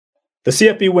The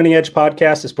CFB Winning Edge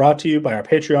podcast is brought to you by our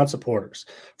Patreon supporters.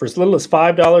 For as little as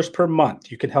 $5 per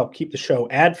month, you can help keep the show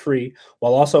ad-free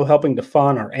while also helping to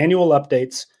fund our annual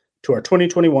updates to our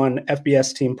 2021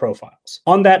 FBS team profiles.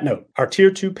 On that note, our Tier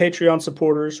 2 Patreon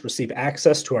supporters receive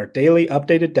access to our daily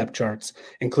updated depth charts,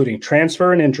 including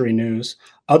transfer and injury news,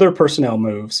 other personnel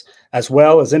moves, as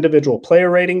well as individual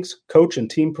player ratings, coach and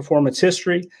team performance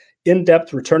history,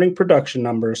 in-depth returning production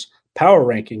numbers, power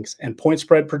rankings, and point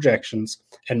spread projections,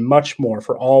 and much more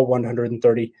for all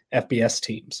 130 FBS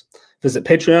teams. Visit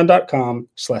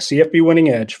patreon.com/CFB Winning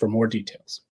Edge for more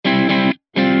details.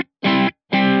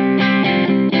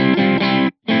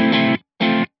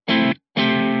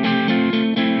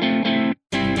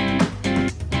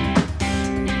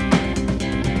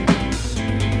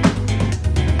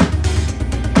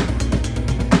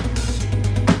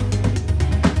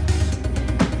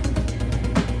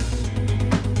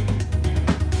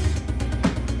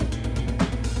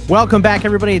 Welcome back,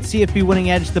 everybody. It's CFB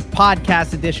Winning Edge, the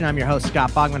podcast edition. I'm your host,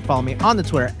 Scott Bogman. Follow me on the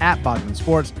Twitter at Bogman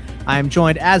Sports. I am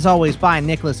joined, as always, by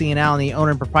Nicholas Ian Allen, the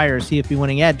owner and proprietor of CFB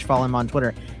Winning Edge. Follow him on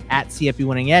Twitter at CFB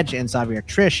Winning Edge, and Xavier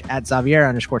Triche at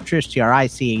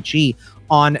Xavier_Triche, Triche,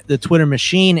 on the Twitter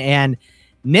machine. And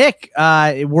Nick,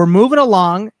 we're moving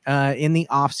along in the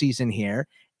offseason here,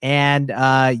 and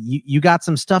you got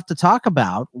some stuff to talk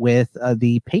about with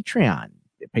the Patreon,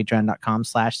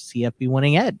 patreon.com/CFB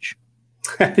Winning Edge.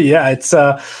 Yeah, it's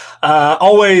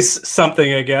always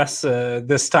something, I guess,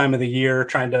 this time of the year,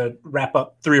 trying to wrap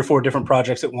up 3 or 4 different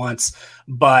projects at once.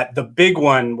 But the big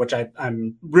one, which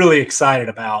I'm really excited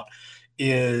about,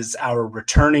 is our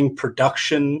returning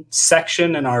production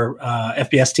section in our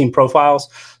FBS team profiles.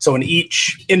 So in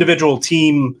each individual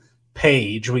team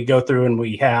page, we go through and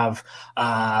we have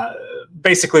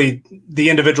basically the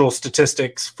individual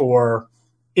statistics for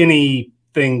any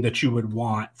thing that you would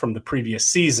want from the previous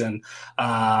season,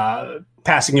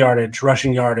 passing yardage,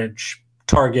 rushing yardage,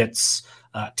 targets,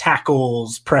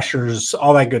 tackles, pressures,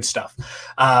 all that good stuff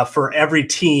for every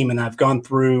team. And I've gone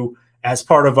through as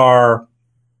part of our,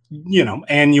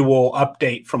 annual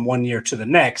update from one year to the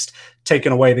next,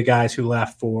 taking away the guys who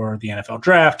left for the NFL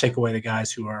draft, take away the guys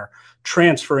who are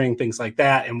transferring, things like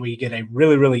that. And we get a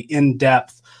really, really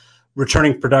in-depth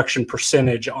returning production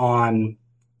percentage on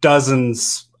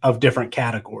dozens of different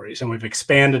categories. And we've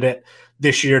expanded it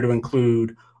this year to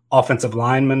include offensive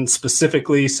linemen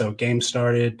specifically. So game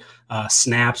started,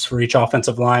 snaps for each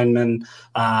offensive lineman.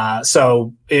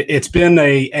 So it's been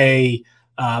a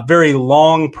very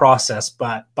long process,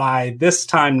 but by this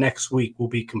time next week, we'll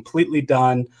be completely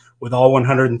done with all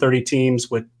 130 teams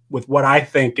with what I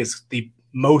think is the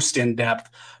most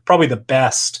in-depth, probably the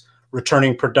best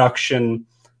returning production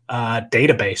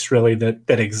database really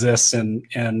that exists in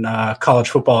college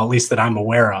football, at least that I'm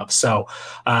aware of. So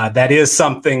that is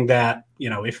something that,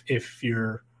 if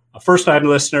you're a first time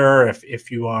listener, if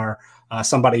you are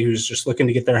somebody who's just looking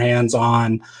to get their hands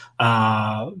on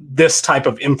this type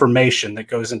of information that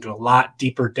goes into a lot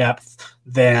deeper depth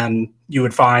than you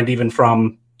would find even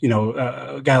from,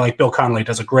 a guy like Bill Connolly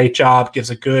does a great job, gives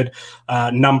a good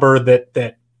number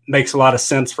that makes a lot of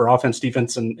sense for offense,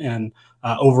 defense, and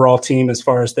overall team as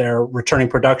far as their returning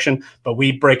production, but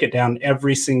we break it down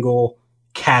every single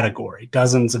category,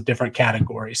 dozens of different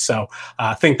categories. So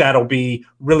I think that'll be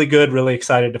really good, really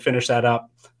excited to finish that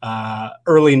up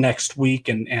early next week.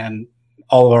 And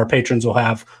all of our patrons will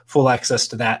have full access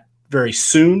to that very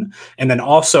soon. And then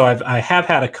also I have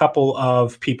had a couple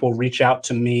of people reach out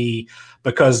to me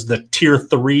because the tier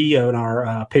 3 on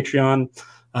our Patreon,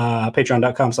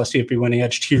 patreon.com/CFB Winning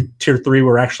Edge tier 3,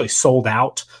 we're actually sold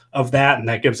out of that. And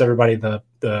that gives everybody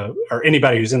or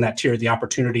anybody who's in that tier the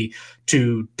opportunity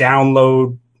to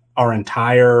download our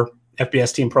entire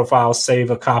FBS team profile, save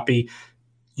a copy,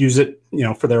 use it,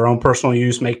 for their own personal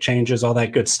use, make changes, all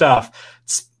that good stuff.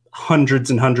 It's hundreds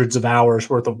and hundreds of hours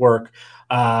worth of work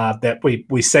that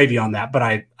we save you on that. But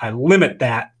I limit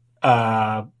that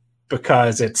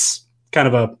because it's kind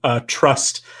of a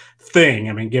trust thing.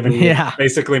 I mean, giving you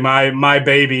basically my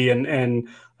baby and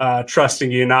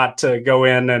trusting you not to go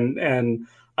in and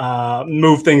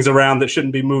move things around that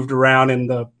shouldn't be moved around in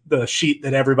the sheet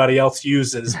that everybody else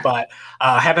uses. But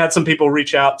I have had some people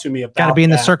reach out to me about Got to be in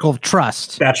the circle of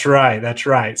trust. That's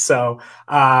right. So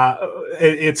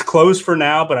it's closed for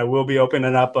now, but I will be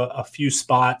opening up a few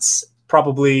spots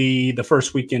probably the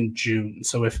first week in June.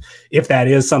 So if that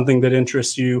is something that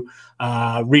interests you,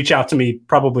 reach out to me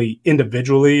probably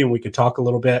individually and we could talk a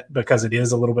little bit, because it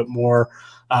is a little bit more,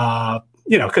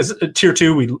 because tier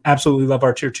 2, we absolutely love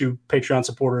our tier 2 Patreon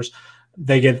supporters.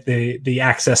 They get the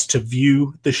access to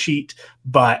view the sheet,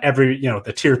 but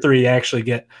the tier 3 actually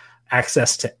get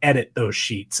access to edit those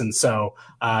sheets. And so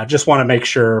just want to make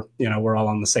sure, we're all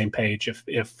on the same page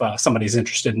if somebody's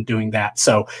interested in doing that.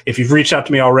 So if you've reached out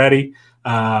to me already,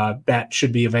 that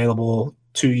should be available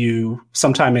to you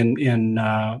sometime in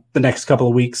the next couple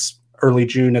of weeks, early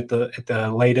June at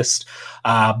the latest.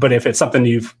 But if it's something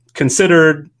you've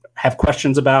considered, have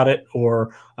questions about it,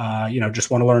 or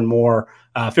just want to learn more,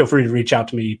 feel free to reach out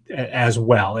to me as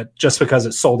well. Just because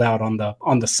it's sold out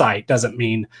on the site doesn't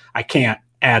mean I can't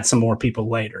add some more people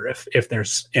later if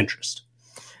there's interest.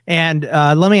 And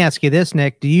let me ask you this,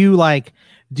 Nick: Do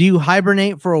you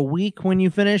hibernate for a week when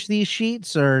you finish these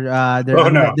sheets, or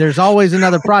there's always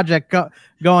another project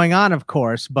going on, of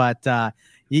course, but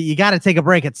you got to take a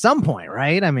break at some point,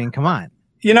 right? I mean, come on.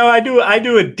 I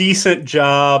do a decent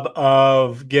job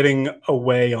of getting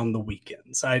away on the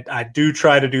weekends. I do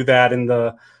try to do that in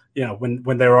the,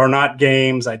 when there are not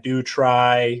games. I do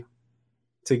try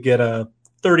to get a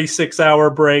 36-hour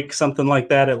break, something like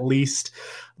that at least.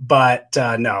 But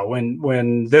no,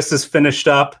 when this is finished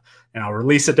up, and I'll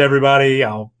release it to everybody,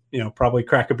 I'll probably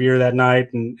crack a beer that night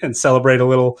and celebrate a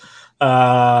little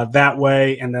that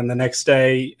way. And then the next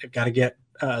day, I've got to get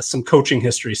some coaching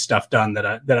history stuff done that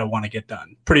I want to get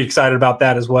done. Pretty excited about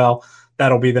that as well.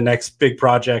 That'll be the next big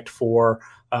project for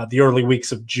the early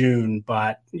weeks of June.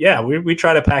 But yeah, we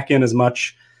try to pack in as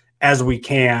much as we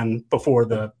can before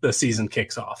the season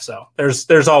kicks off. So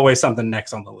there's always something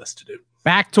next on the list to do.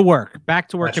 Back to work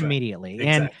That's immediately. Right.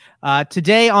 Exactly. And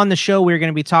today on the show, we're going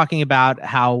to be talking about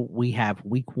how we have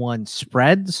week 1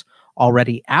 spreads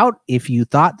already out. If you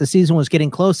thought the season was getting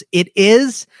close, it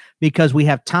is, because we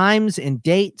have times and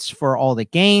dates for all the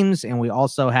games, and we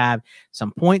also have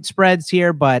some point spreads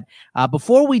here. But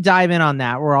before we dive in on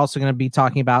that, we're also going to be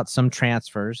talking about some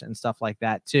transfers and stuff like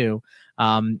that too.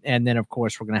 And then, of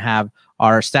course, we're going to have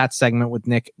our stats segment with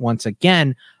Nick once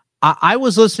again. I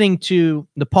was listening to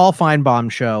the Paul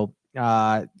Feinbaum show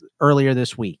earlier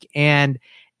this week, and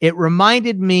it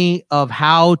reminded me of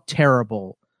how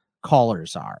terrible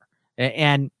callers are.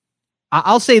 And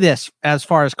I'll say this as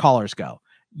far as callers go.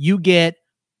 You get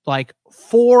like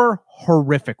 4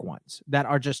 horrific ones that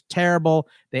are just terrible.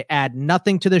 They add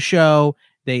nothing to the show.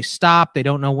 They stop. They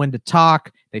don't know when to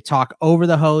talk. They talk over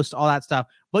the host, all that stuff.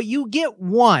 But you get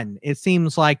one, it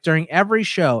seems like, during every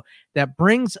show that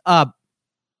brings up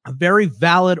a very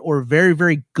valid or very,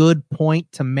 very good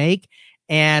point to make.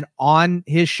 And on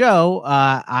his show,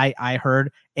 I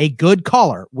heard a good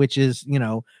caller, which is,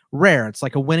 rare. It's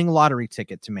like a winning lottery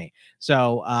ticket to me.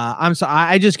 So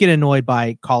I just get annoyed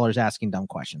by callers asking dumb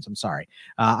questions. I'm sorry.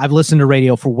 I've listened to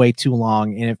radio for way too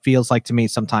long, and it feels like to me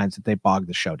sometimes that they bog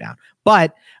the show down.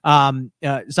 But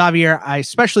Xavier, I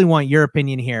especially want your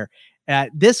opinion here.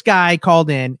 This guy called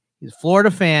in. He's a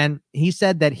Florida fan. He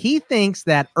said that he thinks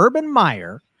that Urban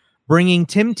Meyer bringing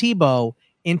Tim Tebow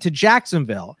into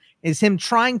Jacksonville is him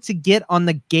trying to get on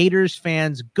the Gators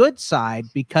fans' good side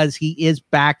because he is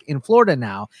back in Florida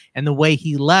now. And the way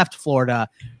he left Florida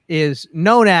is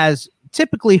known as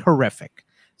typically horrific.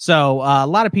 So a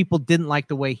lot of people didn't like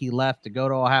the way he left to go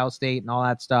to Ohio State and all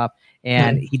that stuff.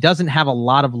 And he doesn't have a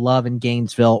lot of love in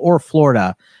Gainesville or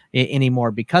Florida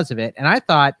anymore because of it. And I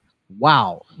thought,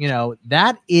 wow,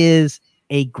 that is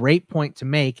a great point to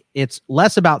make. It's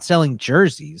less about selling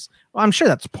jerseys. Well, I'm sure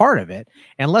that's part of it,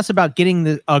 and less about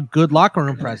getting a good locker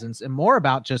room presence, and more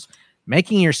about just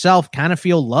making yourself kind of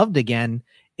feel loved again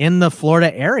in the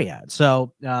Florida area.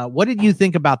 So what did you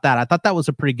think about that? I thought that was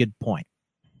a pretty good point.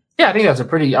 Yeah, I think that's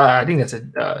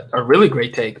a really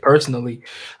great take. Personally,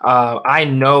 I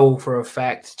know for a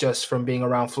fact, just from being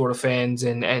around Florida fans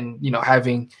and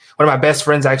having one of my best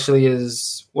friends actually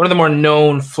is one of the more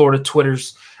known Florida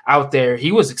Twitters out there.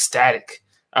 He was ecstatic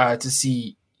to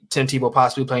see Tim Tebow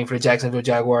possibly playing for the Jacksonville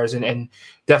Jaguars and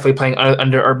definitely playing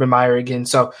under Urban Meyer again.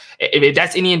 So if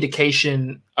that's any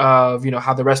indication of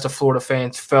how the rest of Florida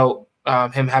fans felt,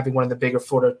 him having one of the bigger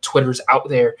Florida Twitters out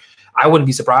there, I wouldn't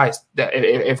be surprised that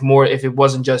if it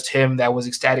wasn't just him that was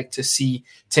ecstatic to see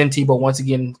Tim Tebow once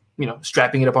again,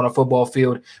 strapping it up on a football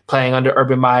field, playing under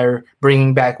Urban Meyer,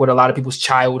 bringing back what a lot of people's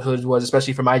childhood was,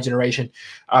 especially for my generation,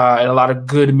 and a lot of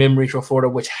good memories for Florida,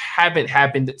 which haven't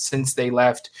happened since they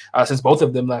left, since both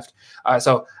of them left.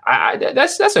 So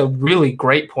that's a really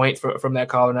great point from that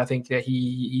caller, and I think that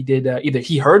he did either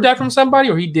he heard that from somebody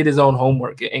or he did his own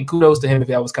homework, and kudos to him if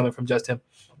that was coming from just him.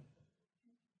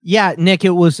 Yeah, Nick,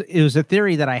 it was a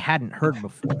theory that I hadn't heard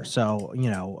before. So,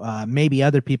 maybe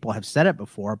other people have said it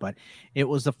before, but it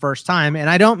was the first time. And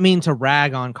I don't mean to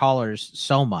rag on callers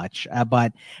so much,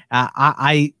 but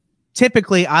I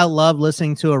typically love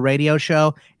listening to a radio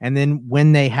show. And then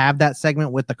when they have that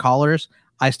segment with the callers,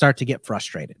 I start to get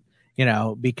frustrated.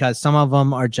 because some of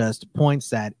them are just points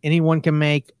that anyone can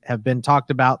make, have been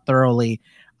talked about thoroughly.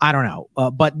 I don't know.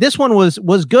 But this one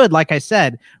was good. Like I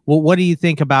said, well, what do you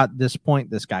think about this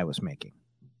point this guy was making?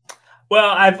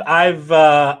 Well, I've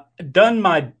done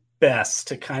my best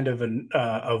to kind of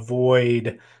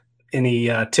avoid any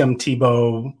Tim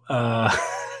Tebow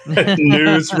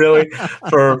news really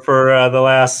for the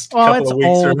last couple of weeks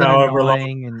or however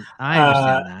long. And I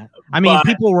understand that. I mean,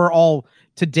 people were all,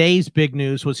 today's big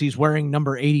news was he's wearing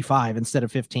number 85 instead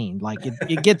of 15. Like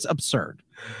it gets absurd.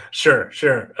 Sure.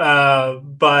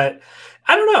 But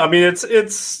I don't know. I mean,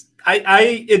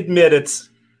 I admit it's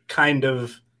kind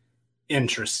of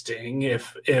interesting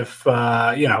if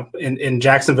in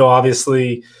Jacksonville,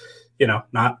 obviously,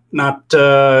 not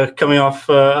coming off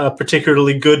a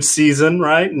particularly good season,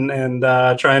 right? And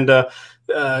trying to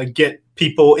get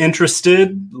people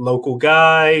interested, local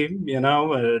guy,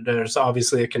 there's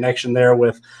obviously a connection there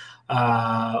with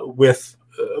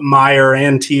Meyer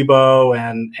and Tebow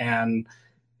and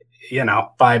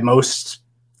by most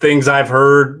things I've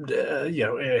heard,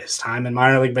 his time in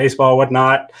minor league baseball,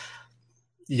 whatnot,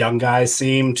 young guys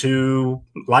seem to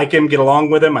like him, get along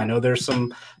with him. I know there's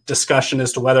some discussion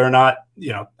as to whether or not,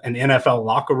 an NFL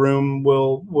locker room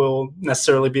will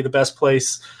necessarily be the best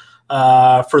place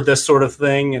for this sort of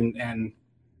thing, and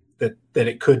that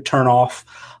it could turn off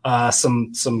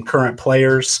some current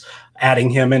players, adding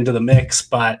him into the mix.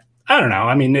 But I don't know.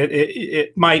 I mean,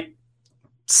 it might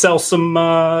sell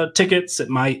some tickets. It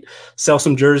might sell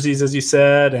some jerseys, as you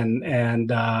said,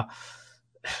 and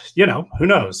who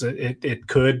knows? It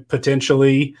could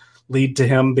potentially lead to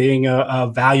him being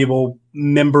a valuable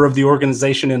member of the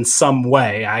organization in some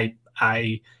way.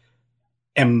 I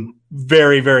am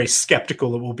very, very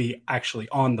skeptical it will be actually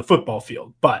on the football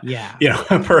field, but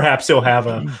perhaps he'll have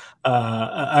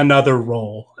another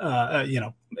role,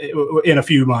 in a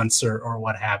few months or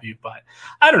what have you. But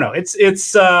I don't know. It's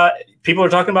people are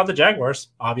talking about the Jaguars,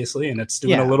 obviously, and it's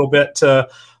doing a little bit to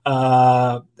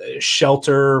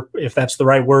shelter, if that's the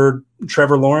right word,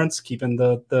 Trevor Lawrence, keeping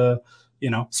the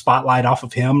spotlight off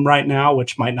of him right now,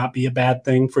 which might not be a bad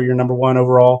thing for your number one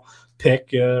overall pick,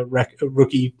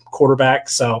 rookie quarterback.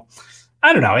 So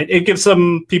I don't know. It gives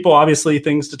some people obviously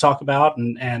things to talk about,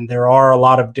 and there are a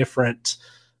lot of different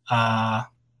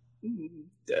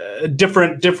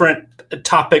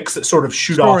topics that sort of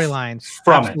shoot storylines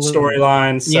from it.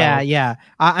 Storylines. So. Yeah.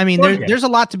 I mean, there's a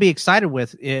lot to be excited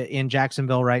with in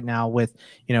Jacksonville right now. With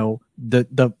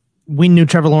we knew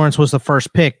Trevor Lawrence was the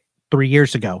first pick 3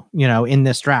 years ago, in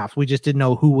this draft. We just didn't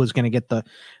know who was going to get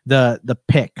the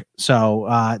pick.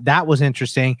 So that was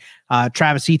interesting.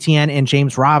 Travis Etienne and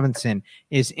James Robinson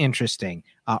is interesting.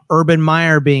 Urban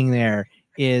Meyer being there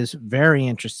is very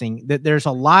interesting. There's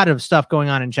a lot of stuff going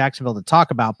on in Jacksonville to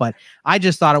talk about, but I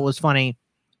just thought it was funny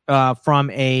from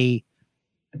we've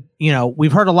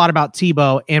heard a lot about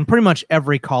Tebow, and pretty much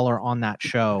every caller on that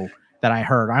show that I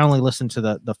heard, I only listened to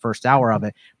the first hour of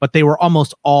it, but they were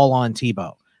almost all on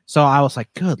Tebow. So I was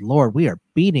like, good Lord, we are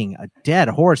beating a dead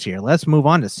horse here. Let's move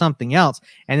on to something else.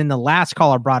 And then the last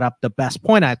caller brought up the best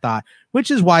point, I thought,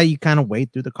 which is why you kind of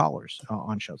wade through the callers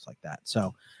on shows like that.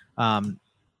 So I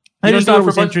just thought it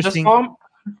was interesting.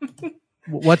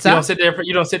 What's that?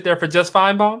 You don't sit there for just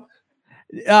fine, Baum?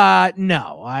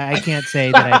 No, I can't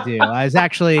say that I do. I was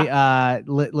actually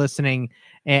listening.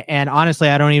 And honestly,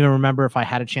 I don't even remember if I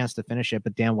had a chance to finish it,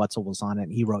 but Dan Wetzel was on it,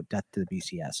 and he wrote Death to the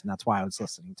BCS, and that's why I was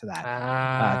listening to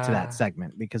that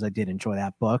segment, because I did enjoy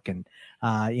that book. And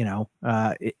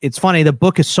it's funny, the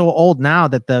book is so old now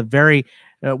that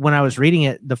when I was reading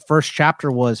it, the first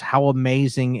chapter was how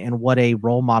amazing and what a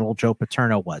role model Joe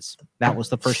Paterno was. That was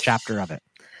the first chapter of it.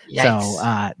 Yikes.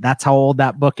 So that's how old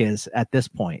that book is at this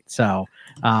point. So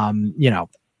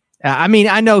I mean,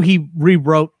 I know he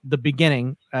rewrote the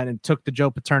beginning and took the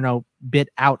Joe Paterno bit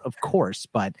out, of course,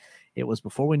 but it was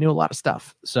before we knew a lot of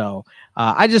stuff. So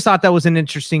I just thought that was an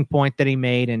interesting point that he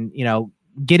made. And,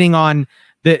 getting on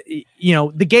the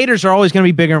Gators are always going to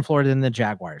be bigger in Florida than the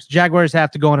Jaguars. Jaguars have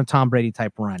to go on a Tom Brady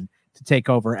type run to take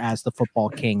over as the football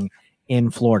king in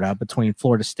Florida, between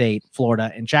Florida State,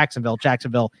 Florida, and Jacksonville.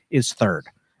 Jacksonville is third,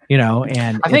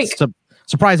 and I think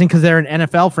surprising because they're an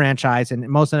NFL franchise, and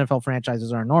most NFL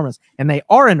franchises are enormous, and they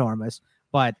are enormous,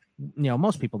 but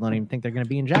most people don't even think they're going to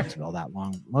be in Jacksonville that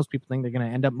long. Most people think they're going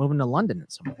to end up moving to London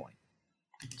at some point.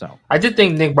 So I did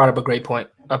think Nick brought up a great point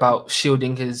about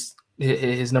shielding his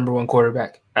number one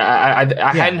quarterback. I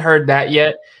hadn't heard that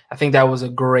yet. I think that was a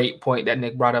great point that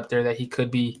Nick brought up there, that he could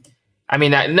be, I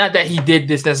mean, not that he did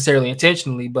this necessarily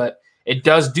intentionally, but it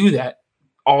does do that.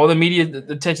 all the media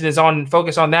attention is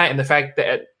focused on that, and the fact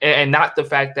that, and not the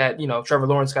fact that, Trevor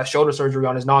Lawrence got shoulder surgery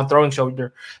on his non-throwing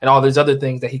shoulder and all these other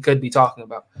things that he could be talking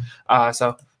about.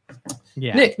 So,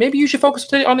 yeah, Nick, maybe you should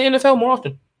focus on the NFL more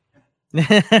often.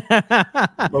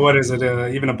 But what is it?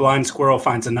 Even a blind squirrel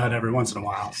finds a nut every once in a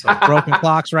while. So. Broken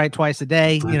clocks right twice a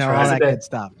day, all that good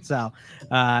stuff. So,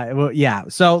 yeah.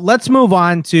 So let's move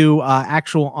on to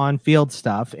actual on-field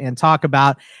stuff and talk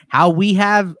about how we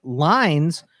have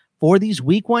lines for these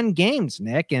week 1 games,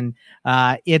 Nick. And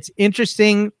it's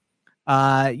interesting.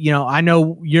 I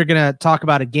know you're going to talk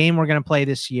about a game we're going to play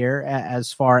this year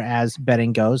as far as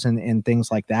betting goes and things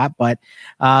like that. But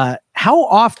how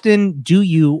often do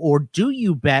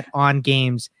you bet on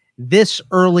games this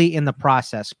early in the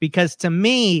process? Because to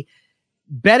me,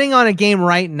 betting on a game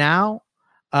right now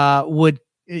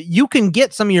you can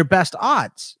get some of your best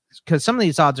odds, because some of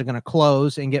these odds are going to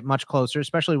close and get much closer,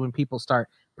 especially when people start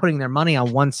putting their money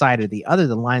on one side or the other.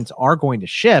 The lines are going to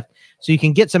shift, so you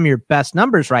can get some of your best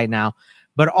numbers right now.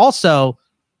 But also,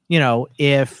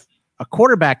 if a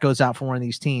quarterback goes out for one of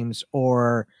these teams,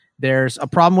 or there's a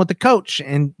problem with the coach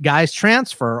and guys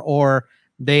transfer, or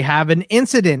they have an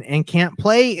incident and can't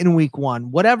play in week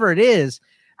 1, whatever it is,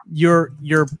 you're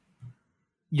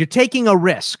taking a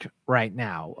risk right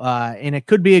now. And it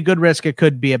could be a good risk, it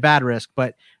could be a bad risk,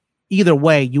 but either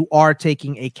way, you are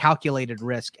taking a calculated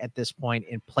risk at this point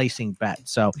in placing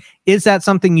bets. So is that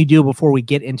something you do before we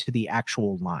get into the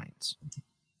actual lines?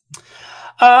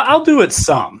 I'll do it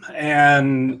some,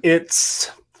 and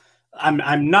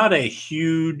I'm not a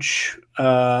huge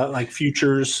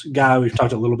futures guy. We've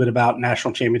talked a little bit about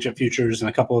national championship futures and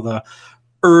a couple of the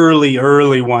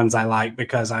early ones I like,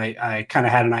 because I kind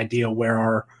of had an idea where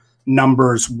our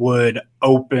numbers would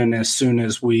open as soon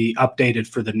as we updated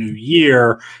for the new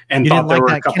year, and thought there were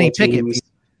a couple of teams.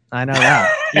 I know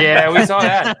that. Yeah, we saw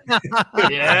that.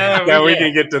 We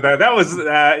can get to that. That was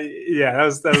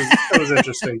that was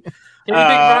interesting. Can you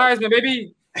pick Heisman,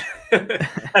 baby?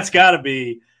 That's got to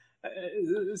be.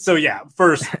 So yeah,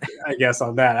 first, I guess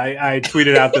on that, I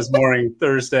tweeted out this morning,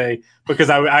 Thursday,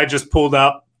 because I just pulled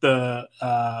up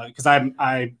because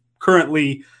I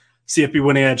currently, CFP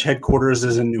Winning Edge headquarters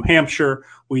is in New Hampshire.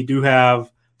 We do have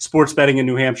sports betting in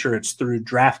New Hampshire. It's through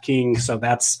DraftKings. So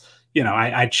that's,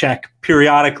 I check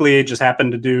periodically. It just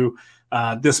happened to do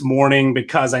this morning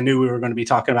because I knew we were going to be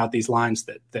talking about these lines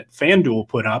that FanDuel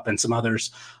put up, and some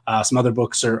other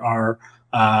books are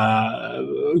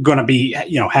going to be,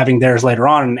 having theirs later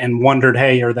on, and wondered,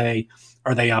 hey, are they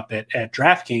up at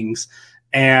DraftKings?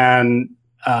 And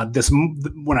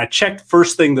when I checked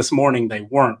first thing this morning, they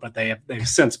weren't, but they've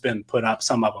since been put up,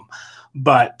 some of them.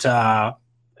 But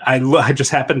I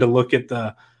just happened to look at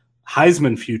the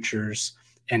Heisman futures,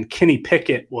 and Kenny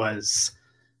Pickett was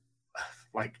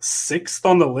like 6th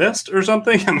on the list or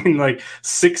something. I mean, like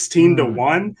 16 to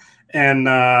 1. And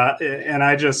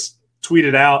I just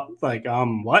tweeted out like,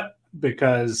 what?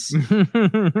 Because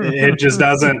it just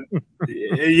doesn't.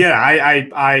 Yeah.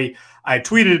 I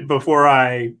tweeted before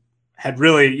I had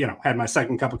really, had my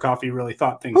second cup of coffee, really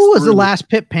thought things. Who was the last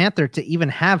Pitt Panther to even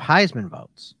have Heisman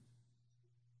votes?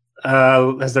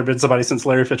 Has there been somebody since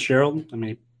Larry Fitzgerald? I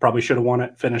mean, he probably should have won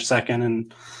it, finished second,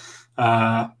 and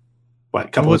a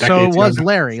couple of decades. So it was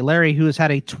Larry, who has had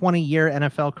a 20-year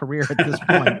NFL career at this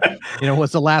point,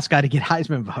 was the last guy to get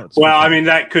Heisman votes. Well, I mean,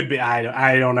 that could be,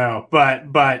 I don't know, but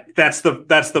that's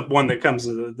the one that comes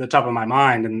to the top of my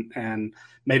mind, and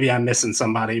maybe I'm missing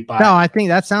somebody. But no, I think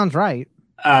that sounds right.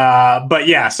 But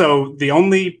yeah, so the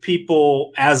only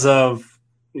people as of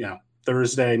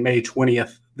Thursday, May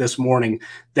 20th, this morning,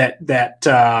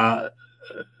 that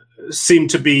seem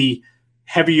to be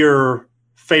heavier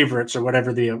favorites, or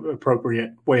whatever the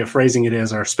appropriate way of phrasing it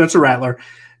is, are Spencer Rattler,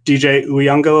 DJ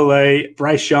Uiagalelei,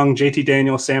 Bryce Young, JT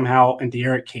Daniels, Sam Howell, and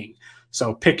De'Aaron King.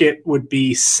 So Pickett would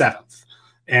be 7th,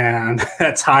 and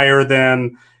that's higher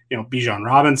than Bijan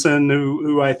Robinson,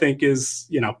 who I think is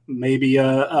maybe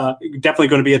definitely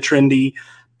going to be a trendy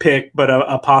pick, but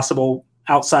a possible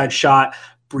outside shot.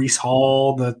 Breece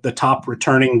Hall, the top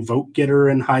returning vote getter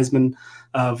in Heisman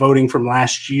voting from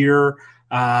last year.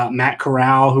 Matt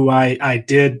Corral, who I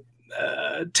did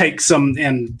take some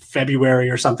in February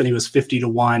or something. He was 50 to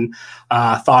 1.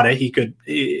 Thought he could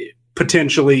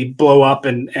potentially blow up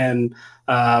and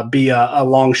be a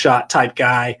long shot type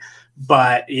guy.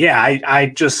 But yeah, I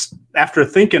just, after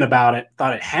thinking about it,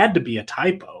 thought it had to be a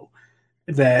typo,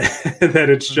 that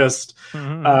it's just,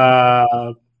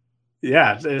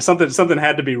 something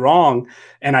had to be wrong.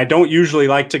 And I don't usually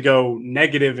like to go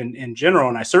negative in general,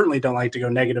 and I certainly don't like to go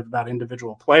negative about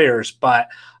individual players. But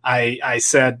I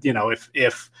said,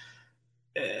 if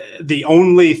the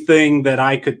only thing that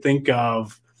I could think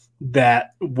of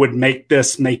that would make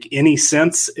this make any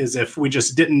sense is if we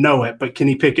just didn't know it, but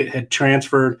Kenny Pickett had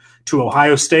transferred to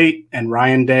Ohio State and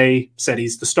Ryan Day said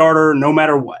he's the starter no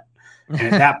matter what. And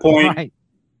at that point, right.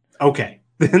 Okay,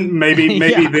 then maybe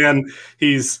then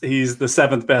he's the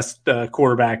seventh best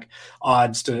quarterback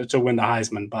odds to win the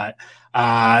Heisman. But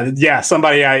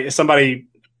somebody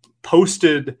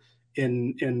posted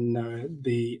in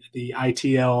the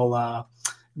ITL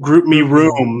group me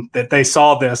room that they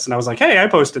saw this, and I was like, hey, I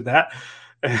posted that.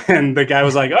 And the guy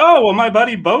was like, oh, well, my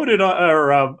buddy voted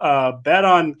bet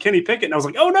on Kenny Pickett. And I was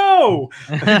like, oh, no,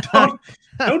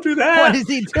 don't do that. What is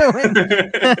he doing?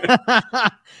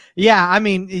 Yeah, I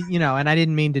mean, and I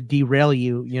didn't mean to derail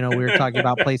you. We were talking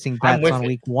about placing bets on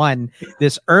week one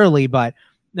this early, but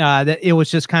it was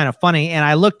just kind of funny. And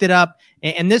I looked it up,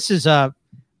 and this is I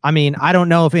don't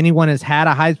know if anyone has had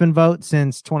a Heisman vote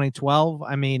since 2012.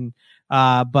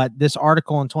 But this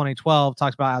article in 2012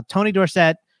 talks about how Tony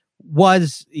Dorsett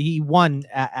won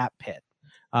at Pitt.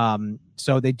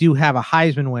 So they do have a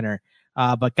Heisman winner.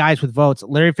 But guys with votes: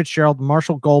 Larry Fitzgerald,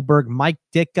 Marshall Goldberg, Mike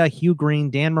Ditka, Hugh Green,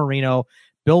 Dan Marino,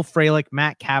 Bill Fralick,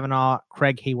 Matt Kavanaugh,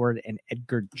 Craig Hayward, and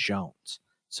Edgar Jones.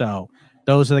 So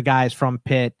those are the guys from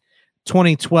Pitt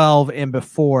 2012 and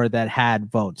before that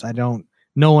had votes.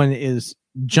 No one is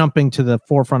jumping to the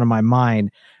forefront of my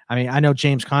mind. I know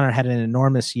James Conner had an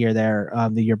enormous year there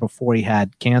the year before he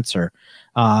had cancer.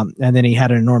 And then he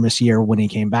had an enormous year when he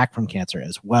came back from cancer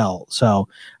as well. So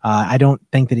I don't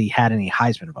think that he had any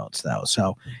Heisman votes, though.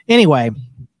 So anyway,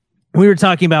 we were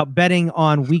talking about betting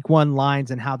on week one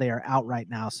lines and how they are out right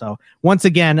now. So once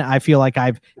again, I feel like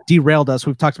I've derailed us.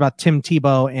 We've talked about Tim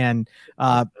Tebow and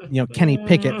Kenny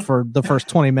Pickett for the first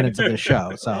 20 minutes of this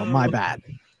show. So my bad.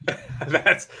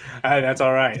 That's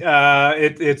all right.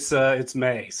 It's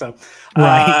May, so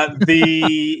right.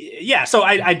 So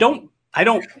I don't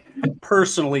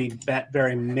personally bet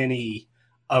very many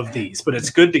of these, but it's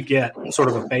good to get sort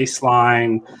of a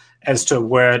baseline as to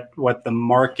what the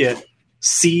market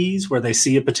sees, where they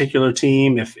see a particular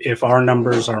team. If our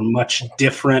numbers are much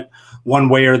different one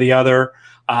way or the other,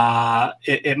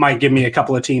 it might give me a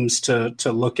couple of teams to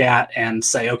look at and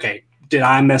say, okay, did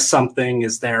I miss something?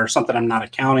 Is there something I'm not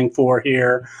accounting for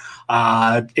here? Do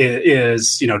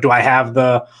I have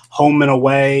the home and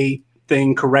away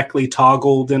thing correctly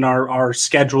toggled in our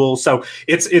schedule? So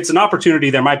it's an opportunity.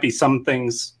 There might be some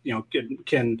things,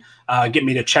 can get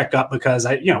me to check up because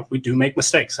we do make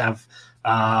mistakes. I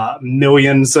have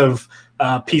millions of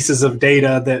pieces of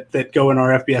data that go in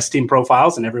our FBS team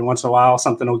profiles, and every once in a while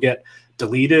something will get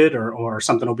deleted or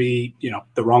something will be,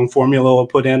 the wrong formula will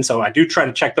put in. So I do try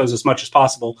to check those as much as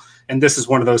possible. And this is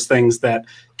one of those things that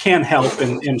can help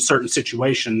in certain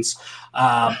situations.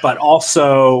 But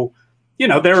also,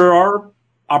 there are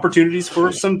opportunities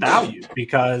for some value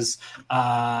because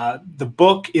the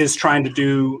book is trying to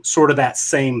do sort of that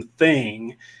same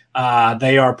thing.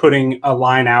 They are putting a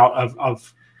line out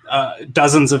of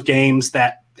dozens of games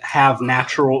that have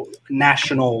national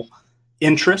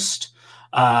interest.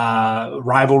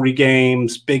 Rivalry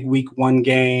games, big week one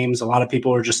games. A lot of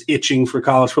people are just itching for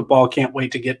college football. Can't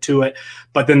wait to get to it.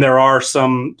 But then there are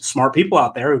some smart people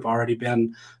out there who've already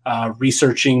been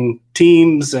researching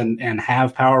teams and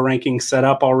have power rankings set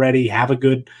up already, have a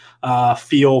good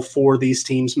feel for these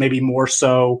teams, maybe more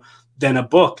so than a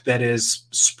book that is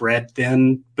spread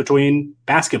thin between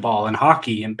basketball and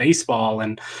hockey and baseball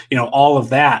and, all of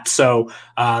that. So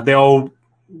they'll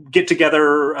get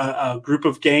together a group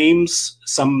of games.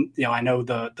 Some, I know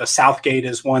the Southgate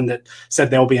is one that said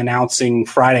they'll be announcing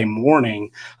Friday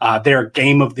morning their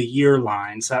game of the year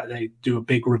lines. They do a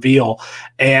big reveal,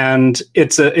 and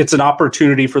it's an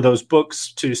opportunity for those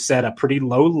books to set a pretty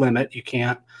low limit. You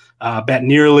can't bet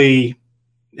nearly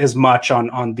as much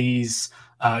on these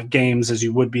games as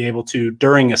you would be able to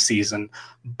during a season,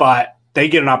 but they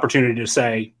get an opportunity to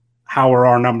say, how are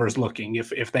our numbers looking?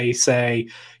 If they say,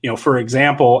 for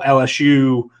example,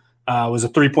 LSU was a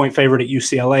 3-point favorite at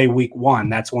UCLA week one.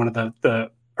 That's one of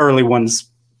the early ones,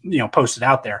 posted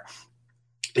out there.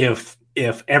 If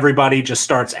everybody just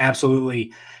starts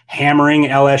absolutely hammering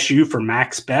LSU for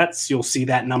max bets, you'll see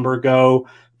that number go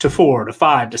to 4 to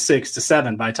 5 to 6 to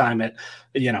 7 by the time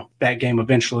that game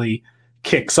eventually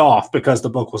kicks off, because the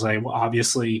book will say, well,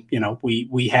 obviously,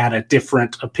 we had a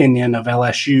different opinion of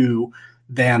LSU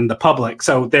than the public.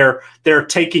 So they're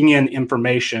taking in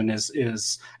information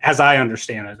is as I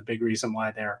understand it, the big reason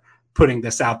why they're putting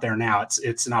this out there now.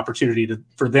 It's an opportunity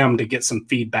for them to get some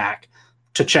feedback,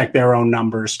 to check their own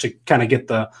numbers, to kind of get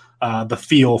the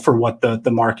feel for what the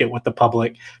market, what the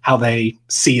public, how they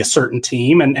see a certain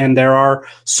team. And there are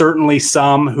certainly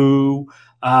some who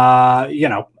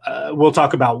we'll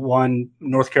talk about one,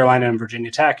 North Carolina and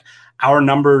Virginia Tech. Our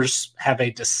numbers have a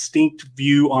distinct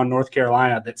view on North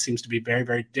Carolina that seems to be very,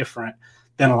 very different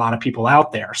than a lot of people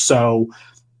out there. So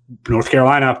North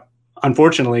Carolina,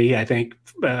 unfortunately, I think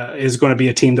is going to be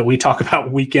a team that we talk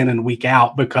about week in and week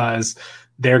out, because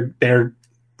they're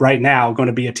right now going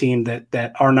to be a team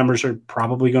that our numbers are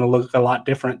probably going to look a lot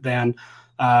different than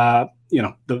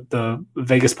the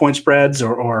Vegas point spreads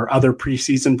or other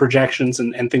preseason projections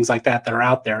and things like that are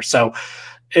out there. So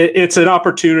it's an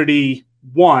opportunity.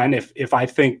 One, if I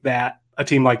think that a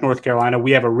team like North Carolina,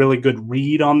 we have a really good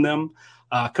read on them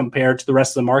compared to the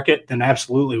rest of the market, then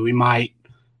absolutely we might,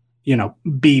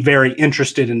 be very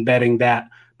interested in betting that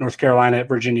North Carolina at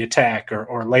Virginia Tech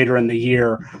or later in the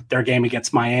year, their game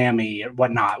against Miami or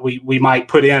whatnot. We might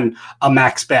put in a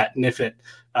max bet, and if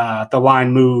the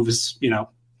line moves,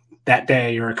 that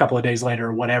day or a couple of days later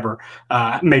or whatever,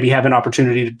 maybe have an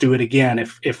opportunity to do it again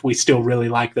if we still really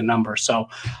like the number. So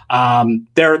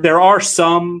there are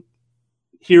some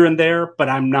here and there, but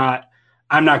I'm not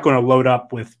going to load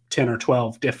up with 10 or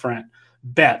 12 different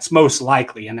bets, most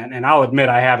likely. And I'll admit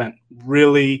I haven't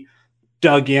really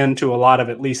dug into a lot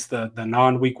of at least the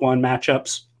non-week one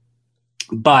matchups.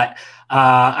 But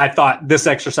I thought this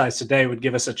exercise today would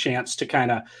give us a chance to kind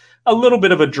of a little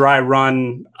bit of a dry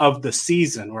run of the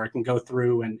season where I can go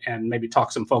through and maybe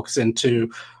talk some folks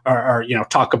into or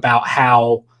talk about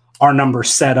how our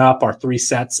numbers set up, our three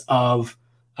sets of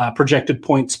projected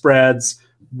point spreads,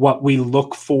 what we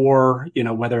look for,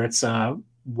 whether it's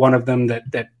one of them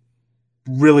that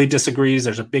really disagrees,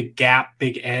 there's a big gap,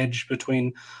 big edge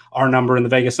between our number and the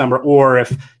Vegas number, or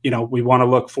if, we want to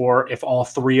look for if all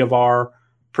three of our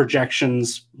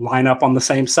projections line up on the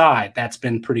same side. That's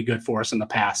been pretty good for us in the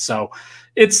past. So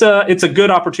it's a good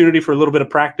opportunity for a little bit of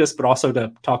practice, but also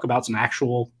to talk about some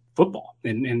actual football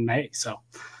in May. So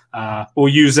we'll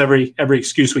use every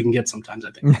excuse we can get sometimes,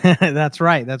 I think. That's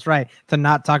right. To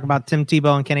not talk about Tim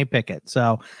Tebow and Kenny Pickett.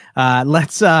 So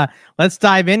let's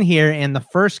dive in here. And the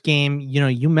first game,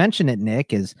 you mentioned it,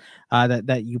 Nick, is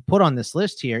that you put on this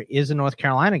list here is a North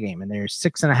Carolina game, and they're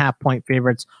 6.5 point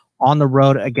favorites on the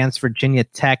road against Virginia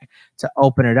Tech to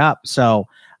open it up. So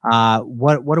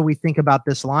what do we think about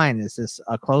this line? Is this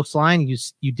a close line?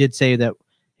 You did say that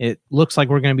it looks like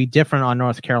we're going to be different on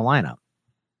North Carolina.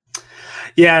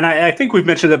 Yeah, and I think we've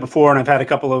mentioned it before, and I've had a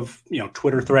couple of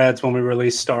Twitter threads when we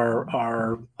released our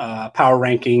power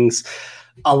rankings.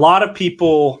 A lot of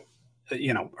people,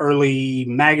 early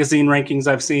magazine rankings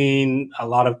I've seen, a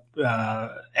lot of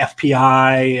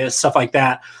FPI, stuff like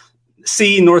that,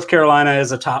 see North Carolina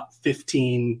as a top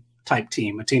 15 type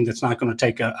team, a team that's not going to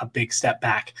take a big step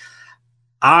back.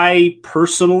 I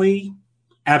personally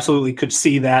absolutely could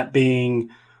see that being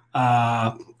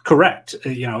correct.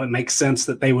 It makes sense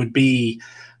that they would be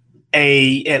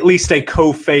at least a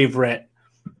co-favorite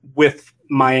with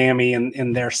Miami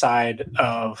in their side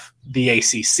of the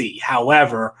ACC.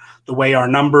 However, the way our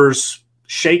numbers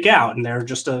shake out, and they're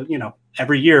just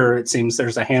every year it seems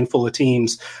there's a handful of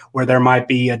teams where there might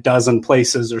be a dozen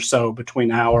places or so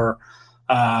between our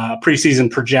preseason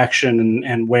projection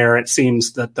and where it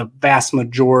seems that the vast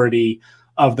majority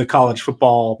of the college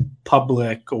football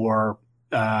public or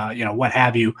what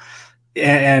have you.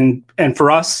 And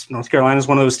for us, North Carolina is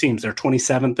one of those teams. They're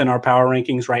 27th in our power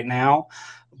rankings right now.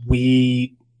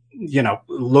 We,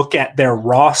 look at their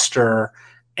roster,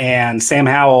 and Sam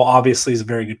Howell obviously is a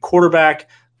very good quarterback,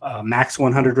 max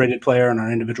 100 rated player in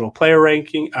our individual player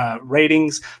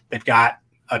ratings. They've got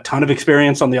a ton of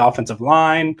experience on the offensive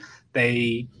line.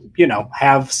 They,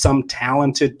 have some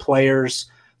talented players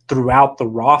throughout the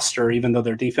roster, even though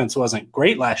their defense wasn't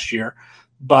great last year.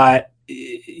 But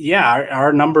yeah,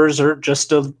 our numbers are just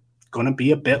going to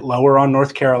be a bit lower on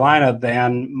North Carolina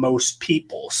than most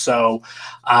people. So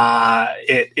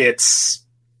it's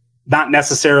not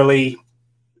necessarily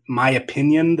my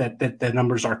opinion that the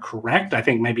numbers are correct. I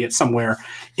think maybe it's somewhere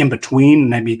in between.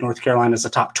 Maybe North Carolina is a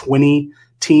top 20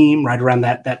 team, right around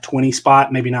that 20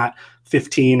 spot, maybe not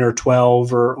 15 or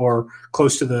 12 or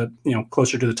close to the,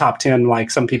 closer to the top 10,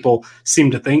 like some people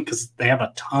seem to think, because they have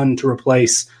a ton to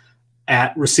replace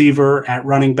at receiver, at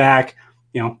running back.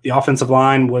 The offensive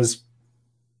line was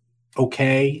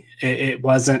okay. It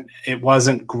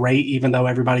wasn't great, even though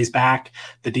everybody's back.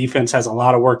 The defense has a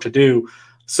lot of work to do.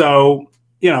 So,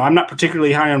 I'm not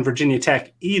particularly high on Virginia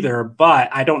Tech either, but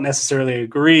I don't necessarily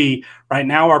agree. Right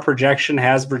now, our projection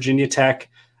has Virginia Tech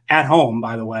at home,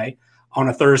 by the way, on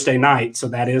a Thursday night. So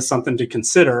that is something to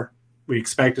consider. We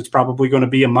expect it's probably going to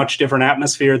be a much different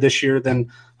atmosphere this year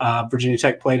than Virginia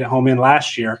Tech played at home in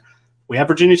last year. We have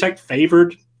Virginia Tech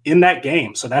favored in that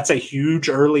game. So that's a huge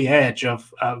early edge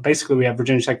of basically we have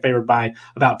Virginia Tech favored by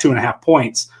about 2.5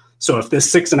 points. So if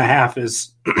this 6.5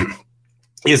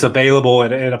 is available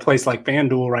at a place like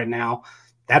FanDuel right now,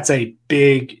 that's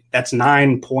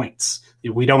 9 points.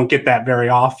 We don't get that very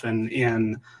often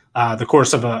in the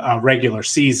course of a regular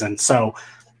season. So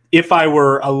if I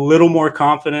were a little more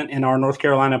confident in our North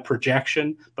Carolina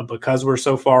projection, but because we're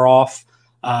so far off,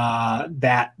 I'm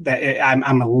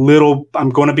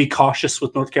going to be cautious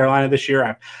with North Carolina this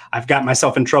year. I've got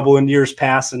myself in trouble in years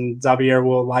past, and Xavier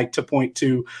will like to point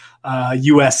to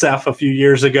USF a few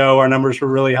years ago. Our numbers were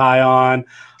really high on.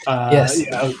 Yes.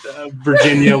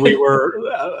 Virginia, we were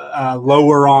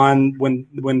lower on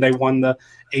when they won the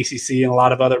ACC, and a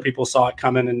lot of other people saw it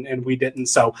coming, and we didn't.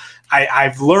 So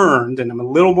I've learned, and I'm a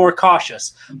little more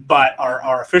cautious. But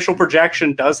our official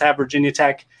projection does have Virginia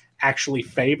Tech actually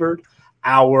favored.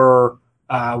 Our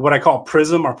what I call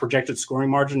Prism, our projected scoring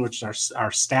margin, which is our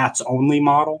stats only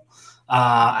model,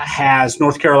 has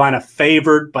North Carolina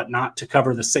favored, but not to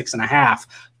cover the 6.5.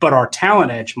 But our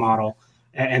Talent Edge model,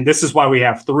 and this is why we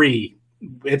have 3,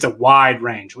 it's a wide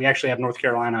range. We actually have North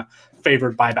Carolina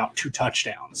favored by about 2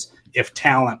 touchdowns if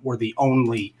talent were the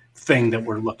only thing that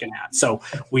we're looking at. So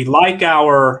we like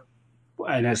and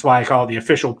that's why I call it the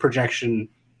official projection.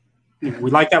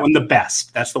 We like that one the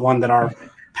best. That's the one that our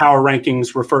power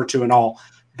rankings refer to and all.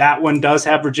 That one does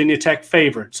have Virginia Tech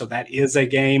favored. So that is a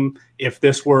game. If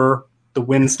this were the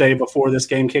Wednesday before this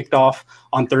game kicked off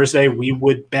on Thursday, we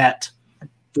would bet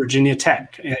Virginia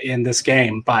Tech in this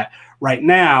game. But right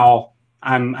now,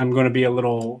 I'm going to be a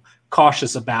little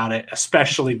cautious about it,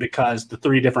 especially because the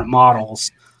 3 different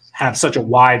models have such a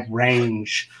wide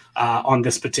range on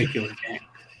this particular game.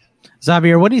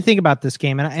 Xavier, what do you think about this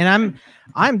game? And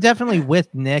I'm definitely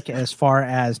with Nick as far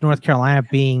as North Carolina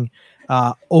being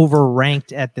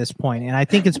overranked at this point. And I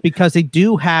think it's because they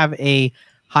do have a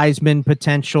Heisman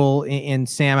potential in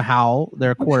Sam Howell,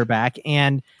 their quarterback.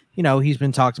 And, he's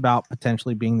been talked about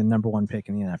potentially being the number 1 pick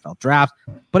in the NFL draft,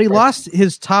 but he lost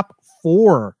his top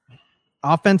 4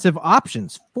 offensive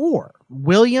options, 4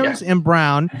 Williams and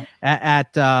Brown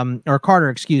or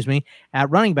Carter, at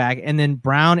running back, and then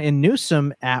Brown and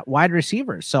Newsome at wide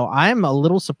receivers. So I'm a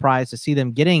little surprised to see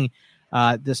them getting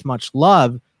this much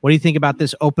love. What do you think about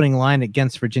this opening line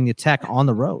against Virginia Tech on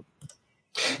the road?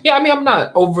 Yeah, I mean, I'm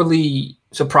not overly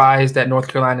surprised that North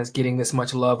Carolina is getting this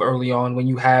much love early on when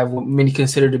you have what many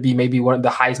consider to be maybe one of the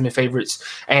Heisman favorites.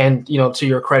 And, to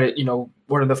your credit,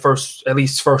 one of the first 2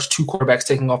 quarterbacks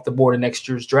taking off the board in next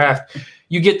year's draft.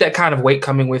 You get that kind of weight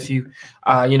coming with you.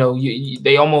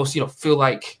 They almost, feel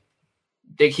like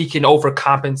he can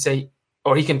overcompensate,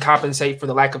 or he can compensate for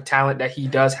the lack of talent that he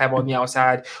does have on the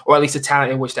outside, or at least the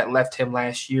talent in which that left him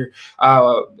last year.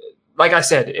 Like I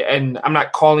said, and I'm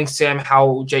not calling Sam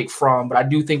Howell Jake Fromm, but I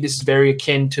do think this is very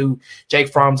akin to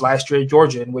Jake Fromm's last year at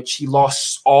Georgia, in which he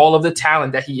lost all of the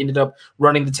talent that he ended up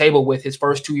running the table with his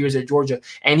first 2 years at Georgia.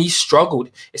 And he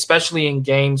struggled, especially in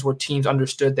games where teams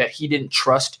understood that he didn't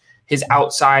trust his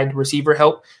outside receiver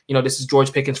help. This is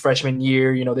George Pickens' freshman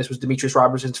year. This was Demetrius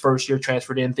Robertson's first year,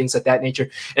 transferred in, things of that nature.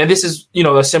 And this is,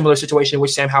 a similar situation in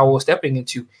which Sam Howell was stepping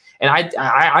into. And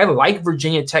I like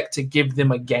Virginia Tech to give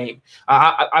them a game.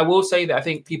 I will say that I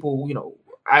think people,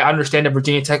 I understand that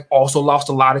Virginia Tech also lost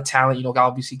a lot of talent.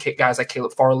 Obviously guys like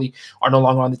Caleb Farley are no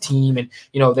longer on the team. And,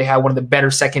 they had one of the better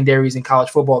secondaries in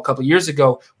college football a couple of years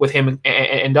ago with him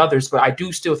and others. But I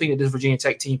do still think that this Virginia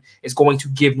Tech team is going to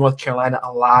give North Carolina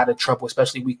a lot of trouble,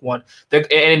 especially week 1.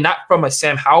 And not from a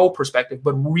Sam Howell perspective,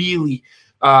 but really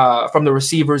from the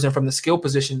receivers and from the skill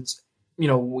positions.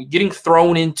 Getting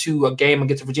thrown into a game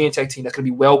against a Virginia Tech team that's going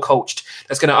to be well coached,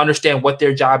 that's going to understand what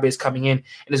their job is coming in,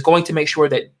 and is going to make sure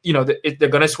that they're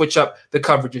going to switch up the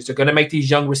coverages. They're going to make these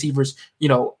young receivers,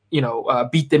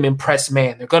 beat them in press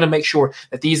man. They're going to make sure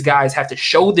that these guys have to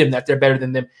show them that they're better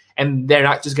than them, and they're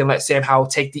not just going to let Sam Howell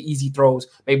take the easy throws,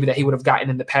 maybe that he would have gotten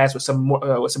in the past with some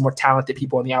more talented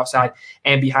people on the outside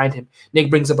and behind him. Nick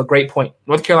brings up a great point.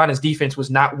 North Carolina's defense was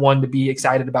not one to be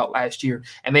excited about last year,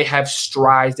 and they have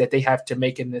strides that they have to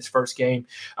make in this first game.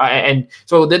 And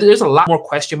so there's a lot more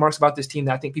question marks about this team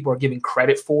that I think people are giving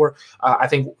credit for. I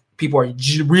think people are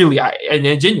really,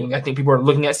 and genuinely, I think people are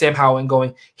looking at Sam Howell and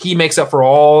going, he makes up for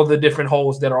all the different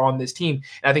holes that are on this team.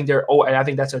 And I think I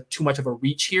think that's too much of a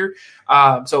reach here.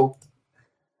 So,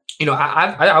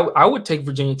 I would take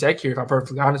Virginia Tech here, if I'm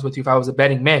perfectly honest with you. If I was a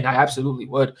betting man, I absolutely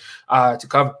would to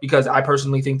cover, because I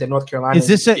personally think that North Carolina is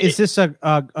this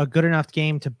a good enough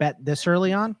game to bet this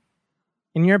early on,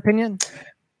 in your opinion?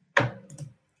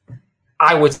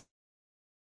 I would.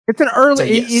 It's an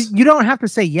early. Yes. You don't have to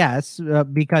say yes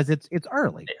because it's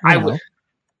early. I would.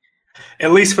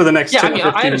 At least for the next 10 or 15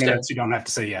 understand. minutes, you don't have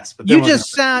to say yes. But you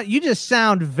just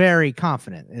sound very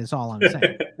confident. Is all I'm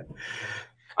saying.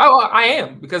 I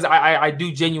am, because I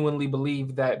do genuinely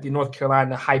believe that the North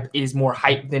Carolina hype is more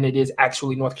hype than it is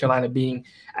actually North Carolina being,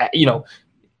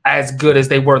 as good as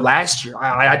they were last year.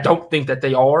 I don't think that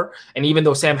they are. And even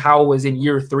though Sam Howell was in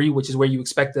year 3, which is where you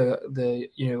expect a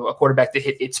quarterback to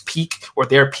hit its peak or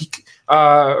their peak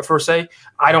per se,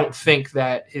 I don't think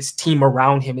that his team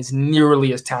around him is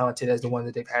nearly as talented as the one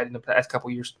that they've had in the past couple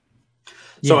of years.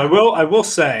 So I will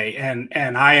say,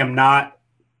 and I am not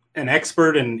an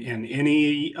expert in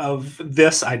any of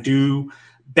this. I do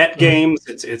bet games.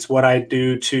 It's what I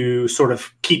do to sort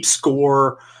of keep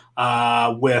score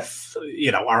with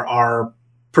our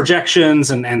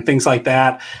projections and things like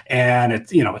that. And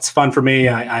it's fun for me.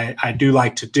 I do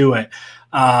like to do it.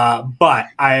 But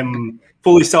I am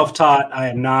fully self-taught. I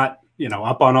am not,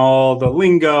 up on all the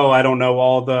lingo. I don't know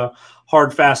all the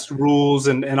hard, fast rules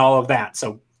and all of that.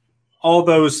 So all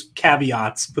those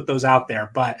caveats, put those out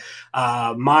there. But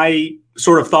my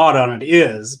sort of thought on it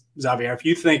is, Xavier, if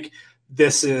you think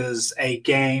this is a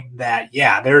game that,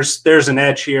 there's an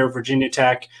edge here. Virginia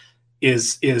Tech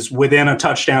is within a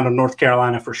touchdown of North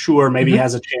Carolina for sure, maybe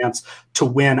has a chance to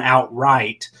win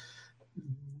outright.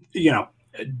 Do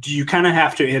you kind of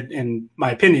have to, in my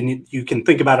opinion, you can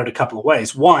think about it a couple of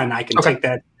ways. One, I can take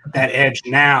that edge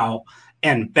now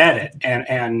and bet it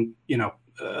and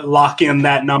lock in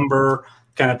that number,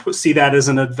 kind of see that as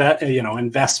an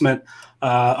investment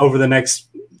over the next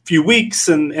few weeks.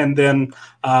 And then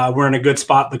we're in a good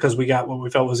spot because we got what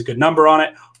we felt was a good number on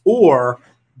it. Or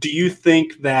do you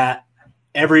think that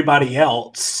everybody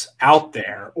else out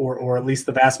there, or at least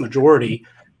the vast majority,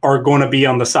 are going to be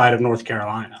on the side of North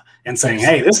Carolina and saying,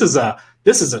 hey, this is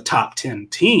a top 10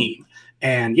 team.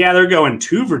 And they're going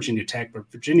to Virginia Tech,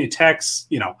 but Virginia Tech's,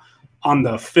 on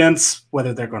the fence,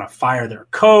 whether they're going to fire their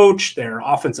coach, their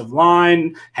offensive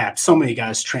line, had so many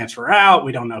guys transfer out.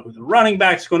 We don't know who the running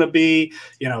back's going to be.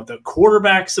 The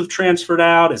quarterbacks have transferred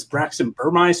out. Is Braxton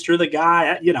Burmeister the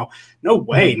guy? No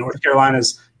way North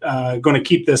Carolina's going to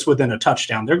keep this within a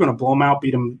touchdown. They're going to blow them out,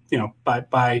 beat them,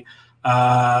 by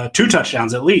 2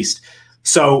 touchdowns at least.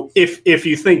 So if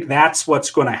you think that's what's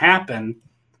going to happen,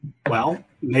 well,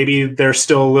 maybe there's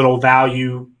still a little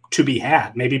value to be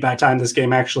had. Maybe by the time this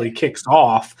game actually kicks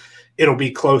off, it'll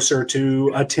be closer to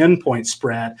a 10-point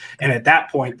spread. And at that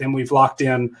point, then we've locked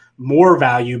in more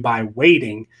value by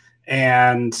waiting.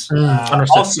 And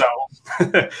also,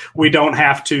 we don't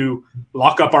have to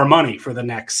lock up our money for the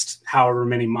next however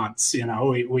many months.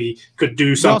 We could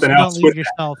do something else. Don't leave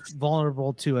yourself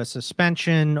vulnerable to a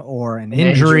suspension or an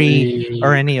injury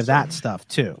or any of that stuff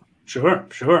too. Sure.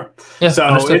 Yeah,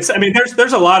 so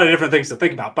there's a lot of different things to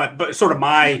think about, but sort of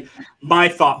my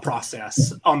thought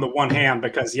process on the one hand,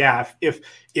 because if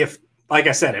like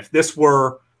I said, if this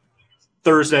were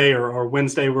Thursday or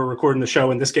Wednesday, we're recording the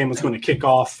show and this game was going to kick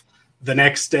off the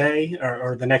next day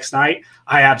or the next night,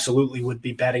 I absolutely would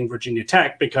be betting Virginia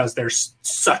Tech, because there's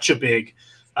such a big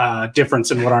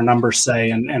difference in what our numbers say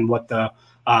and what the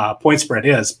point spread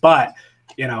is. But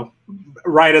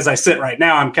right as I sit right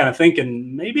now, I'm kind of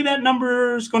thinking maybe that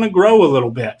number is going to grow a little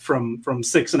bit from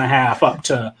 6.5 up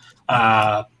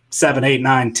to 7, 8,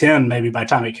 9, 10, maybe by the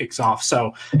time it kicks off.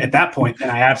 So at that point, then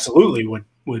I absolutely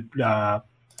would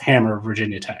hammer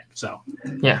Virginia Tech. So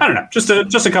I don't know, just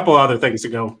a couple of other things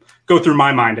to go through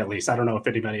my mind, at least. I don't know if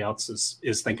anybody else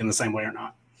is thinking the same way or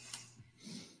not.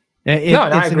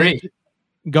 I agree.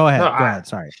 Go ahead.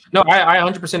 Sorry. No, I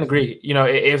 100% agree.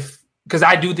 Because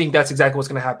I do think that's exactly what's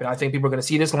going to happen. I think people are going to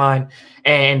see this line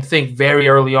and think very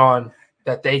early on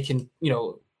that they can,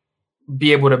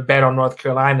 be able to bet on North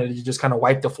Carolina to just kind of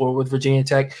wipe the floor with Virginia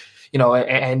Tech,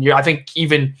 I think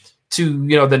even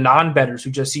to, the non-bettors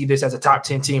who just see this as a top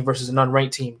 10 team versus an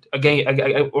unranked team, a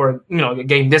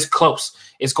game this close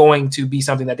is going to be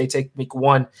something that they take week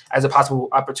 1 as a possible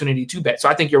opportunity to bet. So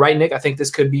I think you're right, Nick. I think this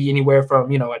could be anywhere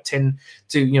from, a 10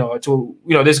 to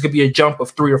this could be a jump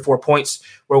of 3 or 4 points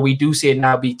where we do see it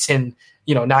now be 10,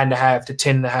 9.5 to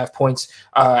 10.5 points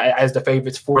as the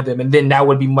favorites for them. And then that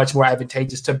would be much more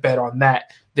advantageous to bet on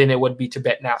that than it would be to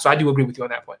bet now. So I do agree with you on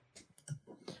that point.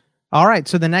 All right,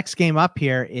 so the next game up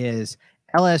here is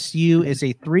LSU is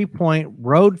a 3-point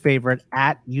road favorite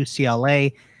at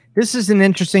UCLA. This is an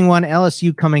interesting one.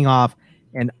 LSU coming off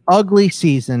an ugly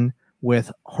season with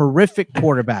horrific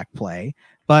quarterback play,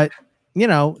 but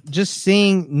just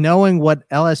knowing what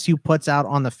LSU puts out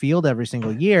on the field every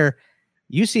single year,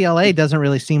 UCLA doesn't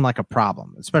really seem like a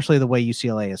problem, especially the way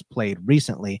UCLA has played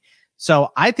recently. So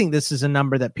I think this is a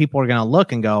number that people are going to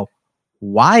look and go,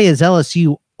 why is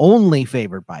LSU only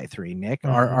favored by 3. Nick,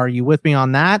 are you with me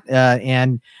on that?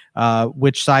 And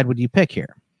which side would you pick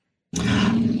here?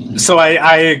 So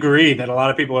I agree that a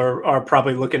lot of people are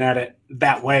probably looking at it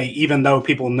that way, even though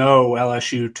people know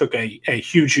LSU took a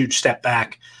huge step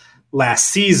back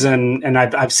last season. And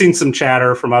I've seen some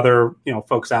chatter from other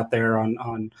folks out there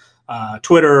on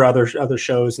Twitter, other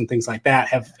shows and things like that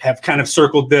have kind of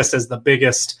circled this as the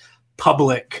biggest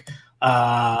public.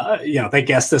 They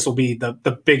guess this will be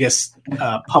the biggest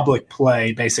public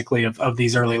play basically of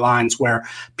these early lines where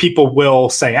people will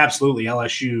say absolutely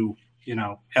LSU.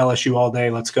 LSU all day,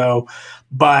 let's go.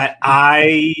 But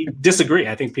I disagree.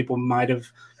 I think people might have,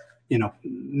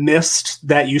 missed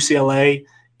that UCLA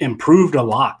improved a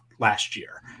lot last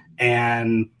year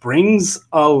and brings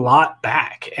a lot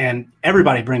back. And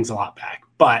everybody brings a lot back,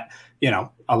 but,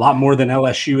 a lot more than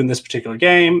LSU in this particular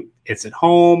game. It's at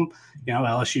home.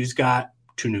 LSU's got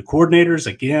 2 new coordinators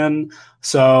again.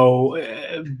 So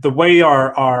the way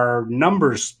our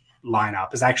numbers line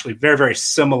up is actually very, very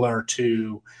similar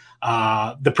to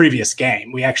the previous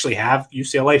game. We actually have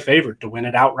UCLA favored to win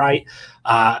it outright.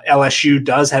 LSU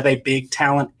does have a big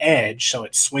talent edge, so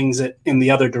it swings it in the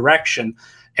other direction.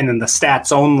 And then the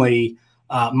stats only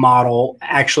model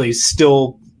actually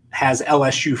still has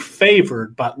LSU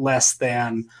favored, but less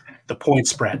than the point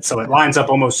spread. So it lines up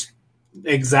almost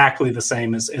exactly the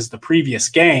same as the previous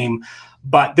game.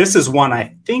 But this is one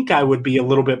I think I would be a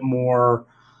little bit more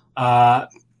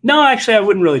no, actually, I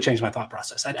wouldn't really change my thought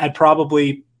process. I'd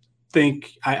probably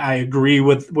think I agree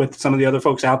with some of the other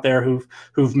folks out there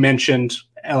who've mentioned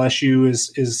LSU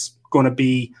is going to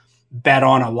be bet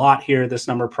on a lot here. This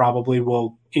number probably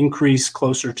will increase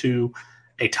closer to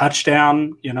a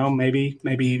touchdown. Maybe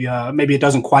it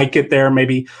doesn't quite get there.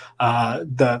 Maybe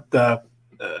the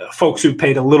folks who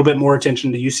paid a little bit more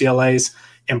attention to UCLA's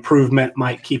improvement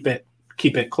might keep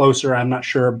it closer. I'm not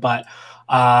sure, but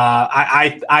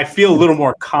I feel a little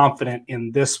more confident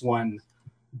in this one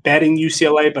betting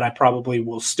UCLA, but I probably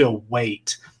will still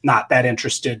wait. Not that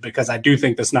interested because I do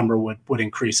think this number would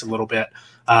increase a little bit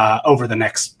over the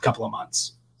next couple of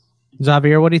months.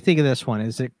 Xavier, what do you think of this one?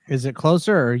 Is it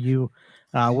closer, or are you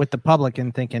with the public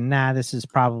and thinking, this is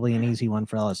probably an easy one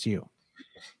for LSU?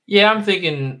 Yeah,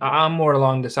 I'm more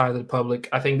along the side of the public.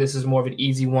 I think this is more of an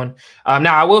easy one.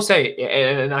 Now, I will say,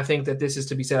 and I think that this is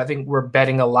to be said, I think we're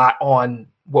betting a lot on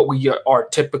what we are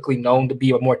typically known to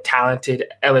be a more talented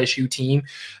LSU team.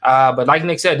 But like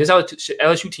Nick said, this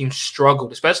LSU team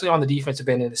struggled, especially on the defensive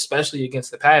end and especially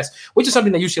against the pass, which is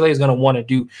something that UCLA is going to want to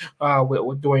do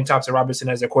with Dorian Thompson-Robinson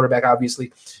as their quarterback,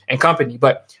 obviously, and company.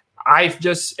 But I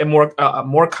just am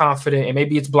more confident, and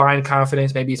maybe it's blind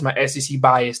confidence, maybe it's my SEC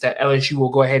bias that LSU will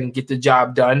go ahead and get the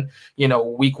job done.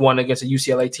 Week 1 against a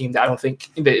UCLA team that I don't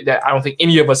think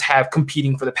any of us have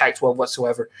competing for the Pac-12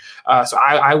 whatsoever. So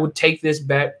I would take this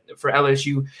bet for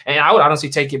LSU, and I would honestly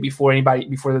take it before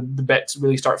the bets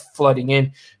really start flooding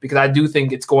in, because I do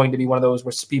think it's going to be one of those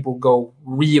where people go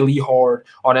really hard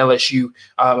on LSU.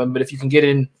 But if you can get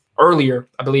in earlier,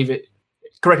 I believe it.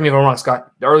 Correct me if I'm wrong,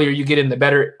 Scott. The earlier you get in, the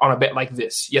better on a bet like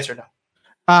this. Yes or no?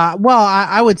 Well,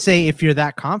 I would say if you're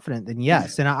that confident, then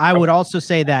yes. And I would also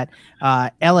say that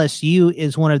LSU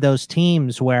is one of those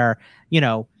teams where,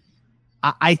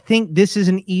 I think this is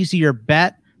an easier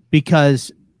bet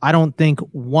because I don't think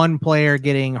one player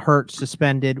getting hurt,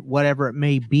 suspended, whatever it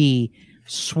may be,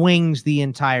 swings the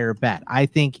entire bet. I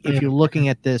think if you're looking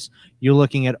at this, you're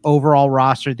looking at overall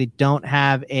roster. They don't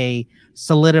have a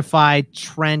solidified,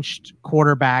 trenched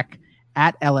quarterback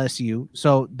at LSU,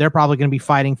 so they're probably going to be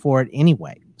fighting for it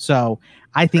anyway. So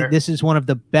I think this is one of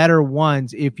the better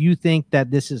ones. If you think that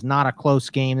this is not a close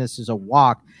game, this is a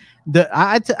walk.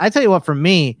 I tell you what, for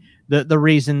me, the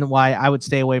reason why I would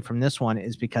stay away from this one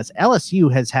is because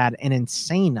LSU has had an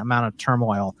insane amount of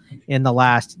turmoil in the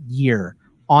last year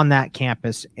on that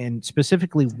campus, and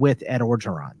specifically with Ed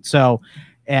Orgeron. So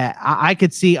I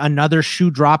could see another shoe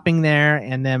dropping there,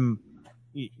 and then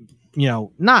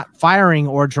not firing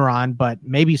Orgeron, but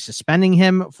maybe suspending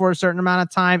him for a certain amount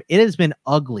of time. It has been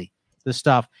ugly, the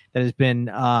stuff that has been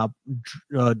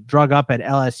drug up at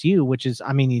LSU, which is,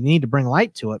 you need to bring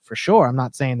light to it for sure. I'm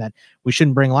not saying that we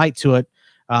shouldn't bring light to it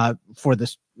for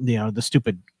this, the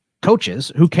stupid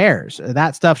coaches. Who cares?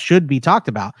 That stuff should be talked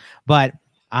about. But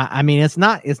it's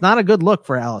not a good look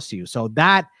for LSU. So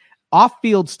that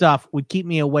off-field stuff would keep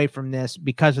me away from this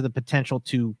because of the potential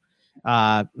to,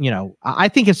 I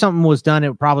think if something was done,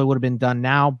 it probably would have been done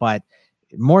now, but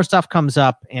more stuff comes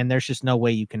up and there's just no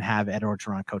way you can have Ed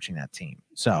Orgeron coaching that team.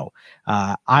 So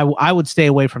I would stay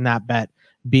away from that bet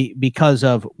because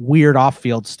of weird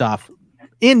off-field stuff.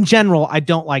 In general, I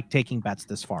don't like taking bets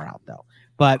this far out though.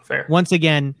 But Once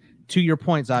again, to your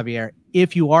point, Xavier,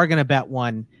 if you are going to bet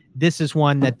one, this is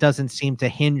one that doesn't seem to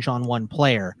hinge on one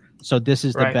player. So this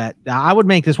is the bet. I would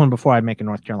make this one before I'd make a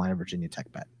North Carolina Virginia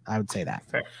Tech bet. I would say that.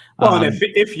 Fair. Well, and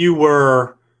if you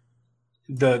were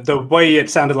the way it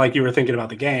sounded like you were thinking about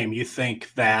the game, you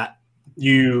think that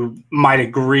you might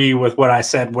agree with what I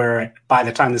said, where by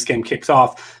the time this game kicks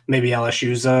off, maybe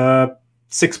LSU's a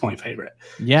 6-point favorite.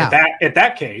 Yeah. At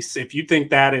that case, if you think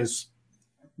that is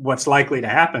what's likely to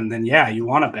happen, then yeah, you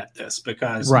want to bet this,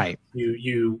 because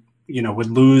you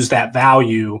would lose that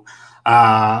value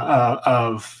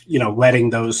of letting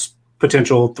those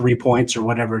potential 3 points or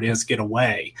whatever it is get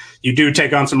away. You do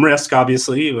take on some risk,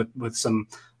 obviously, with some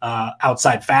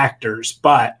outside factors,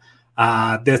 but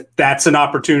that's an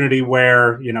opportunity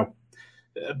where,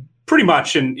 pretty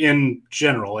much in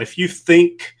general, if you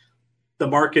think the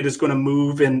market is going to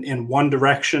move in one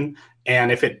direction,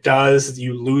 and if it does,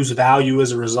 you lose value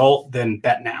as a result, then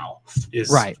bet now is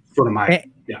sort of my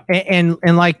And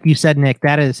like you said, Nick,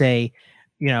 that is a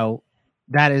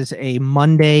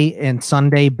Monday and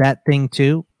Sunday bet thing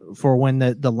too, for when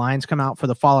the lines come out for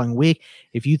the following week.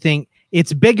 If you think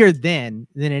it's bigger then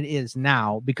than it is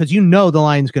now, because the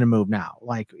line's going to move now.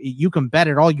 Like, you can bet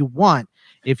it all you want.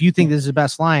 If you think this is the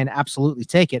best line, absolutely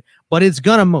take it, but it's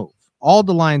going to move. All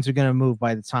the lines are going to move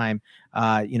by the time,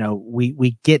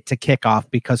 we get to kickoff,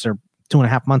 because they're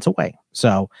 2.5 months away.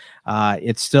 So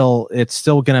it's still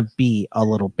going to be a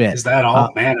little bit. Is that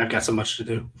all? Man, I've got so much to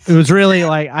do. It was really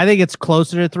I think it's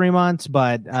closer to 3 months,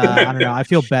 but I don't know. I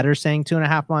feel better saying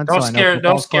 2.5 months.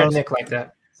 Don't scare Nick like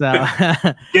that. So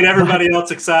get everybody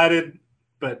else excited.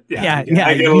 But I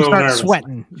get you start nervous.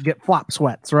 sweating, get flop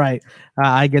sweats, right?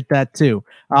 I get that too.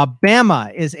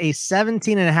 Bama is a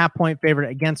 17.5 point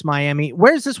favorite against Miami.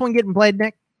 Where's this one getting played,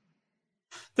 Nick?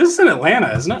 This is in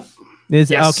Atlanta, isn't it?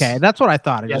 Yes. Okay, that's what I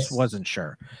thought. I just wasn't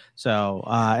sure. So,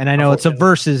 and I know it's a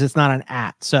versus, it's not an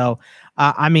at. So,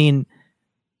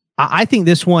 I think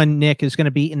this one, Nick, is going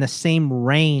to be in the same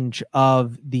range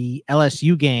of the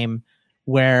LSU game,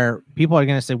 where people are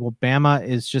going to say, well, Bama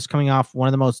is just coming off one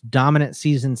of the most dominant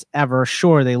seasons ever.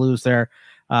 Sure, they lose their,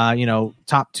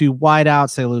 top 2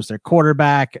 wideouts, they lose their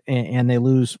quarterback, and they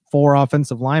lose 4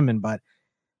 offensive linemen, but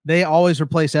they always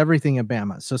replace everything at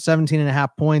Bama. So 17.5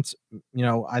 points,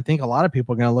 I think a lot of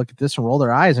people are going to look at this and roll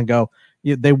their eyes and go,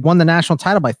 they won the national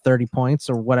title by 30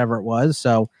 points or whatever it was.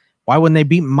 So why wouldn't they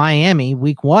beat Miami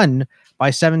week 1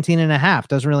 by 17.5?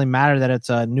 Doesn't really matter that it's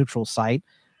a neutral site.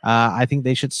 I think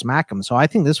they should smack them. So I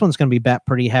think this one's going to be bet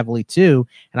pretty heavily too.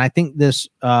 And I think this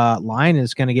line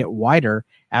is going to get wider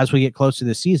as we get close to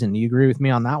the season. Do you agree with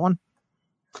me on that one?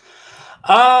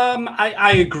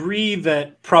 I agree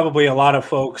that probably a lot of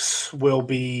folks will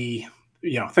be,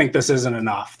 think this isn't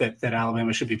enough, that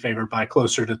Alabama should be favored by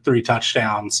closer to 3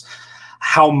 touchdowns.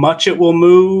 How much it will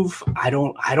move, I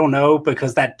don't know,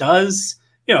 because that does,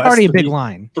 already a big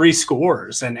line, 3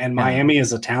 scores, and Miami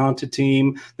is a talented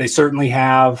team. They certainly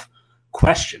have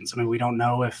questions. I mean, we don't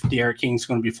know if D'Eriq King's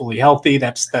going to be fully healthy.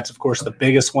 That's of course the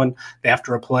biggest one. They have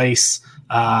to replace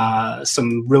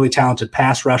some really talented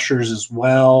pass rushers as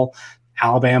well.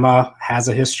 Alabama has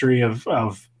a history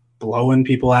of blowing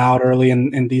people out early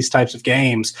in these types of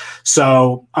games.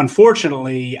 So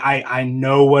unfortunately, I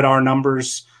know what our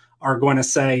numbers are going to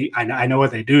say. I know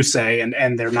what they do say,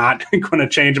 and they're not going to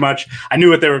change much. I knew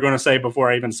what they were going to say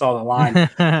before I even saw the line,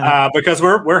 because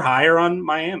we're higher on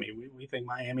Miami. We think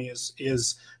Miami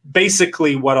is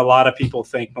basically what a lot of people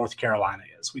think North Carolina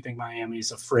is. We think Miami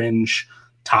is a fringe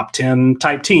top 10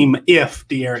 type team if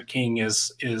D'Eriq King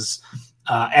is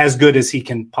as good as he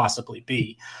can possibly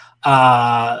be.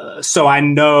 So I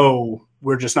know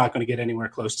we're just not going to get anywhere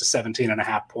close to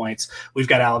 17.5 points. We've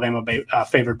got Alabama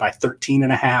favored by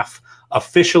 13.5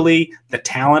 officially. The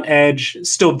talent edge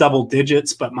still double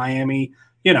digits, but Miami,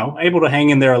 able to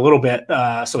hang in there a little bit.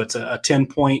 So it's a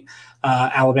 10-point.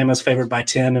 Alabama's favored by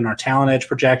 10 in our talent edge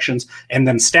projections, and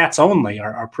then stats only,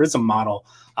 our Prism model.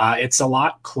 It's a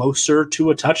lot closer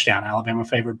to a touchdown. Alabama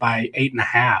favored by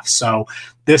 8.5. So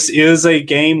this is a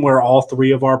game where all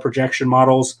 3 of our projection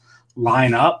models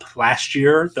line up. Last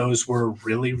year, those were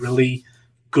really, really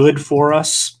good for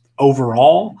us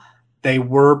overall. They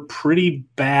were pretty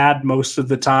bad most of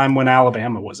the time when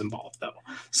Alabama was involved, though.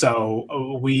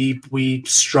 So we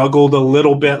struggled a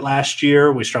little bit last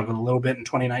year. We struggled a little bit in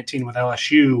 2019 with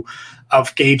LSU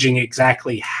of gauging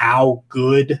exactly how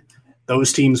good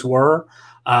those teams were.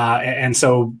 And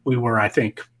so we were, I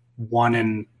think,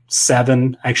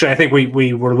 1-7. Actually, I think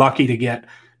we were lucky to get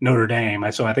Notre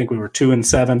Dame. So I think we were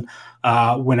 2-7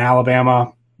 when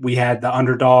Alabama, we had the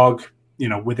underdog,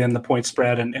 within the point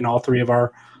spread in all 3 of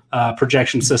our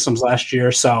projection systems last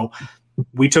year. So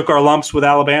we took our lumps with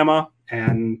Alabama,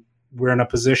 and we're in a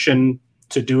position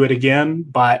to do it again.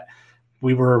 But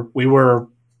we were.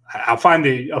 I'll find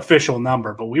the official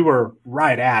number, but we were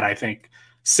right at, I think,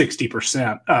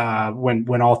 60%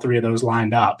 when all three of those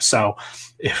lined up. So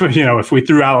if we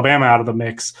threw Alabama out of the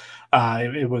mix,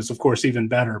 it was of course even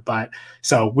better. But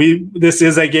so this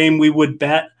is a game we would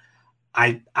bet.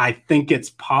 I think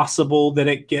it's possible that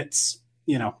it gets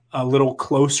a little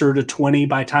closer to 20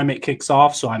 by the time it kicks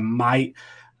off. So I might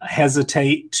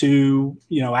hesitate to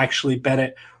actually bet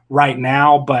it right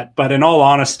now. But in all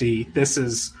honesty, this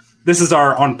is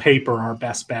on paper our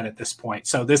best bet at this point.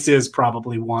 So this is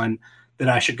probably one that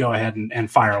I should go ahead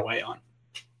and fire away on.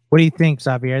 What do you think,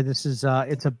 Xavier? This is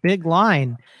it's a big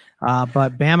line,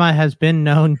 but Bama has been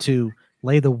known to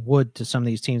lay the wood to some of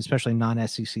these teams, especially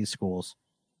non-SEC schools.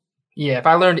 Yeah, if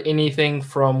I learned anything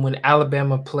from when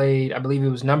Alabama played, I believe it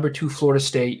was number 2 Florida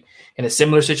State in a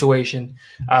similar situation,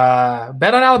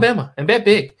 bet on Alabama and bet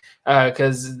big.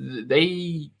 Because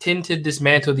they tend to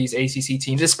dismantle these ACC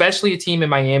teams, especially a team in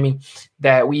Miami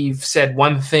that we've said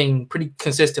one thing pretty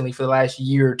consistently for the last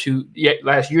year to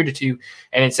two,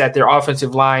 and it's that their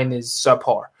offensive line is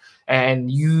subpar.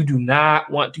 And you do not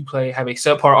want to have a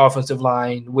subpar offensive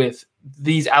line with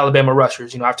these Alabama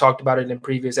rushers. I've talked about it in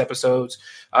previous episodes,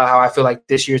 how I feel like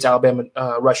this year's Alabama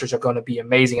rushers are going to be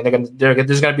amazing, and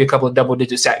there's going to be a couple of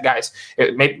double-digit sack guys.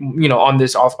 On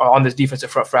this defensive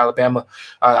front for Alabama.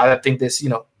 I think this,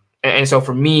 and so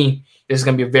for me, this is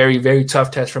going to be a very, very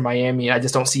tough test for Miami. I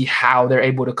just don't see how they're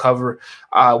able to cover.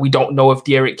 We don't know if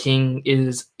D'Eriq King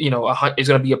is going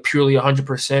to be a purely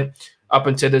 100%. Up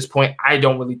until this point, I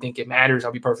don't really think it matters.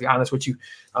 I'll be perfectly honest with you.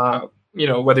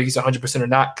 Whether he's 100% or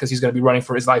not, because he's going to be running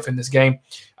for his life in this game.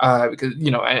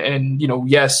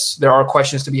 Yes, there are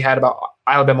questions to be had about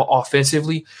Alabama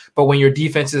offensively, but when your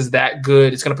defense is that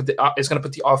good, it's going to put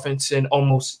the offense in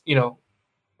almost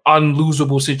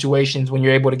unlosable situations when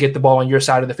you're able to get the ball on your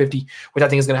side of the 50, which I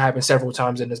think is going to happen several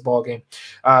times in this ball game.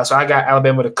 So I got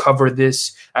Alabama to cover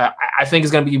this. I think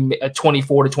it's going to be a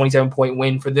 24 to 27 point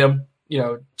win for them.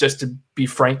 Just to be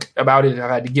frank about it,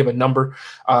 I had to give a number,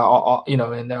 but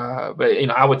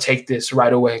I would take this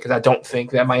right away because I don't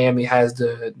think that Miami has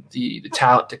the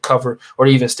talent to cover or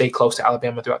to even stay close to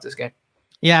Alabama throughout this game.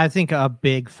 Yeah, I think a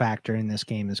big factor in this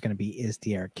game is going to be, is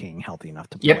D'Eriq King healthy enough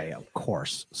to play? Yep. Of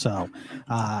course. So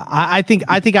I think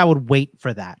I would wait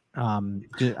for that. I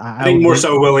think more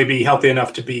so will he be healthy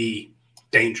enough to be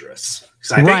dangerous?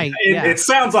 I think it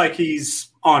sounds like he's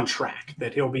on track,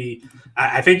 that he'll be.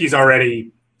 I think he's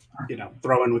already,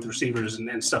 throwing with receivers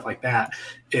and stuff like that.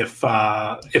 If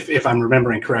I'm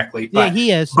remembering correctly, but,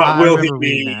 he is. But will he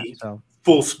be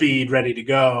full speed, ready to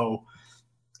go?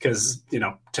 Because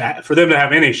for them to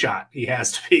have any shot, he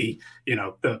has to be,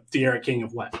 the D'Eriq King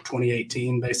of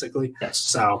 2018, basically. Yes.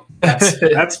 So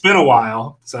that's been a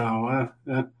while. So,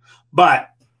 but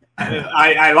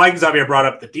I like Xavier brought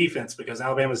up the defense, because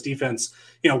Alabama's defense,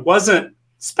 wasn't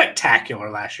spectacular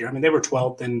last year. I mean, they were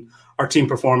 12th in our team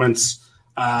performance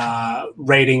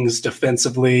ratings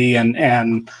defensively,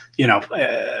 and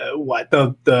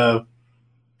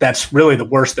that's really the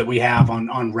worst that we have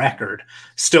on record.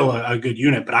 Still a good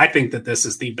unit, but I think that this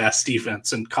is the best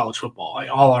defense in college football.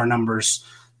 All our numbers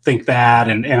think that,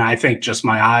 and I think just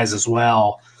my eyes as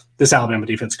well. This Alabama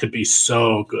defense could be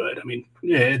so good. I mean,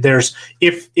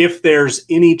 if there's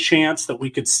any chance that we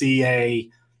could see a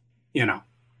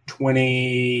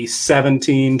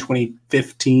 2017,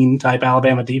 2015 type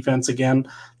Alabama defense again,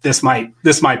 this might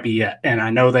be it. And I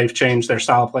know they've changed their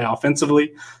style of play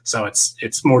offensively, so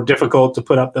it's more difficult to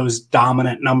put up those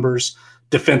dominant numbers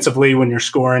defensively when you're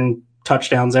scoring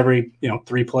touchdowns every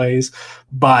 3 plays.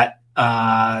 But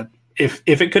if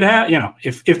it could have,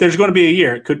 if there's going to be a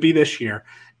year, it could be this year.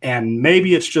 And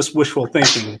maybe it's just wishful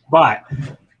thinking, but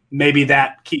maybe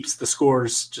that keeps the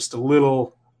scores just a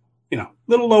little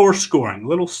lower scoring, a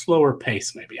little slower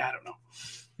pace, maybe. I don't know.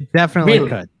 Definitely really?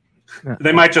 Could.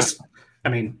 They might just, I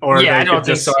don't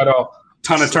think so at all.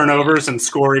 Ton of turnovers and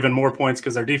score even more points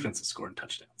because their defense is scoring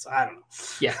touchdowns. I don't know.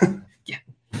 Yeah.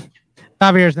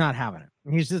 Javier's not having it.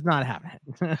 He's just not having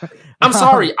it. I'm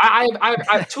sorry.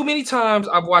 I too many times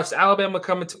I've watched Alabama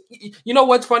come into. You know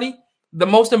what's funny? The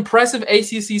most impressive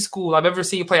ACC school I've ever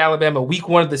seen play Alabama week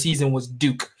 1 of the season was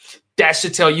Duke. That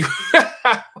should tell you.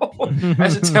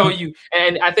 That should tell you.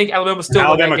 And I think Alabama still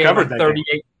won that game covered 38.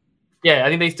 Game. Yeah, I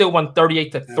think they still won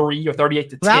 38-3 or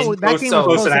 38-10. That game was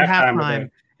close at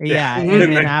halftime. Yeah,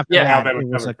 and after that, it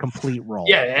was a complete roll.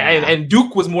 Yeah, and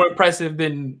Duke was more impressive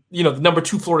than the number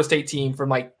 2 Florida State team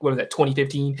from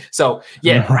 2015. So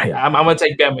right. I'm gonna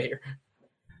take Bama here.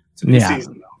 It's a new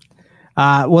season though.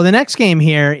 Well, the next game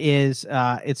here is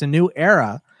it's a new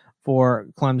era for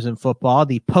Clemson football,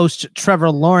 the post Trevor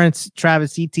Lawrence,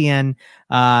 Travis Etienne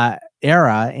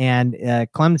era, and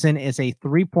Clemson is a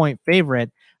 3-point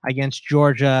favorite against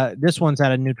Georgia. This one's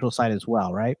at a neutral site as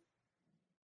well, right?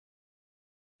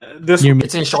 It's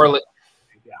in Charlotte.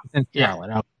 In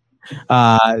Charlotte.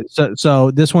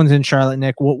 So this one's in Charlotte.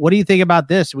 Nick, what do you think about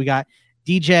this? We got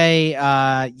DJ.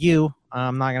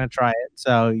 I'm not going to try it,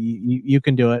 so you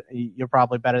can do it. You're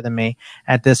probably better than me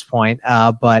at this point.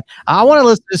 But I want to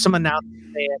listen to some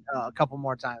announcements a couple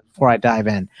more times before I dive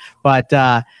in. But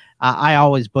I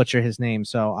always butcher his name,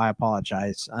 so I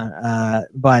apologize.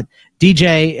 But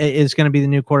DJ is going to be the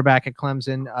new quarterback at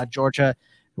Clemson, Georgia.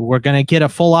 We're going to get a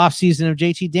full offseason of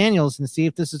JT Daniels and see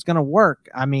if this is going to work.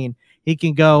 I mean, he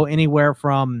can go anywhere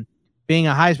from being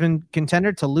a Heisman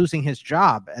contender to losing his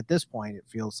job at this point, it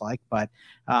feels like. But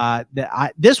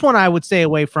this one I would stay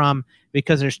away from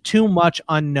because there's too much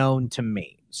unknown to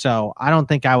me. So I don't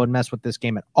think I would mess with this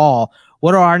game at all.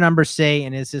 What do our numbers say,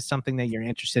 and is this something that you're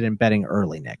interested in betting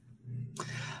early, Nick?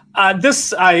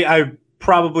 I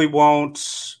probably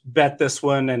won't bet this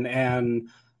one, and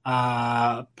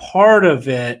part of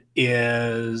it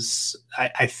is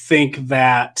I think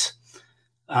that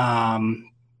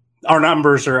our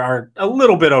numbers are a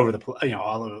little bit all over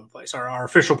the place. Our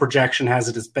official projection has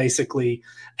it as basically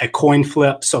a coin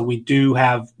flip. So we do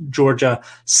have Georgia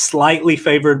slightly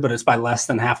favored, but it's by less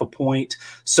than half a point.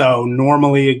 So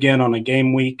normally, again, on a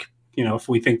game week, if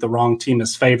we think the wrong team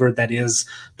is favored, that is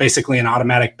basically an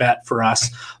automatic bet for us.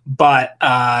 But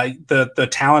the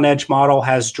Talent Edge model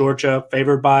has Georgia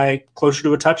favored by closer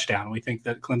to a touchdown. We think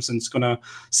that Clemson's going to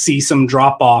see some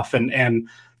drop off, and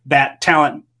that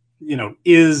talent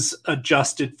is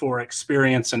adjusted for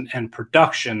experience and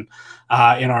production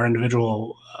in our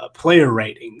individual player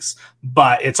ratings,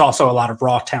 but it's also a lot of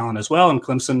raw talent as well. And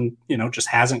Clemson, just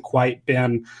hasn't quite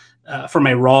been from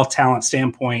a raw talent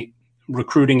standpoint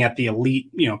recruiting at the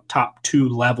elite, top 2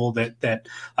 level that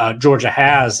Georgia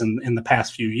has in the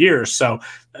past few years. So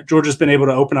Georgia's been able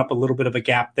to open up a little bit of a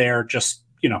gap there, just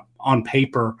on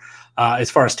paper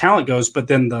as far as talent goes. But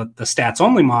then the stats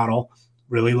only model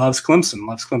really loves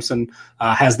Clemson,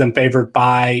 has them favored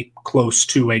by close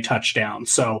to a touchdown.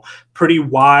 So pretty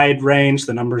wide range.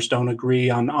 The numbers don't agree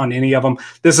on any of them.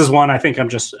 This is one I think I'm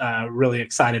just really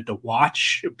excited to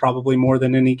watch, probably more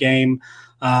than any game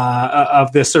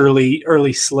of this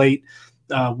early slate,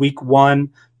 week 1.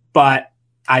 But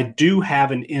I do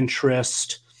have an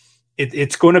interest.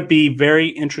 It's going to be very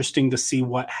interesting to see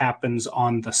what happens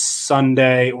on the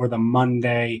Sunday or the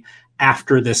Monday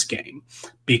after this game,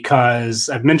 because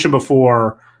I've mentioned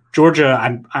before, Georgia,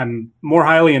 I'm more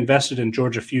highly invested in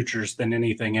Georgia futures than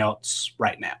anything else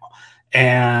right now,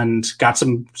 and got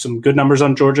some good numbers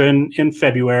on Georgia in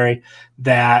February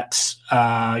that,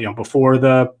 before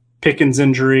the Pickens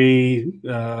injury,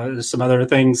 some other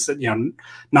things that,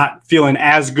 not feeling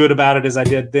as good about it as I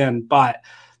did then. But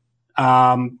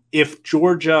if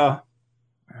Georgia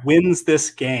wins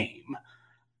this game,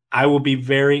 I will be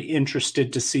very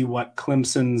interested to see what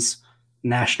Clemson's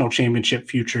national championship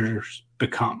futures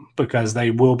become, because they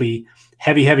will be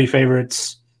heavy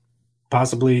favorites,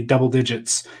 possibly double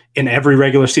digits in every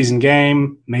regular season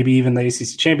game, maybe even the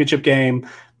ACC championship game.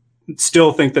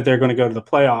 Still think that they're going to go to the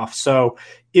playoffs. So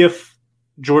if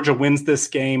Georgia wins this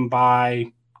game by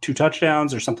 2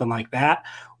 touchdowns or something like that,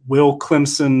 will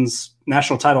Clemson's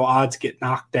national title odds get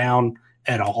knocked down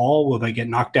at all? Will they get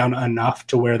knocked down enough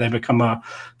to where they become a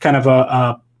kind of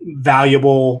a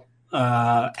valuable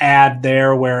ad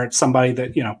there, where it's somebody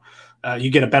that,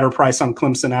 you get a better price on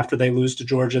Clemson after they lose to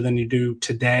Georgia than you do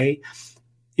today?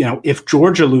 If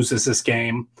Georgia loses this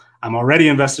game, I'm already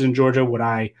invested in Georgia. Would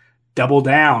I double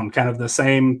down, kind of the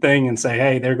same thing, and say,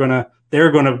 hey, they're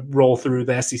gonna roll through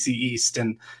the SEC East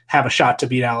and have a shot to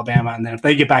beat Alabama, and then if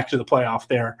they get back to the playoff,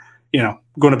 they're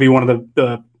going to be one of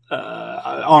the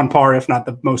on par, if not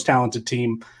the most talented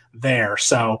team there.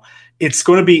 So it's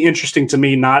going to be interesting to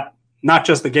me, not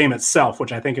just the game itself,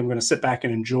 which I think I'm going to sit back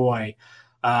and enjoy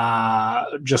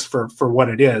just for what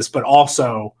it is, but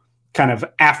also kind of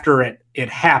after it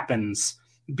happens,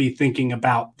 be thinking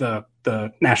about the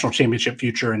national championship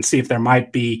future and see if there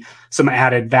might be some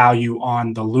added value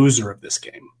on the loser of this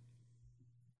game.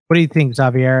 What do you think,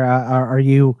 Xavier? Are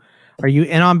you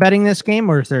in on betting this game,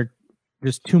 or is there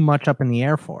just too much up in the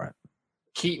air for it?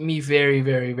 Keep me very,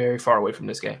 very, very far away from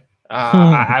this game.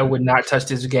 I would not touch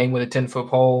this game with a 10-foot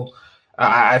pole.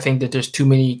 I think that there's too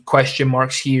many question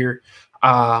marks here.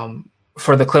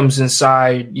 For the Clemson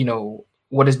side,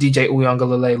 what does DJ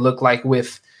Uiagalelei look like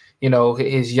with,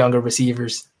 his younger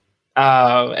receivers?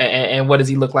 And what does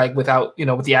he look like without,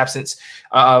 with the absence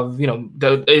of,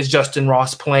 is Justin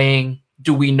Ross playing?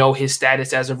 Do we know his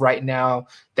status as of right now?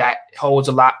 That holds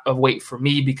a lot of weight for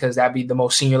me because that'd be the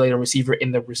most senior laden receiver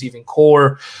in the receiving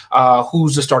core.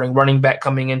 Who's the starting running back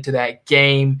coming into that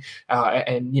game?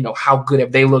 And, how good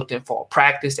have they looked in fall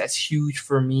practice? That's huge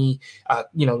for me.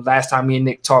 Last time me and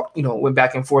Nick talked, went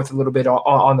back and forth a little bit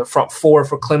on the front four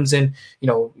for Clemson.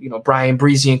 Brian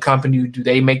Breezy and company, do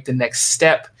they make the next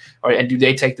step? And do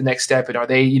they take the next step? And are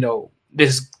they,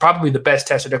 this is probably the best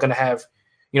test that they're going to have,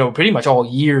 pretty much all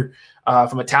year.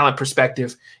 From a talent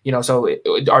perspective, so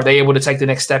are they able to take the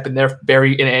next step in their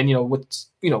in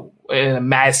a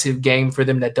massive game for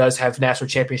them that does have national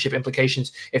championship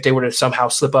implications if they were to somehow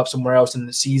slip up somewhere else in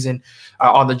the season?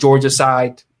 On the Georgia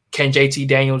side, can JT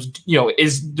Daniels,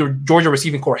 is the Georgia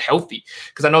receiving core healthy?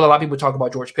 Because I know a lot of people talk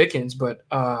about George Pickens, but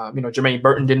Jermaine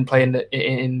Burton didn't play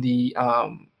in the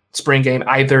spring game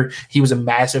either. He was a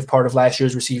massive part of last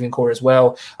year's receiving core as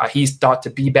well. He's thought to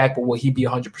be back, but will he be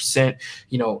 100%?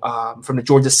 From the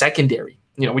Georgia secondary,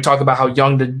 we talk about how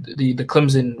young the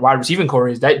Clemson wide receiving core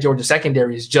is. That Georgia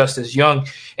secondary is just as young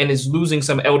and is losing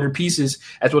some elder pieces,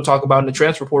 as we'll talk about in the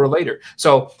transfer portal later.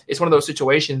 So it's one of those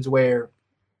situations where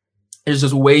there's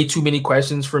just way too many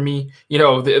questions for me.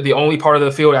 The only part of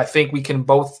the field I think we can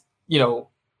both,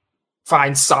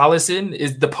 find solace in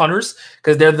is the punters,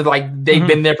 because they're they've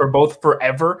been there for both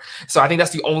forever. So I think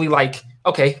that's the only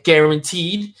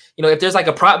guaranteed. If there's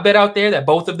a prop bet out there that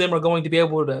both of them are going to be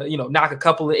able to knock a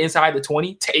couple inside the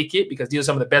 20, take it, because these are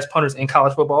some of the best punters in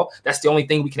college football. That's the only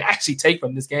thing we can actually take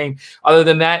from this game. Other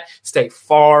than that, stay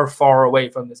far, far away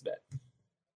from this bet.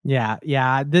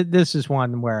 Yeah. This is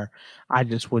one where I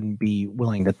just wouldn't be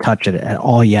willing to touch it at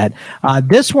all yet.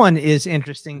 This one is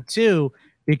interesting too,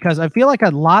 because I feel like a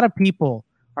lot of people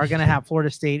are going to have Florida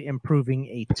State improving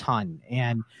a ton,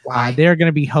 and they're going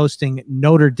to be hosting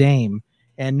Notre Dame,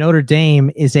 and Notre Dame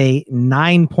is a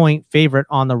 9-point favorite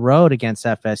on the road against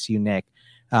FSU. Nick,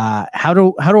 how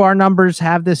do our numbers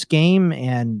have this game,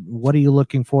 and what are you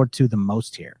looking forward to the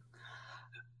most here?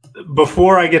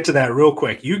 Before I get to that, real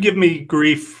quick, you give me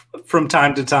grief from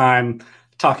time to time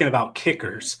talking about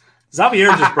kickers. Xavier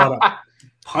just brought up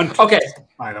punters. Okay.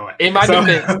 By the way, in my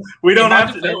defense, we don't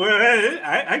have to.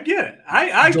 I get it.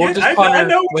 I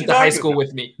know went to high school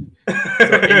with me. So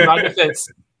in my defense,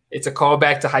 it's a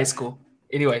callback to high school.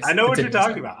 Anyways, I know what you're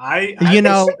talking about.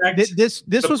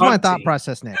 This was my thought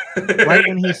process, Nick. Right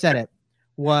when he said it,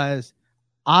 was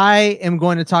I am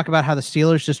going to talk about how the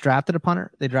Steelers just drafted a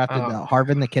punter. They drafted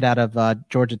Harvin, the kid out of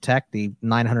Georgia Tech, the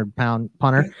 900-pound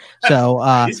punter. So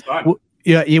he's fun.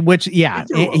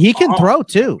 He can throw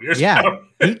too. Yeah,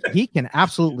 he can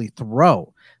absolutely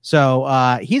throw.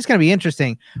 So he's going to be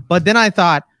interesting. But then I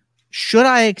thought, should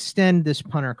I extend this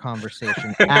punter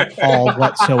conversation at all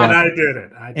whatsoever? And I did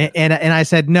it. And I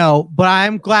said no, but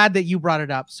I'm glad that you brought it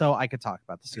up so I could talk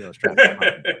about the Steelers draft.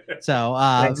 So,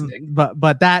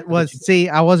 but that was,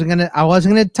 I wasn't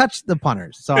gonna touch the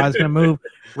punters, so I was gonna move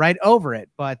right over it.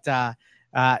 But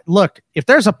look, if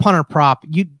there's a punter prop,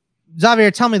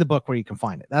 Xavier, tell me the book where you can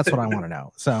find it. That's what I want to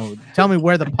know. So tell me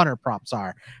where the punter props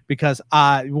are, because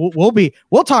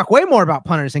we'll talk way more about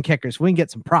punters and kickers. We can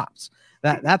get some props.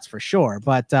 That's for sure.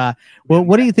 But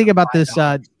what do you think about this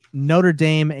Notre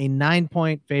Dame, a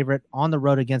 9-point favorite on the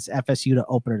road against FSU to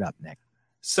open it up, Nick?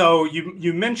 So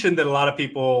you mentioned that a lot of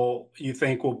people you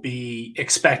think will be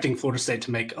expecting Florida State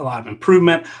to make a lot of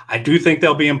improvement. I do think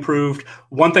they'll be improved.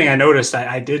 One thing I noticed,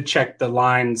 I did check the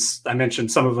lines. I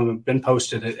mentioned some of them have been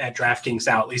posted at DraftKings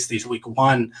now, at least these week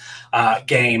 1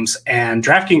 games. And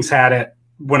DraftKings had it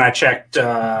when I checked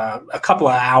a couple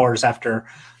of hours after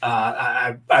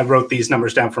I wrote these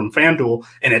numbers down from FanDuel,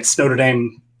 and it's Notre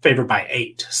Dame favored by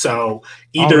 8. So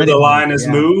either already the line is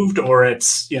moved, or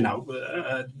it's,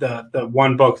 the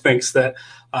one book thinks that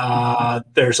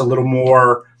there's a little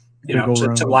more,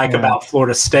 to like about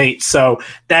Florida State. So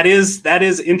that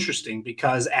is interesting,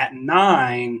 because at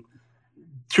 9,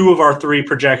 2 of our 3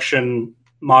 projection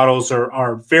models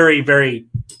are very, very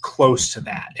close to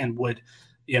that, and would,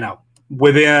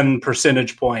 within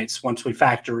percentage points, once we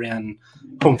factor in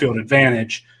home field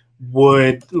advantage,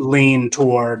 would lean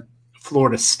toward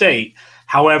Florida State.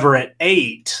 However, at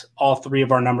 8, all 3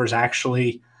 of our numbers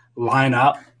actually line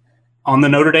up on the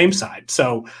Notre Dame side.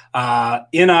 So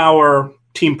in our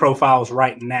team profiles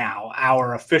right now,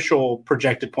 our official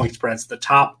projected point spreads, the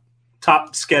top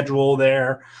schedule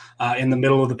there in the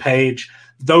middle of the page,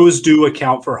 those do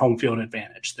account for home field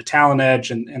advantage. The Talent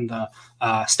Edge and the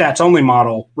stats only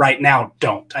model right now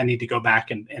don't. I need to go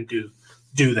back and do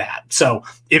that. So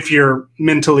if you're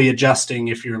mentally adjusting,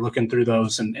 if you're looking through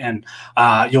those, and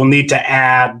you'll need to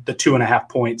add the 2.5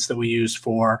 points that we use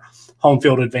for home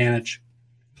field advantage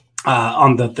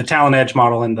on the Talent Edge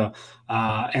model and the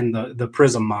and the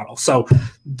Prism model. So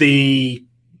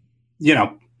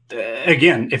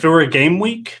again, if it were a game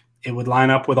week, it would line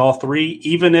up with all three.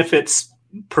 Even if it's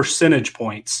percentage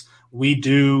points, we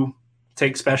do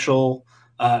take special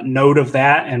note of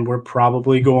that, and we're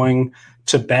probably going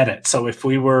to bet it. So if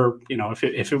we were,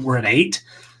 if it were at 8,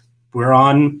 we're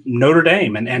on Notre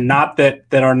Dame, and not that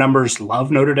our numbers love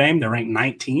Notre Dame. They're ranked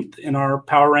 19th in our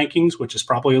power rankings, which is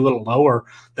probably a little lower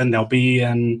than they'll be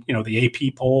in, the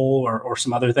AP poll or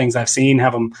some other things I've seen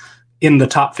have them in the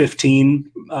top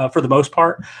 15 for the most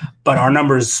part. But our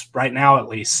numbers right now, at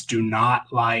least, do not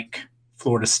like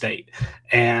Florida State.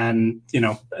 And,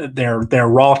 their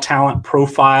raw talent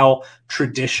profile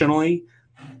traditionally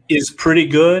is pretty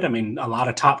good. I mean, a lot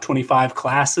of top 25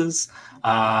 classes.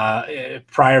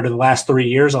 Prior to the last 3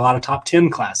 years, a lot of top 10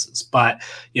 classes. But,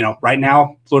 right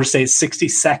now, Florida State is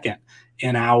 62nd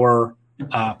in our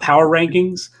power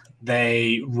rankings.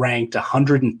 They ranked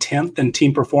 110th in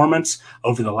team performance.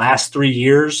 Over the last 3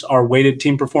 years, our weighted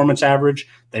team performance average,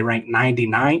 they ranked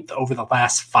 99th. Over the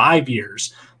last 5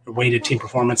 years, the weighted team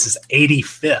performance is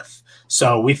 85th.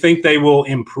 So we think they will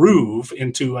improve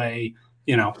into a,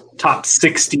 top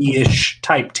 60-ish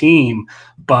type team.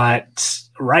 But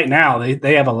right now,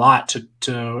 they have a lot to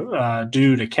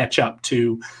do to catch up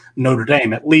to Notre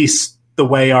Dame, at least the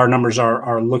way our numbers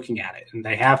are looking at it. And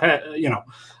they have,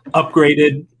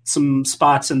 upgraded some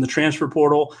spots in the transfer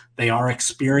portal. They are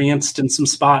experienced in some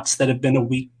spots that have been a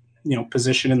weak,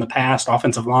 position in the past.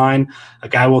 Offensive line, a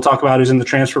guy we'll talk about who's in the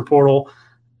transfer portal.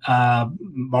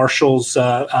 Marshall's,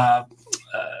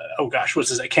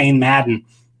 Kane Madden,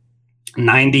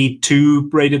 92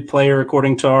 rated player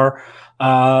according to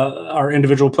our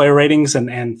individual player ratings,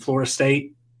 and Florida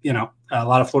State, a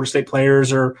lot of Florida State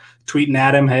players are tweeting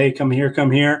at him, hey, come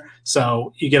here.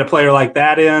 So you get a player like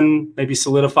that in, maybe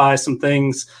solidify some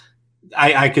things.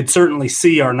 I could certainly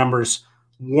see our numbers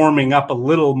warming up a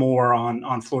little more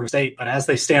on Florida State, but as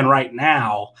they stand right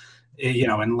now,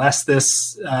 unless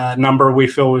this number we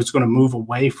feel is going to move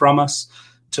away from us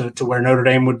to where Notre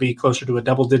Dame would be closer to a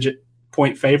double-digit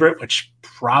point favorite, which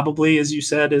probably, as you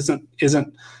said,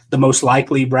 isn't the most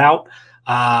likely route.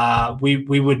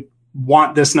 We would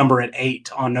want this number at 8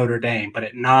 on Notre Dame, but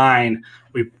at 9,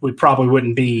 we probably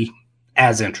wouldn't be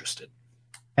as interested.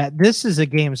 This is a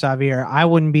game, Xavier, I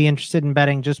wouldn't be interested in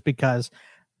betting, just because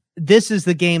this is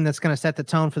the game that's going to set the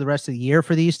tone for the rest of the year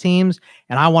for these teams,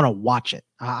 and I want to watch it.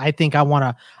 I think I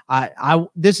want to.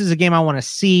 This is a game I want to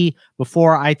see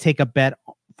before I take a bet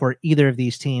for either of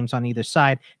these teams on either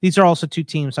side. These are also two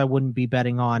teams I wouldn't be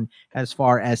betting on as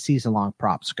far as season-long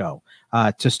props go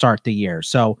to start the year.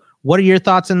 So what are your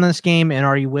thoughts on this game, and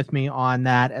are you with me on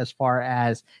that as far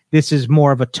as this is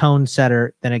more of a tone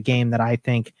setter than a game that I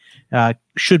think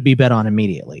should be bet on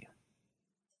immediately?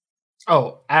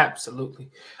 Oh, absolutely.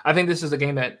 I think this is a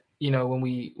game that, when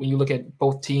you look at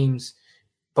both teams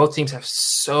have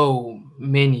so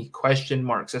many question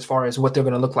marks as far as what they're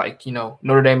going to look like.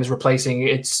 Notre Dame is replacing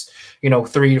its, 3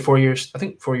 to 4 years, I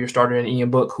think 4-year starter in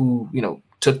Ian Book, who,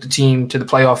 took the team to the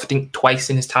playoff, I think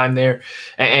twice in his time there.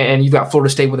 And you've got Florida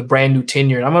State with a brand new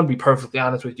tenure. And I'm going to be perfectly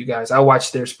honest with you guys. I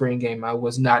watched their spring game. I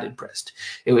was not impressed.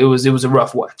 It was a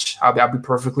rough watch. I'll be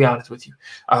perfectly honest with you.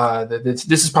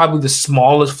 This is probably the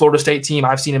smallest Florida State team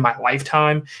I've seen in my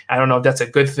lifetime. I don't know if that's a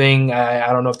good thing.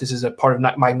 I don't know if this is a part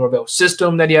of Mike Norvell's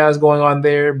system that he has going on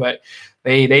there, but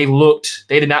they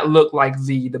did not look like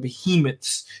the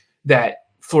behemoths that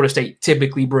Florida State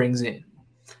typically brings in.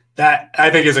 That, I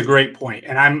think, is a great point.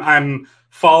 And I'm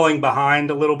falling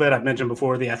behind a little bit. I've mentioned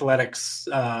before the Athletics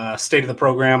State of the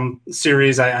Program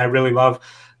series I really love.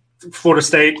 Florida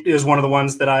State is one of the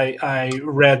ones that I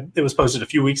read. It was posted a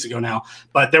few weeks ago now,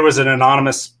 but there was an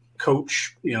anonymous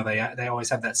coach, they always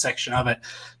have that section of it,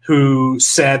 who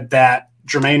said that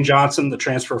Jermaine Johnson, the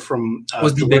transfer from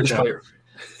was the biggest player.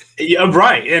 Yeah,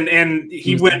 right. And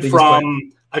he went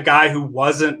from a guy who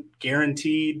wasn't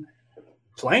guaranteed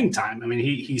playing time. I mean,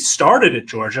 he started at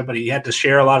Georgia, but he had to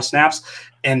share a lot of snaps,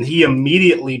 and he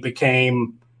immediately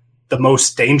became the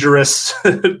most dangerous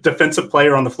defensive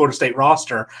player on the Florida State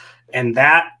roster. And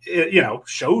that,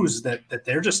 shows that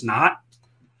they're just not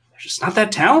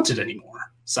that talented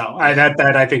anymore. So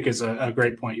that I think is a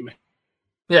great point you make.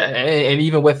 Yeah, and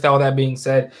even with all that being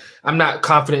said, I'm not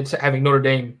confident having Notre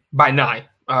Dame by 9.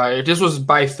 If this was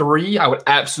by 3, I would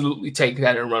absolutely take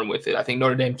that and run with it. I think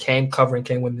Notre Dame can cover and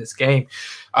can win this game.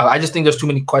 I just think there's too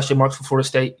many question marks for Florida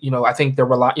State. I think their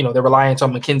reliance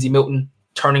on McKenzie Milton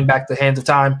turning back the hands of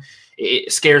time,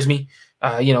 it scares me.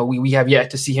 We have yet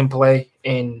to see him play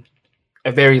in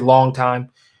a very long time.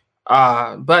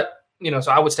 But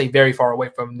so I would stay very far away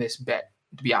from this bet,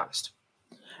 to be honest.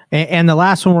 And the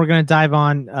last one we're going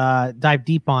to dive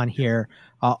deep on here.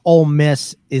 Ole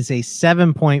Miss is a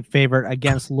 7-point favorite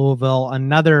against Louisville.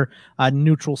 Another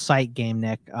neutral site game,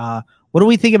 Nick. What do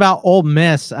we think about Ole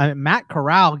Miss? Matt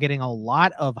Corral getting a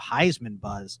lot of Heisman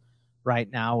buzz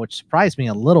right now, which surprised me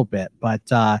a little bit. But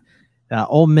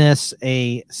Ole Miss,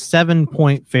 a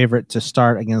 7-point favorite to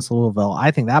start against Louisville. I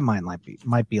think that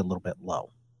might be a little bit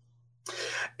low.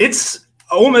 It's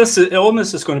Ole Miss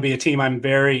is going to be a team I'm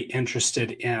very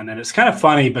interested in. And it's kind of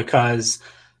funny because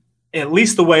at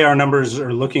least the way our numbers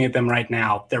are looking at them right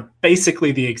now, they're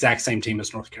basically the exact same team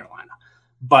as North Carolina.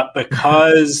 But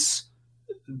because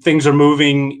things are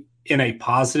moving in a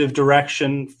positive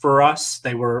direction for us,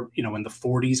 they were, in the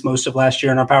 40s most of last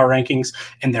year in our power rankings,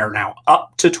 and they're now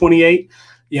up to 28.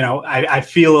 I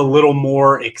feel a little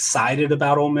more excited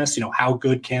about Ole Miss. How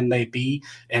good can they be?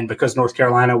 And because North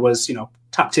Carolina was,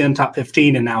 top 10, top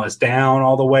 15, and now is down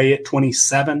all the way at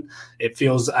 27, it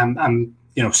feels I'm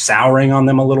souring on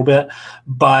them a little bit.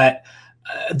 But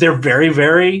they're very,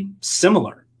 very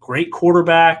similar. Great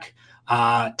quarterback,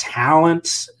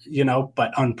 talent,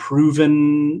 but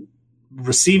unproven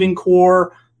receiving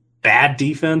core, bad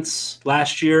defense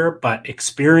last year, but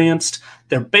experienced.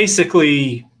 They're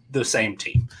basically the same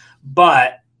team.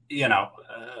 But,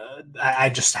 I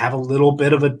just have a little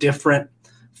bit of a different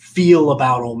feel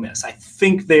about Ole Miss. I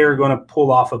think they're going to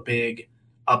pull off a big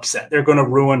upset. They're going to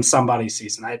ruin somebody's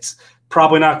season. It's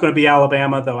probably not going to be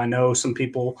Alabama, though I know some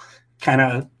people kind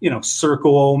of,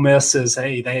 circle Ole Miss as,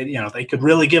 hey, they could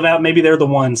really give out. Maybe they're the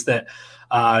ones that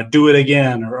do it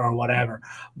again or whatever.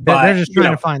 But they're just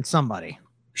trying to find somebody.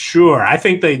 Sure. I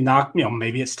think they knock,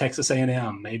 maybe it's Texas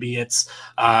A&M. Maybe it's,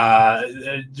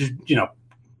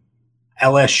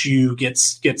 LSU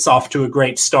gets off to a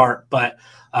great start, but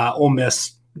Ole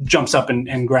Miss jumps up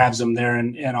and grabs them there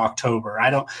in October.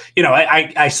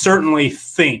 I certainly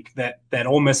think that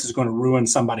Ole Miss is going to ruin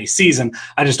somebody's season.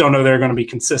 I just don't know they're going to be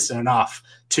consistent enough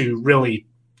to really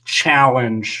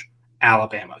challenge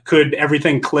Alabama. Could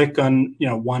everything click on,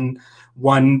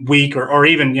 one week or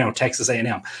even, Texas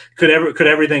A&M? Could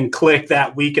everything click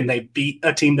that week and they beat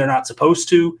a team they're not supposed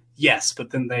to? Yes,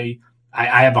 but then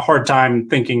I have a hard time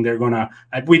thinking they're going to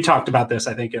 – we talked about this,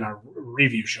 I think, in our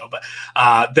review show, but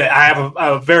I have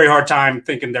a very hard time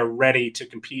thinking they're ready to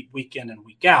compete week in and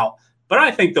week out, but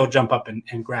I think they'll jump up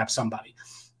and grab somebody.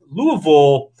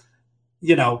 Louisville,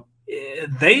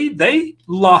 they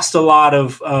lost a lot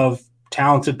of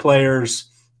talented players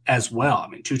as well. I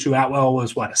mean, Tutu Atwell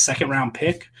was, a second-round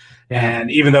pick?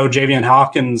 And even though Javian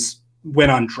Hawkins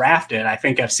went undrafted, I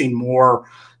think I've seen more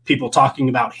people talking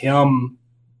about him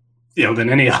than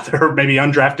any other maybe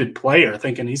undrafted player,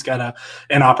 thinking he's got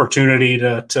an opportunity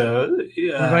to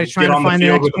get on the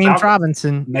field with James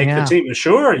Robinson, make the team.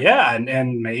 Sure, yeah,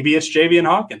 and maybe it's Javian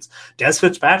Hawkins. Des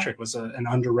Fitzpatrick was an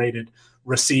underrated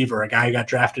receiver, a guy who got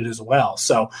drafted as well.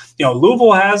 So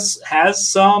Louisville has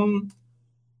some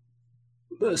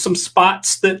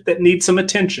spots that need some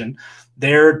attention.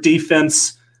 Their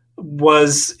defense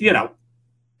was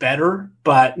better,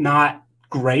 but not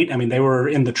great. I mean, they were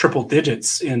in the triple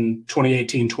digits in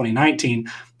 2018,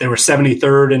 2019. They were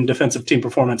 73rd in defensive team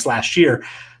performance last year.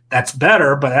 That's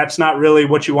better, but that's not really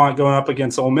what you want going up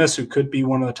against Ole Miss, who could be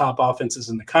one of the top offenses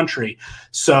in the country.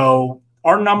 So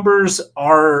our numbers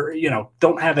are,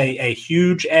 don't have a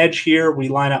huge edge here. We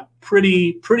line up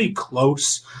pretty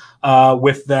close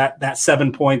with that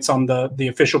 7 points on the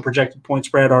official projected point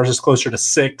spread. Ours is closer to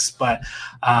 6, but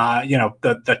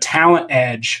the talent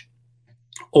edge,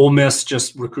 Ole Miss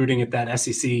just recruiting at that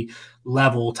SEC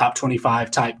level, top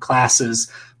 25 type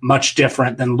classes, much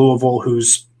different than Louisville,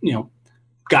 who's,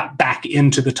 got back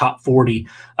into the top 40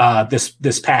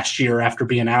 this past year after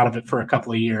being out of it for a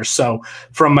couple of years. So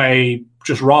from a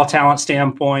just raw talent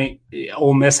standpoint,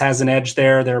 Ole Miss has an edge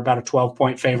there. They're about a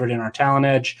 12-point favorite in our talent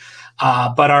edge.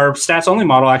 But our stats only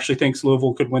model actually thinks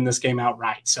Louisville could win this game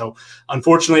outright. So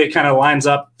unfortunately, it kind of lines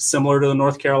up similar to the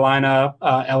North Carolina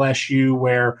LSU,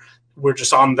 where we're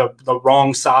just on the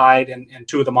wrong side and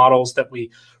two of the models that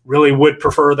we really would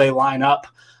prefer they line up.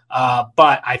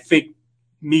 But I think,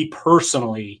 me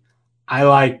personally, I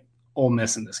like Ole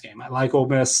Miss in this game. I like Ole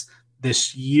Miss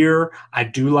this year. I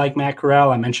do like Matt Corral.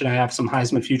 I mentioned I have some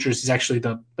Heisman futures. He's actually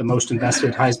the most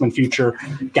invested Heisman future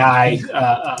guy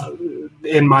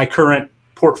in my current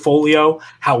portfolio.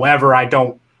 However, I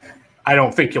don't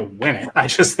think he'll win it. I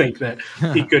just think that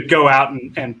he could go out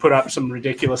and put up some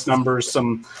ridiculous numbers.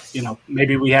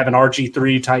 Maybe we have an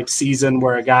RG3 type season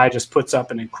where a guy just puts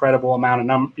up an incredible amount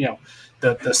of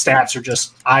the stats are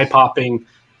just eye popping,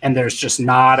 and there's just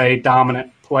not a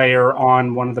dominant player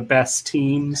on one of the best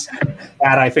teams.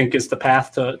 That I think is the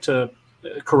path to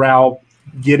Corral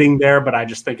getting there, but I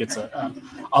just think it's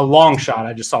a long shot.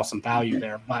 I just saw some value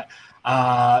there. But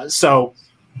so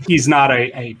he's not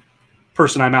a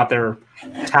person I'm out there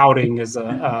touting as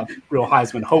a real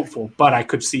Heisman hopeful, but I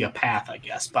could see a path, I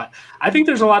guess. But I think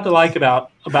there's a lot to like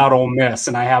about Ole Miss,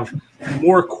 and I have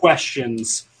more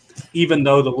questions, even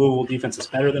though the Louisville defense is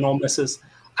better than Ole Miss's.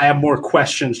 I have more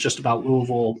questions just about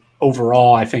Louisville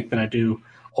overall, I think, than I do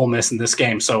Ole Miss in this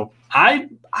game. So I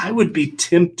would be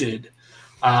tempted,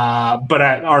 but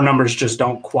our numbers just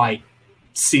don't quite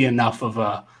see enough of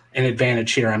an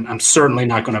advantage here. I'm certainly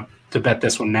not going to bet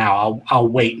this one now. I'll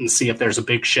wait and see if there's a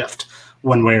big shift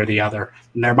one way or the other.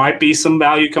 And there might be some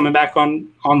value coming back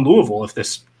on Louisville if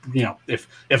this, if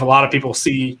a lot of people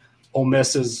see Ole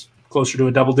Miss as closer to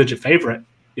a double-digit favorite.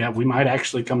 Yeah, we might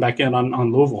actually come back in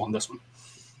on Louisville on this one.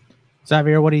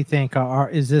 Xavier, what do you think?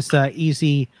 Is this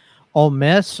easy Ole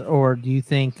Miss, or do you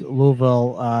think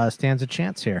Louisville stands a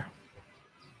chance here?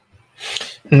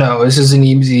 No, this is an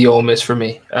easy Ole Miss for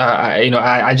me.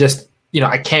 I just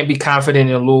I can't be confident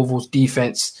in Louisville's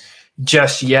defense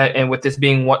just yet, and with this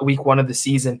being week one of the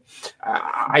season,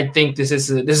 I think this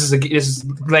is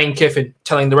Lane Kiffin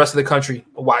telling the rest of the country,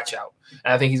 watch out.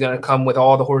 And I think he's going to come with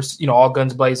all the all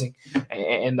guns blazing,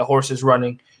 and the horses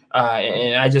running.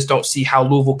 And I just don't see how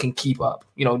Louisville can keep up.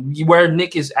 Where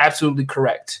Nick is absolutely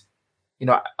correct,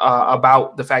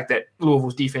 about the fact that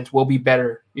Louisville's defense will be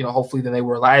better, hopefully than they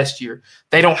were last year.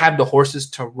 They don't have the horses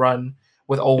to run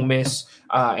with Ole Miss,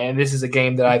 and this is a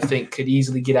game that I think could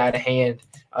easily get out of hand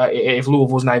if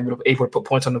Louisville's not able to put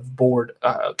points on the board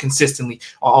consistently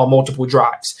on multiple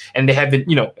drives. And they have been,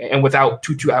 and without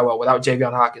Tutu Atwell, without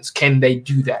Javion Hawkins, can they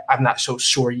do that? I'm not so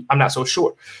sure.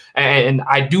 And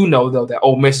I do know, though, that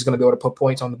Ole Miss is going to be able to put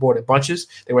points on the board in bunches.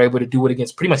 They were able to do it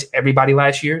against pretty much everybody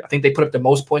last year. I think they put up the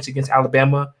most points against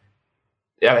Alabama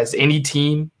as any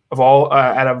team of all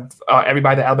out of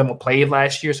everybody that Alabama played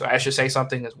last year. So I should say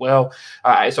something as well.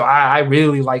 So I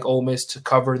really like Ole Miss to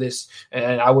cover this,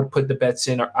 and I would put the bets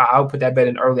in, or I would put that bet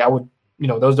in early. I would,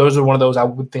 those are one of those I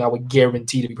would think I would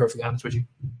guarantee, to be perfectly honest with you.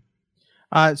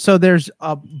 So there's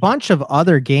a bunch of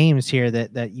other games here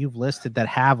that you've listed that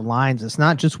have lines. It's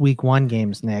not just week one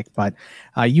games, Nick, but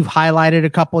you've highlighted a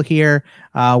couple here,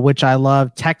 which I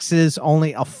love. Texas,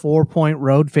 only a 4-point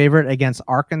road favorite against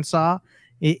Arkansas,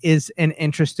 is an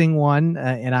interesting one.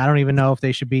 And I don't even know if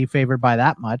they should be favored by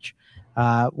that much,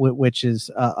 which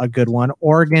is a good one.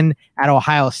 Oregon at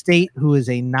Ohio State, who is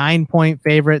a 9-point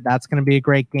favorite. That's going to be a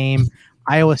great game.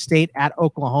 Iowa State at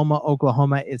Oklahoma.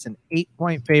 Oklahoma is an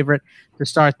 8-point favorite to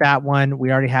start that one.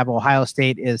 We already have Ohio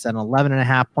State is an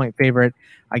 11.5-point favorite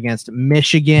against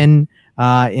Michigan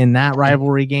in that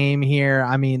rivalry game here.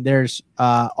 I mean, there's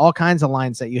all kinds of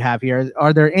lines that you have here.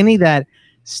 Are there any that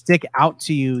stick out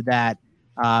to you that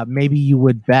maybe you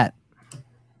would bet?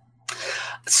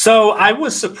 So I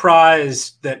was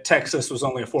surprised that Texas was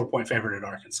only a 4-point favorite at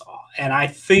Arkansas. And I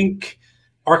think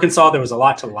Arkansas, there was a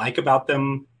lot to like about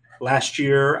them last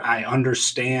year. I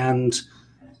understand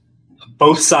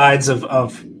both sides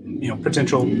of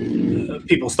potential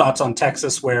people's thoughts on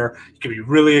Texas, where you could be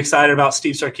really excited about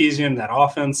Steve Sarkisian. That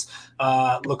offense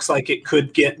looks like it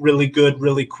could get really good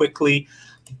really quickly.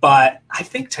 But I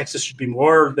think Texas should be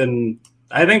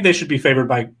I think they should be favored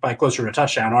by closer to a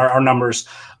touchdown. Our numbers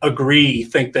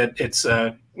think that it's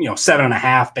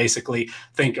 7.5 basically.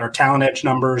 Think our Talent Edge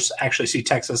numbers actually see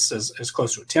Texas as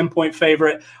close to a 10-point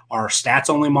favorite. Our stats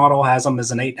only model has them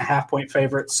as an 8.5-point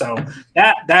favorite. So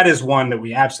that is one that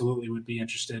we absolutely would be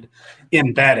interested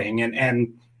in betting.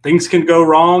 And things can go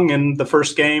wrong in the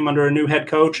first game under a new head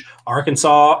coach.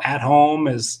 Arkansas at home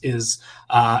is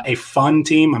a fun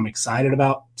team. I'm excited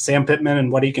about Sam Pittman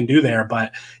and what he can do there.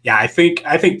 But yeah, I think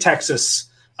Texas.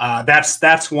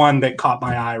 That's one that caught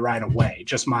my eye right away.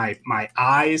 Just my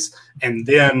eyes, and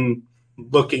then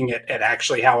looking at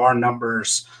actually how our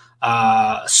numbers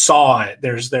saw it.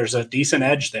 There's a decent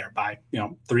edge there by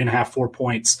 3.5, 4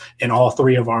 points in all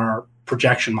three of our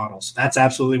projection models. That's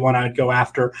absolutely one I would go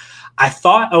after. I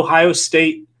thought Ohio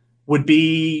State would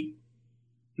be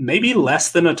maybe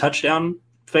less than a touchdown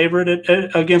favorite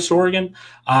against Oregon.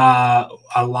 A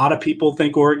lot of people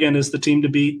think Oregon is the team to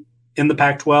beat in the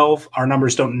Pac-12. Our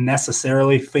numbers don't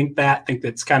necessarily think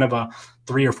it's kind of a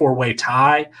 3 or 4 way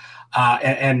tie.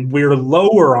 And we're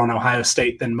lower on Ohio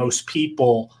State than most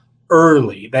people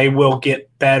early. They will get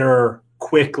better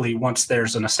quickly once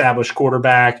there's an established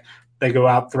quarterback. They go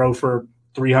out, throw for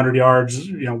 300 yards,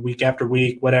 week after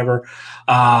week, whatever.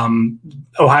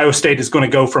 Ohio State is going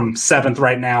to go from 7th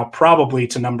right now, probably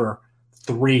to number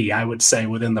 3, I would say,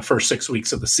 within the first 6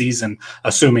 weeks of the season,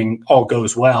 assuming all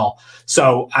goes well.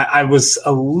 So I was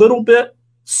a little bit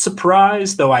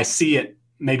surprised, though I see it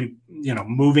maybe,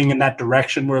 moving in that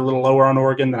direction. We're a little lower on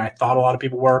Oregon than I thought a lot of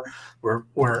people were. We're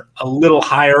a little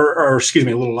a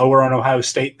little lower on Ohio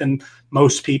State than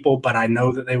most people, but I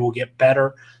know that they will get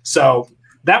better. So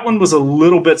that one was a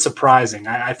little bit surprising.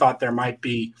 I thought there might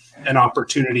be an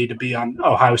opportunity to be on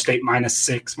Ohio State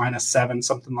 -6, -7,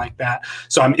 something like that.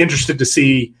 So I'm interested to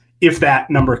see if that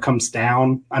number comes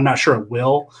down. I'm not sure it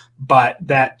will, but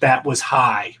that was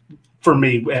high for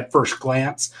me at first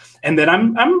glance. And then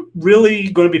I'm really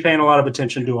going to be paying a lot of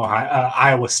attention to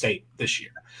Iowa State this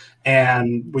year.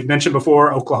 And we mentioned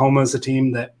before, Oklahoma is a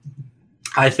team that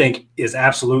I think is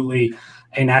absolutely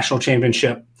a national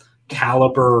championship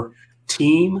caliber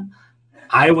team.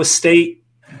 Iowa State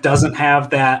doesn't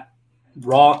have that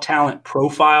raw talent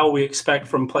profile we expect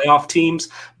from playoff teams,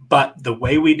 but the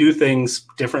way we do things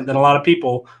different than a lot of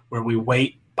people, where we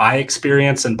wait by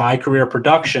experience and by career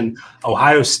production.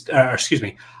 Iowa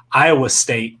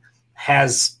State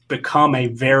has become a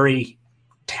very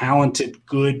talented,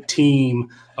 good team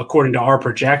according to our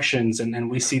projections, and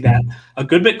we see that a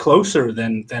good bit closer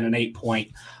than an 8-point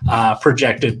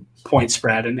projected point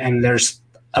spread, and there's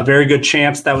a very good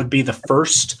chance that would be the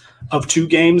first of 2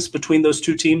 games between those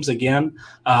two teams again,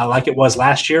 like it was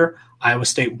last year. Iowa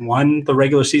State won the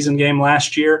regular season game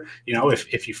last year.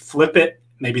 If you flip it,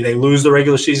 maybe they lose the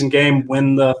regular season game,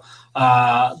 win the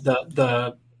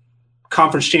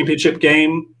conference championship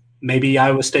game. Maybe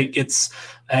Iowa State gets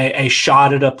a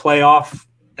shot at a playoff.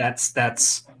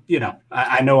 That's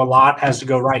I know a lot has to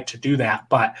go right to do that,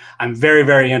 but I'm very,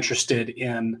 very interested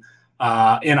in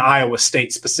Iowa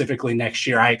State specifically next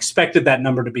year. I expected that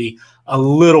number to be a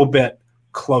little bit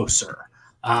closer,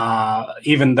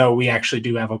 even though we actually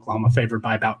do have Oklahoma favored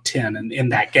by about 10 in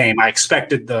that game. I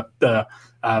expected the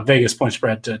Vegas point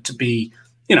spread to be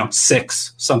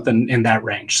 6, something in that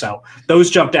range. So those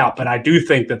jumped out, but I do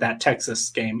think that Texas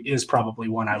game is probably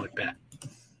one I would bet.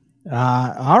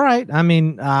 All right. I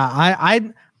mean,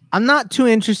 I'm not too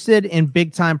interested in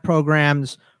big time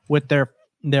programs with their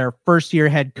first year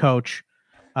head coach.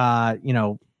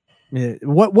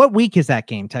 What week is that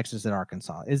game? Texas at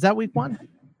Arkansas. Is that week 1?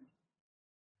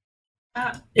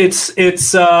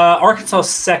 It's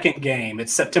Arkansas's second game.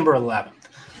 It's September 11th.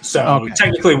 So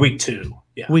technically week 2.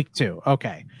 Yeah. Week 2.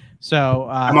 Okay. So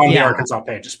I'm on the Arkansas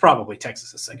page. It's probably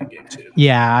Texas's second game too.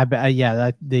 Yeah,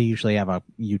 they usually have a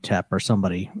UTEP or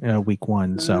somebody week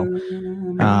 1. So,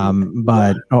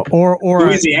 but or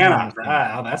Louisiana.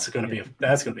 That's going to be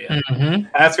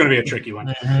a tricky one.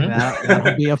 That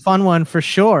would be a fun one for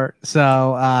sure.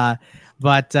 So,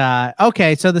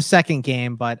 okay. So the second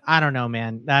game, but I don't know,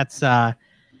 man. That's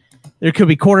there could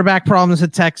be quarterback problems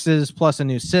at Texas plus a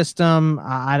new system.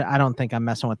 I don't think I'm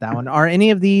messing with that one. Are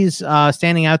any of these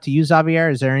standing out to you,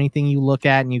 Xavier? Is there anything you look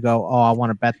at and you go, oh, I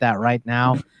want to bet that right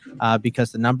now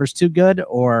because the number's too good?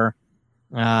 Or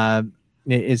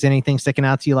is anything sticking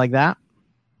out to you like that?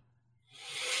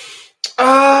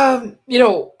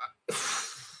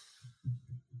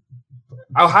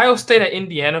 Ohio State at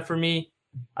Indiana for me,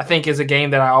 I think is a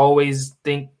game that I always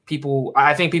think people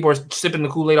are sipping the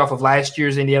Kool-Aid off of last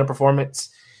year's Indiana performance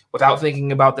without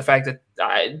thinking about the fact that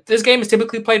this game is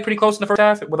typically played pretty close in the first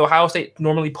half, with Ohio State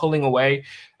normally pulling away.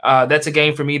 That's a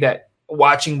game for me that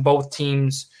watching both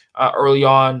teams early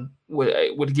on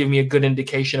would give me a good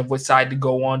indication of what side to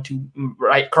go on to.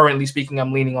 Right, currently speaking,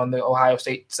 I'm leaning on the Ohio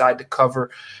State side to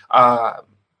cover.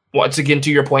 Once again, to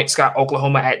your point, Scott,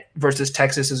 Oklahoma versus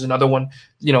Texas is another one,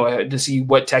 to see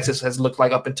what Texas has looked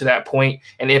like up until that point,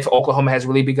 and if Oklahoma has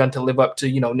really begun to live up to,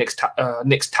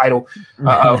 Nick's title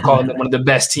of calling them one of the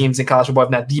best teams in college football, if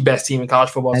not the best team in college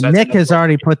football. And so Nick has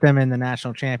already put them in the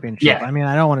national championship. Yeah. I mean,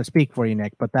 I don't want to speak for you,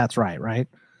 Nick, but that's right?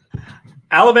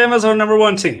 Alabama's our number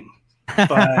 1 team,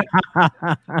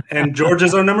 and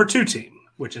Georgia's our number 2 team,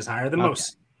 which is higher than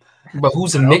most. But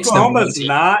who's the Nick's number 1 team?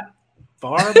 Not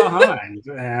far behind.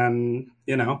 And,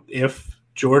 if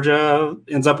Georgia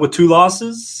ends up with 2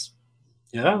 losses,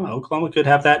 Oklahoma could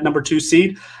have that number 2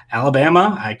 seed.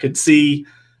 Alabama, I could see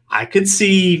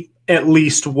at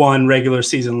least 1 regular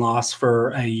season loss for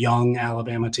a young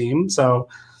Alabama team. So,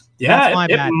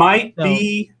 it might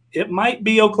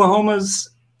be Oklahoma's,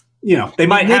 they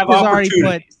might have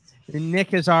opportunities.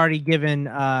 Nick has already given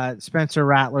Spencer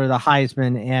Rattler the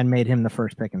Heisman and made him the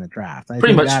first pick in the draft. I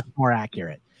Pretty think much. That's more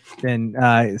accurate than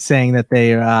saying that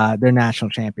they're national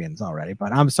champions already.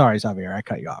 But I'm sorry, Xavier, I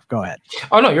cut you off. Go ahead.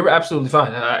 Oh no, you're absolutely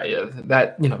fine.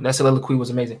 That soliloquy was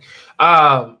amazing.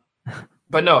 But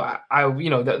no,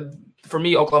 for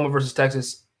me, Oklahoma versus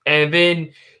Texas, and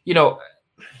then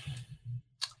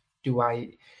do I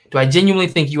genuinely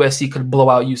think USC could blow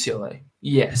out UCLA?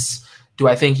 Yes. Do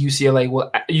I think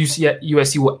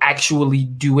USC will actually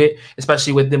do it,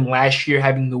 especially with them last year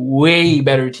having the way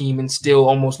better team and still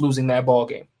almost losing that ball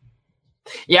game?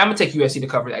 Yeah, I'm gonna take USC to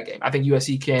cover that game. I think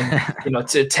USC can,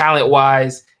 to talent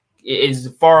wise,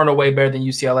 is far and away better than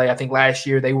UCLA. I think last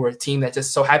year they were a team that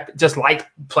just liked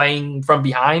playing from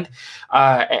behind,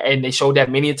 and they showed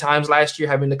that many times last year,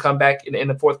 having to come back in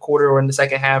the fourth quarter or in the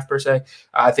second half per se.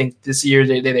 I think this year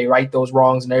they right those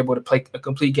wrongs and they're able to play a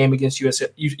complete game against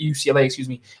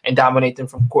UCLA, and dominate them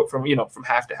from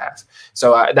half to half.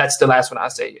 So that's the last one I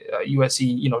say.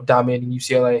 USC, dominating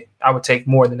UCLA. I would take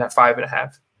more than that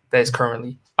 5.5 that is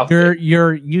currently up there.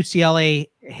 Your UCLA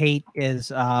hate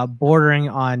is bordering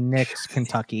on Nick's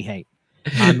Kentucky hate.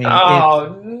 I mean,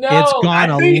 it's gone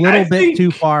a little bit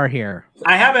too far here.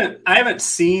 I haven't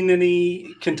seen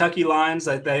any Kentucky lines.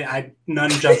 None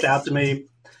jumped out to me.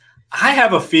 I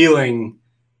have a feeling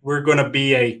we're going to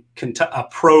be a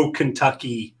pro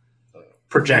Kentucky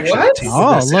projection team.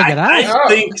 Oh, look at us! I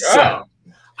think so.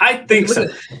 I think so.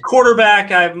 Quarterback,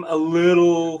 I'm a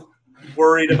little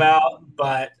worried about,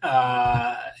 but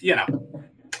I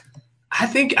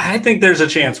think there's a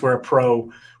chance we're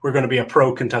going to be a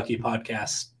pro Kentucky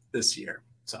podcast this year.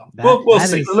 So we'll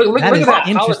see. Look at that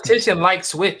politician like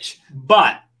switch.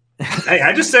 But hey,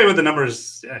 I just say what the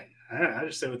numbers. I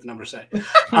just say what the numbers say.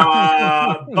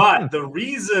 But the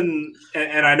reason,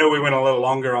 and I know we went a little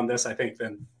longer on this, I think,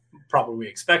 than probably we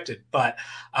expected, but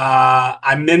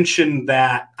I mentioned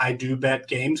that I do bet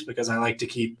games because I like to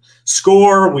keep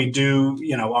score. We do,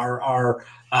 our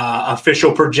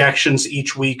official projections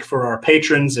each week for our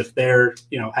patrons if they're,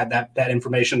 had that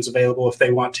information's available if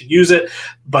they want to use it.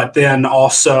 But then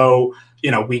also,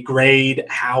 we grade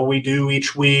how we do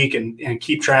each week and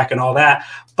keep track and all that.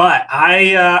 But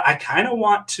I kind of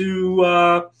want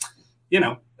to,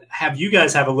 have you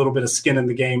guys have a little bit of skin in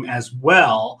the game as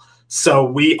well. So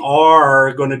we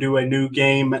are going to do a new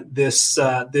game this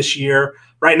year.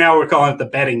 Right now, we're calling it the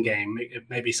betting game.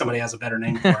 Maybe somebody has a better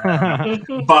name for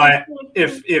it. But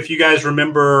if you guys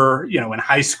remember, in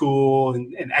high school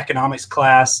and in economics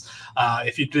class,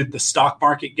 if you did the stock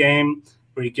market game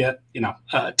where you get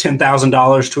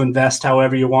 $10,000 to invest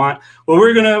however you want, well,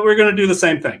 we're gonna do the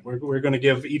same thing. We're gonna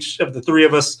give each of the three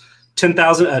of us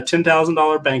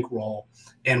 $10,000 bankroll,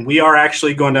 and we are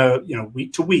actually going to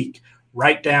week to week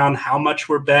write down how much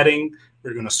we're betting.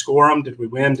 We're going to score them. Did we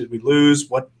win? Did we lose?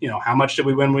 How much did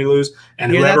we win? We lose?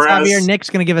 And whoever has, Nick's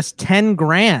going to give us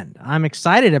 $10,000. I'm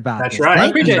excited about that's this. Right.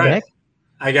 Thank you, Nick.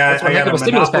 I got a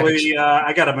Monopoly.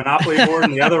 I got a Monopoly board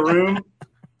in the other room.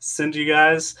 Send you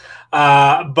guys.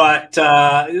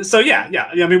 So yeah.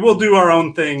 I mean, we'll do our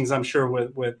own things, I'm sure,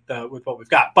 with what we've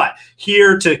got. But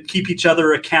here to keep each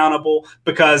other accountable,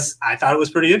 because I thought it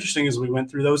was pretty interesting as we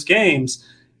went through those games.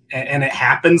 And it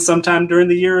happens sometime during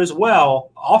the year as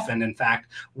well, often, in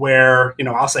fact, where,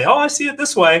 I'll say, oh, I see it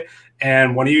this way.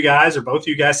 And one of you guys or both of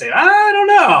you guys say, I don't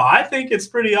know. I think it's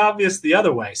pretty obvious the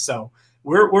other way. So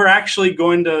we're actually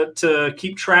going to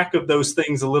keep track of those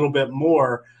things a little bit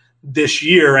more this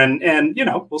year. And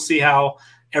we'll see how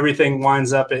everything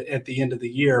winds up at the end of the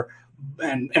year.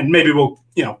 And maybe we'll,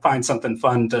 find something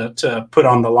fun to put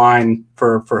on the line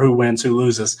for who wins, who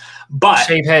loses. But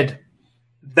shave head.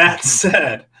 That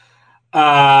said,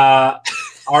 are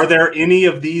there any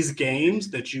of these games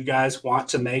that you guys want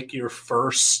to make your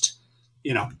first,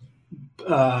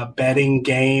 betting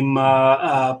game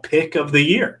pick of the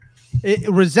year?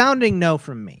 Resounding no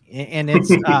from me. And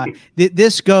it's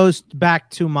this goes back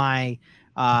to my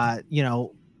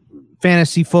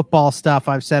fantasy football stuff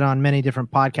I've said on many different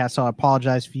podcasts, so I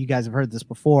apologize if you guys have heard this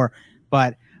before,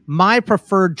 but my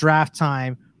preferred draft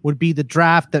time would be the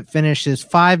draft that finishes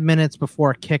 5 minutes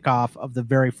before kickoff of the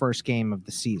very first game of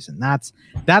the season.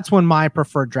 That's when my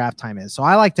preferred draft time is. So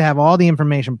I like to have all the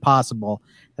information possible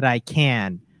that I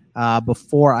can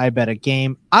before I bet a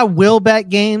game. I will bet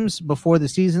games before the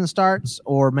season starts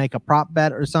or make a prop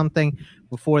bet or something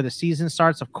before the season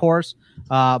starts, of course.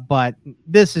 But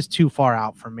this is too far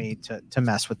out for me to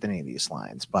mess with any of these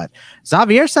lines. But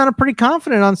Xavier sounded pretty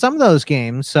confident on some of those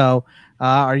games. So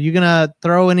are you going to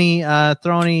throw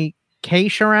any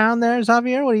cash around there,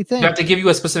 Xavier? What do you think? You have to give you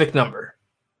a specific number.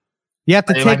 You have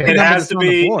to take the it number has to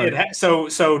be.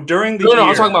 So during the year,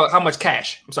 I'm talking about how much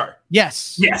cash. I'm sorry.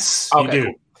 Yes.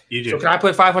 Okay, you do. So can I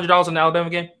put $500 in the Alabama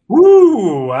game?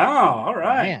 Woo! Wow! All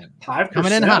right, 5%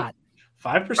 coming in hot.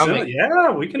 5%.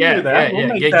 Yeah, we can do that. We'll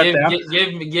make that down.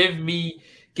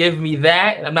 Give me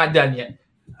that. And I'm not done yet.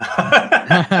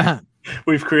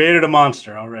 We've created a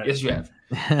monster already. Yes, you have.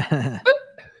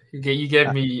 You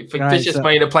give me fictitious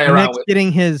money to play around with.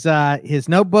 Getting his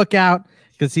notebook out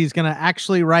because he's going to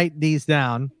actually write these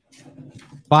down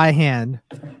by hand.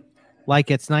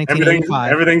 like it's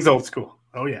 1985. Everything's old school.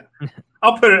 Oh yeah.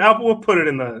 We'll put it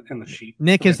in the sheet.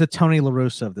 Nick is the Tony La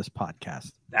Russa of this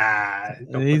podcast.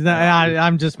 He's not.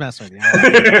 I'm just messing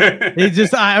with you.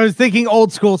 I was thinking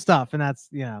old school stuff, and that's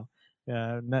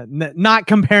not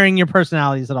comparing your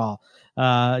personalities at all.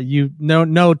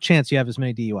 No chance you have as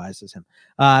many DUIs as him.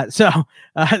 So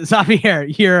Xavier,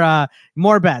 you're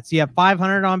more bets. You have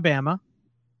 500 on Bama.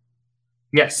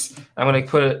 Yes, I'm going to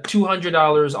put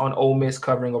 $200 on Ole Miss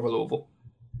covering over Louisville.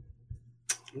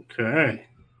 Okay.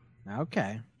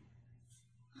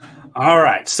 All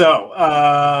right. So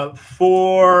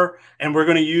we're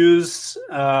going to use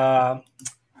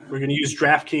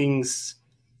DraftKings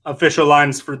official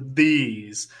lines for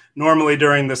these. Normally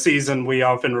during the season, we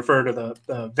often refer to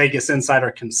the Vegas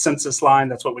Insider consensus line.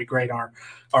 That's what we grade our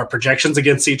projections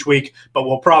against each week. But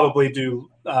we'll probably do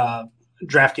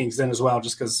DraftKings then as well,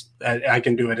 just because I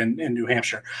can do it in New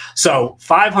Hampshire. So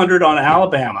 500 on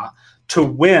Alabama to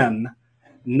win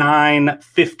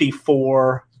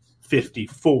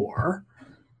 954.54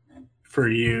 for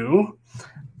you.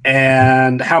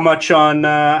 And how much on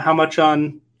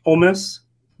Ole Miss?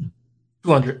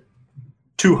 200.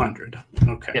 200.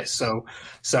 Okay. Yes. So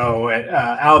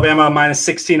Alabama minus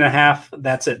 16.5.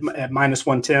 That's at minus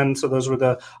 110. So those were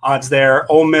the odds there.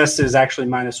 Ole Miss is actually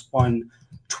minus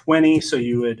 120. So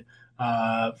you would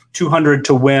 200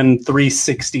 to win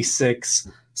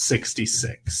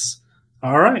 366.66.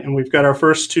 All right, and we've got our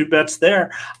first two bets there.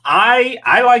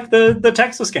 I like the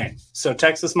Texas game. So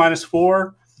Texas minus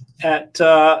 4 at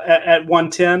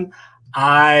 110.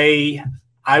 I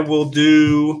will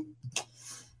do.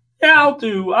 Yeah, I'll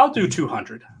do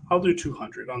 200. I'll do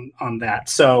 200 on that.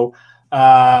 So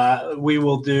we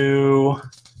will do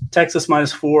Texas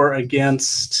minus 4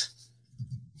 against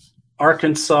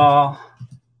Arkansas.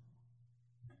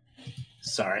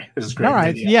 Sorry, this is great. All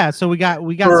right, yeah. So we got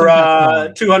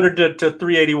for 200 to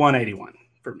 381.81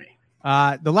 for me.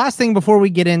 The last thing before we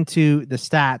get into the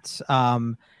stats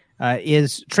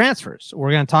is transfers.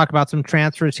 We're going to talk about some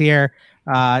transfers here.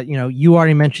 You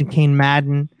already mentioned Kane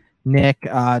Madden, Nick,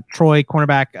 Troy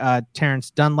cornerback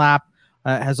Terrence Dunlap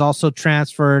has also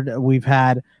transferred. We've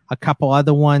had a couple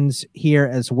other ones here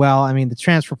as well. I mean, the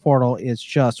transfer portal is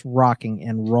just rocking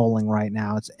and rolling right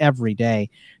now. It's every day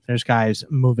there's guys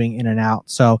moving in and out.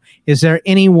 So is there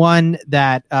anyone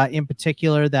that in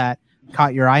particular that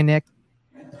caught your eye, Nick?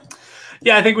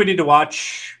 Yeah, I think we need to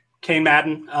watch Kane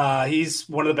Madden. He's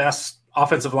one of the best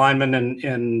offensive linemen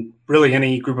in really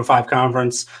any Group of 5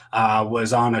 conference.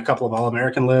 Was on a couple of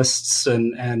All-American lists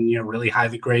and really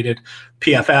highly graded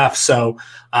PFF. So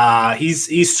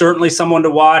he's certainly someone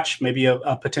to watch. Maybe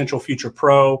a potential future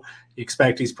pro. You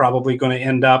expect he's probably going to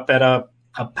end up at a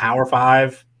Power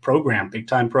 5 program, big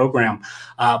time program.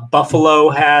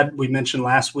 Buffalo we mentioned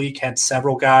last week, had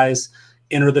several guys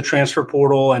enter the transfer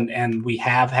portal, and we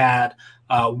have had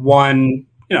one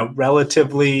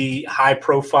relatively high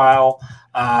profile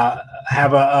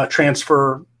have a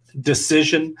transfer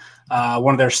decision.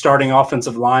 One of their starting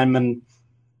offensive linemen,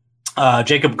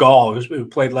 Jacob Gall, who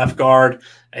played left guard,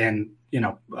 and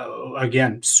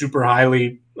again, super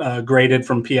highly graded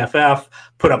from PFF,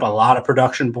 put up a lot of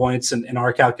production points in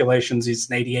our calculations. He's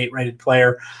an 88 rated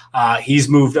player. He's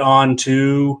moved on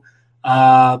to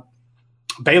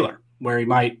Baylor, where he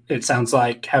might, it sounds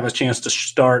like, have a chance to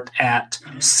start at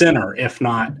center, if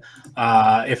not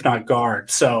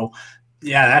guard. So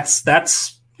yeah,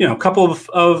 that's a couple of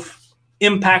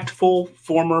impactful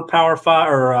former Power 5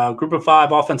 or Group of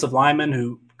 5 offensive linemen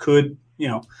who could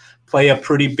play a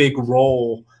pretty big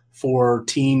role for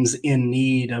teams in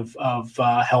need of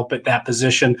help at that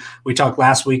position. We talked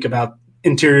last week about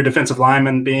interior defensive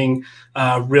linemen being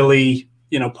really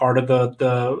part of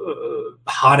the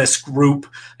hottest group,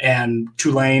 and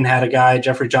Tulane had a guy,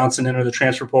 Jeffrey Johnson, enter the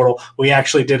transfer portal. We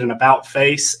actually did an about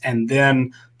face, and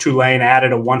then Tulane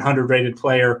added a 100 rated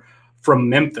player from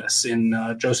Memphis in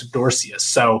Joseph Dorcius.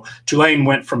 So Tulane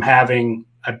went from having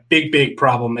a big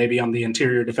problem maybe on the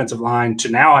interior defensive line to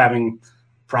now having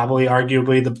probably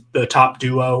arguably the top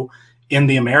duo in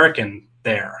the American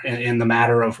there in the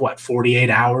matter of 48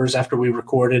 hours after we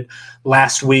recorded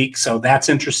last week. So that's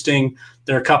interesting.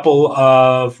 There are a couple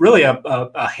of really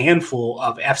a handful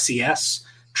of FCS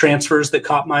transfers that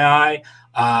caught my eye.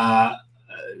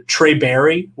 Trey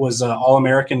Berry was an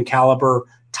All-American caliber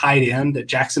tight end at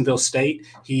Jacksonville State.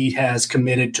 He has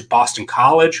committed to Boston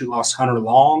College, who lost Hunter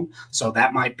Long. So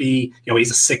that might be,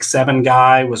 he's a 6'7"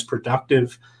 guy, was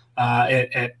productive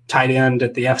at tight end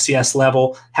at the FCS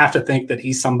level. Have to think that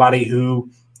he's somebody who,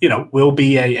 will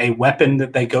be a weapon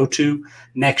that they go to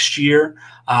next year.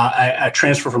 A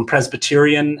transfer from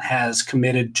Presbyterian has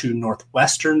committed to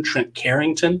Northwestern, Trent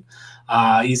Carrington.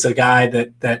 He's a guy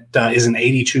that is an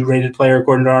 82 rated player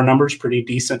according to our numbers, pretty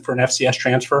decent for an FCS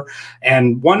transfer.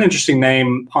 And one interesting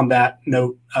name on that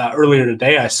note, earlier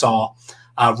today I saw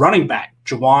running back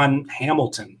Juwan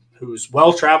Hamilton, who's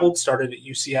well-traveled, started at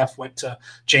UCF, went to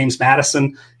James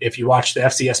Madison. If you watch the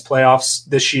FCS playoffs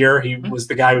this year, he was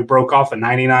the guy who broke off a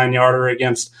 99-yarder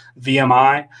against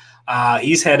VMI.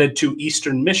 He's headed to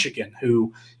Eastern Michigan,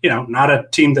 who, not a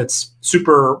team that's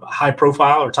super high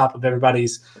profile or top of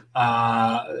everybody's,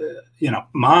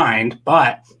 mind,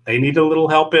 but they need a little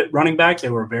help at running back. They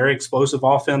were a very explosive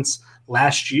offense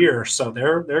last year, so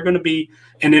they're going to be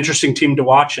an interesting team to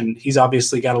watch. And he's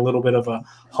obviously got a little bit of a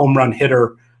home run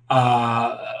hitter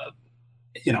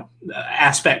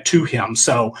aspect to him,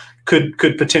 so could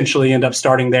potentially end up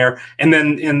starting there. And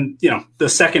then in the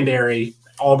secondary,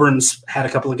 Auburn's had a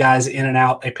couple of guys in and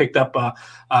out. They picked up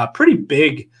a pretty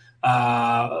big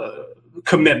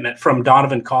commitment from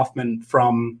Donovan Kaufman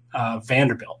from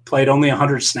Vanderbilt. Played only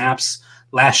 100 snaps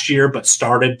last year, but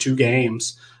started 2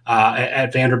 games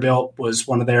at Vanderbilt. Was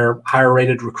one of their higher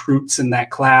rated recruits in that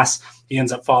class. He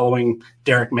ends up following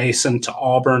Derek Mason to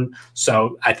Auburn.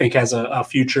 So I think has a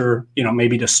future,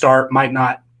 maybe to start, might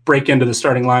not break into the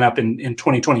starting lineup in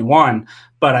 2021,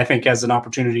 but I think has an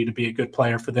opportunity to be a good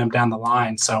player for them down the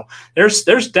line. So there's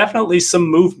definitely some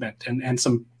movement and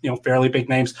some, fairly big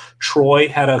names. Troy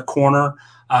had a corner.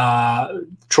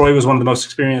 Troy was one of the most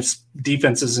experienced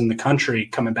defenses in the country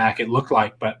coming back, it looked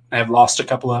like, but they have lost a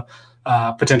couple of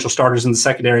potential starters in the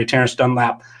secondary. Terrence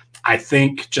Dunlap, I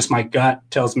think, just my gut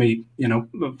tells me,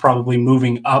 probably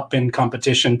moving up in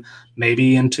competition,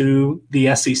 maybe into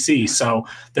the SEC. So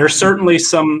there's certainly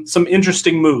some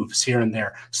interesting moves here and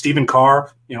there. Stephen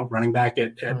Carr, running back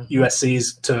at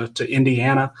USC's to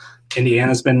Indiana.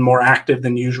 Indiana's been more active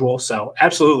than usual. So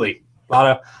absolutely,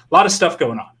 a lot of stuff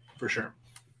going on for sure.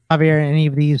 Javier, any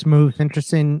of these moves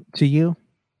interesting to you?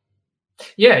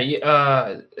 Yeah,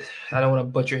 I don't want to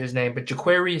butcher his name, but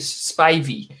Jaquarius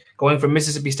Spivey going from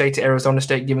Mississippi State to Arizona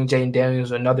State, giving Jaden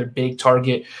Daniels another big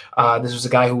target. This was a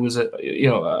guy who was a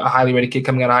highly rated kid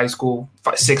coming out of high school,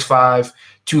 6'5",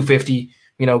 250.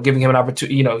 Giving him an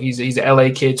opportunity. He's an LA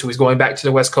kid, so he's going back to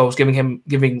the West Coast,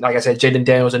 giving like I said, Jaden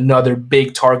Daniels another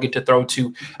big target to throw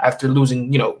to after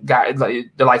losing, guys like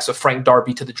the likes of Frank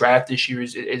Darby to the draft this year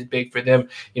is big for them.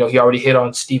 He already hit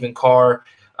on Stephen Carr.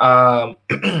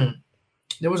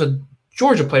 There was a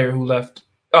Georgia player who left.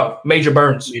 Oh, Major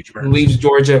Burns. Who leaves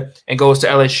Georgia and goes to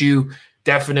LSU.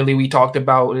 Definitely, we talked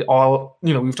about it all.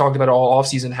 We've talked about it all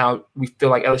offseason, how we feel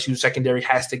like LSU secondary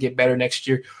has to get better next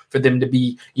year for them to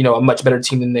be, a much better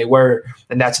team than they were,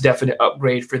 and that's a definite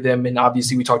upgrade for them. And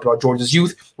obviously, we talked about Georgia's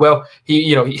youth. Well,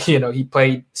 he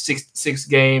played six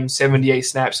games, 78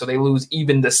 snaps, so they lose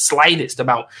even the slightest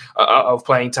amount of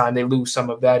playing time. They lose some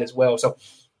of that as well. So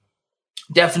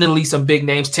definitely some big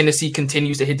names. Tennessee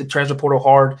continues to hit the transfer portal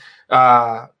hard,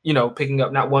 picking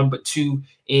up not one but 2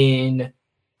 in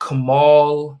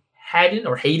Kamal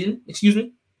Hayden,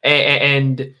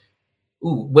 and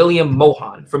William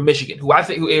Mohan from Michigan, who I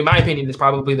think, in my opinion, is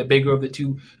probably the bigger of the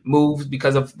 2 moves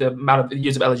because of the amount of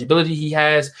years of eligibility he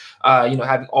has.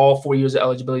 Having all 4 years of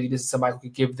eligibility, this is somebody who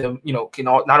could give them, can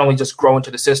not only just grow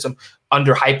into the system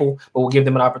under Heupel, but will give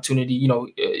them an opportunity.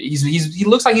 He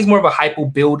looks like he's more of a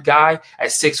Heupel build guy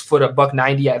at 6 foot,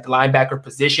 $190 at the linebacker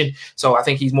position. So I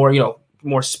think he's more,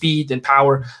 more speed than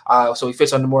power. So he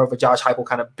fits under more of a Josh Heupel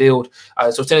kind of build.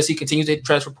 So Tennessee continues to hit the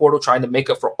transfer portal, trying to make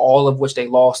up for all of which they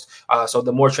lost. So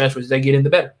the more transfers they get in,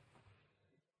 the better.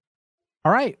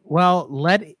 All right. Well,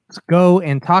 let's go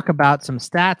and talk about some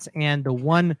stats. And the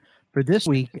one for this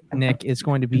week, Nick, is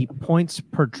going to be points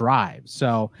per drive.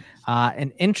 So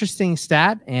an interesting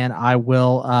stat, and I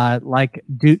will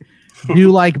do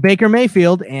like Baker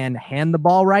Mayfield and hand the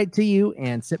ball right to you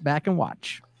and sit back and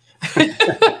watch.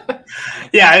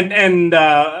 Yeah, and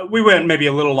we went maybe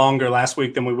a little longer last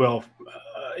week than we will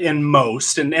in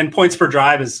most, and points per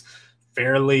drive is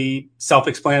fairly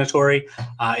self-explanatory.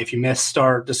 If you missed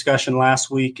our discussion last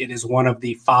week, it is one of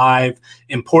the 5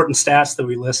 important stats that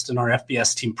we list in our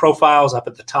FBS team profiles up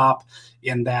at the top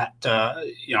in that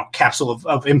capsule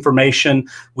of information.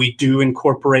 We do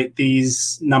incorporate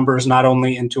these numbers not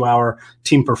only into our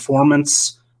team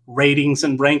performance ratings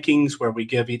and rankings, where we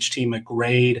give each team a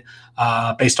grade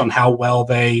based on how well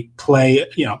they play,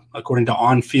 according to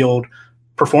on-field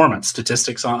performance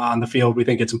statistics on the field. We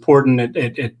think it's important.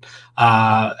 It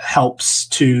helps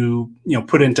to,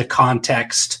 put into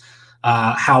context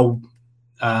how,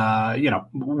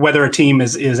 whether a team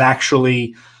is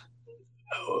actually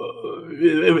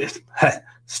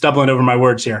stumbling over my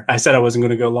words here. I said I wasn't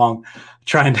going to go long,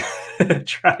 trying to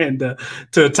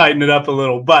tighten it up a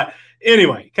little, but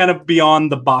anyway, kind of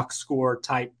beyond the box score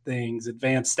type things,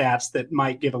 advanced stats that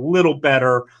might give a little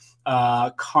better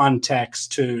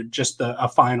context to just a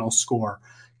final score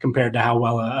compared to how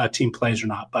well a team plays or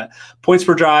not. But points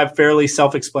per drive, fairly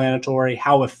self-explanatory.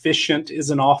 How efficient is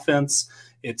an offense?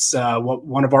 It's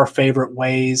one of our favorite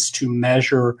ways to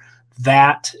measure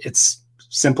that. It's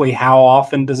simply how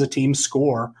often does a team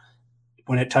score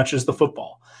when it touches the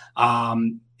football.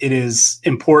 It is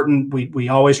important. We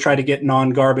always try to get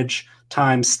non-garbage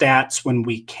time stats when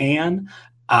we can.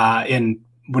 And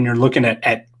when you're looking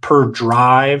at per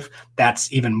drive,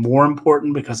 that's even more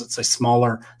important because it's a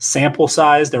smaller sample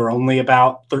size. There are only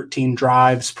about 13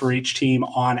 drives per each team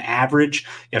on average.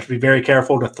 You have to be very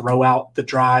careful to throw out the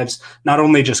drives, not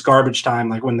only just garbage time,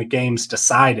 like when the game's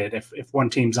decided. If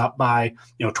one team's up by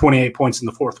 28 points in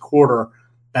the fourth quarter,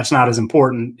 that's not as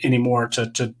important anymore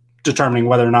to determining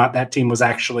whether or not that team was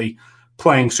actually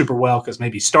playing super well because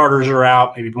maybe starters are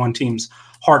out, maybe one team's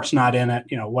heart's not in it,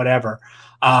 whatever.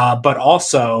 But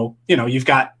also, you've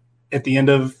got at the end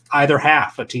of either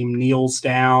half, a team kneels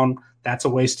down. That's a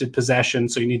wasted possession.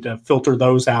 So you need to filter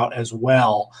those out as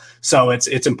well. So it's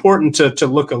important to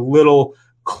look a little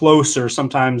closer.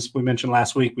 Sometimes we mentioned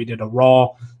last week, we did a raw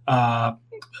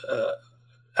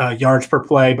yards per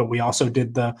play, but we also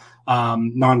did the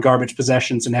non-garbage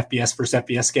possessions and FBS versus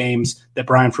FBS games that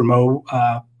Brian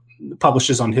Fremeau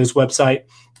publishes on his website.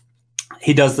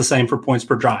 He does the same for points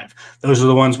per drive. Those are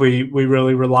the ones we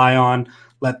really rely on.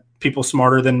 Let people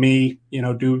smarter than me,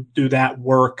 do that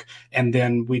work, and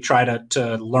then we try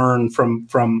to learn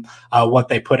from what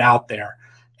they put out there.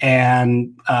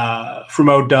 And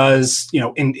Fremeau does,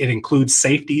 it includes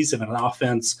safeties. If an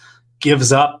offense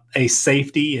gives up a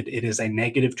safety, it is a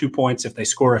negative 2 points. If they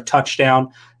score a touchdown,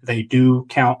 they do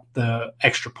count the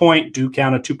extra point, do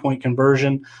count a 2-point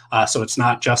conversion. So it's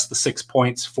not just the 6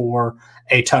 points for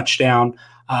a touchdown.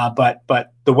 But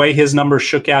the way his numbers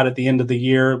shook out at the end of the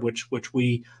year, which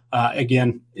we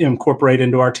again incorporate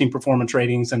into our team performance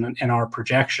ratings and our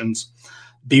projections,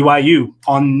 BYU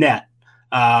on net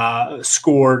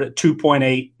scored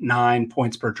 2.89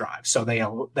 points per drive. So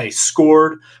they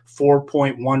scored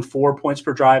 4.14 points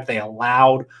per drive. They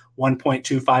allowed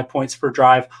 1.25 points per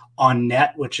drive on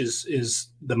net, which is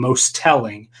the most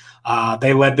telling.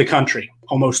 They led the country,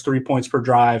 almost 3 points per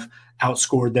drive,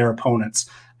 outscored their opponents.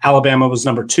 Alabama was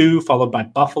number 2, followed by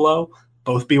Buffalo.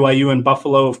 Both BYU and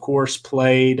Buffalo, of course,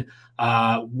 played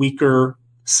weaker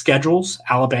schedules.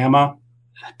 Alabama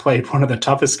played one of the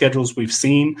toughest schedules we've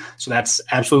seen, so that's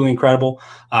absolutely incredible.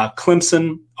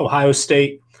 Clemson, Ohio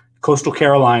State, Coastal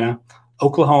Carolina,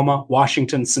 Oklahoma,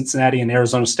 Washington, Cincinnati, and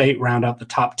Arizona State round out the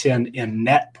top 10 in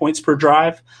net points per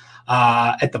drive.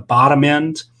 At the bottom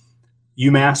end,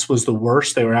 UMass was the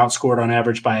worst. They were outscored on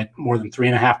average by more than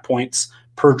 3.5 points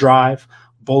per drive.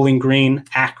 Bowling Green,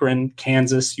 Akron,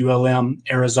 Kansas, ULM,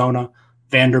 Arizona,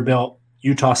 Vanderbilt,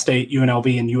 Utah State,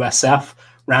 UNLV, and USF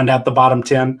round out the bottom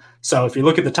 10. So if you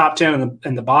look at the top 10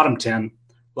 and the bottom 10,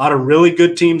 a lot of really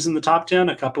good teams in the top 10.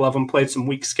 A couple of them played some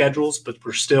weak schedules, but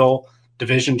we're still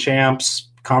division champs,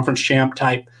 conference champ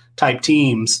type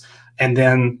teams. And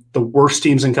then the worst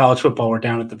teams in college football were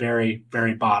down at the very,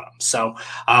 very bottom. So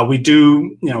we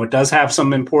do, it does have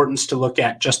some importance to look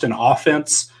at just an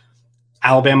offense.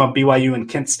 Alabama, BYU, and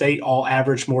Kent State all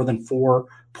average more than 4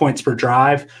 points per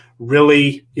drive.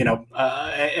 Really,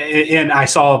 and I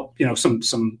saw,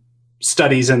 some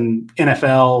studies in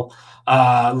NFL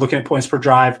looking at points per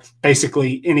drive.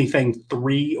 Basically, anything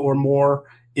 3 or more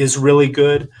is really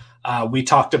good. We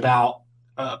talked about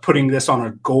putting this on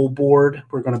a goal board.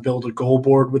 We're going to build a goal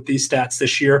board with these stats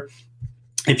this year.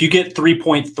 If you get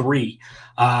 3.3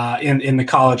 in the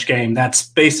college game, that's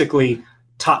basically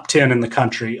top 10 in the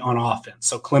country on offense.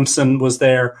 So Clemson was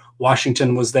there,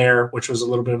 Washington was there, which was a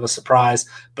little bit of a surprise.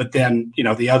 But then,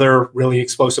 the other really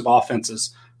explosive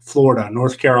offenses, Florida,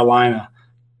 North Carolina,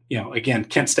 again,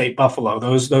 Kent State, Buffalo,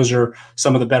 those are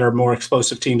some of the better, more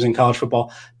explosive teams in college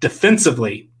football.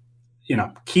 Defensively,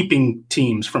 keeping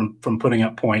teams from putting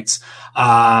up points,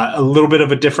 a little bit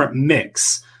of a different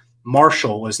mix.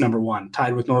 Marshall was number 1,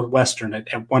 tied with Northwestern at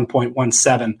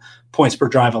 1.17 points per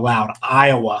drive allowed.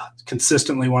 Iowa,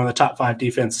 consistently one of the top 5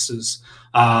 defenses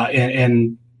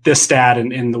in this stat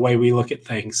and in the way we look at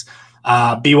things.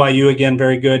 BYU, again,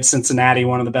 very good. Cincinnati,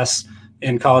 one of the best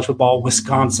in college football.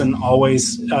 Wisconsin,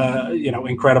 always,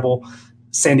 incredible.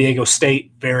 San Diego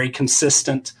State, very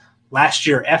consistent. Last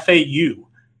year, FAU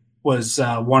was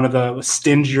one of the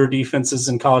stingier defenses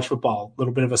in college football. A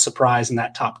little bit of a surprise in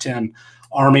that top 10.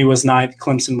 Army was 9th,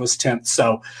 Clemson was 10th.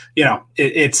 So,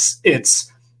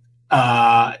 it's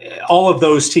all of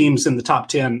those teams in the top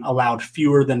 10 allowed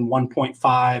fewer than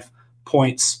 1.5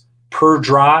 points per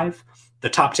drive. The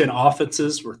top 10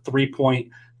 offenses were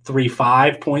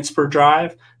 3.35 points per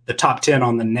drive. The top 10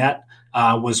 on the net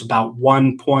was about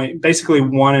 1 point, basically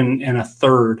 1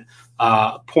 1/3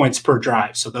 points per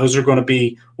drive. So those are going to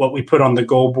be what we put on the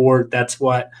goal board. That's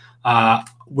what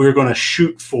we're going to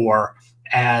shoot for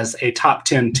as a top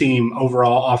 10 team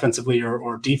overall, offensively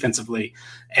or defensively.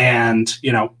 And,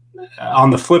 on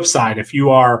the flip side, if you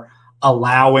are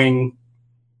allowing,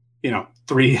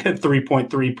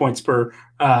 3.3 points per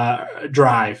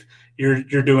drive,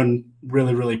 you're doing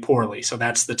really, really poorly. So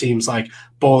that's the teams like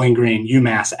Bowling Green,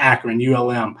 UMass, Akron,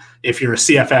 ULM. If you're a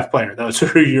CFF player, those are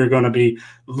who you're going to be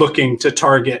looking to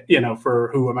target, for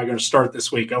who am I going to start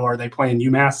this week? Oh, are they playing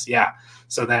UMass? Yeah.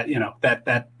 So that,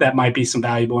 that might be some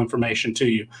valuable information to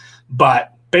you.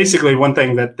 But basically one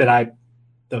thing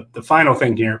the final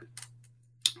thing here,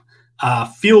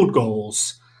 field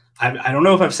goals. I don't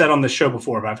know if I've said on this show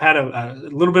before, but I've had a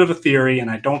little bit of a theory,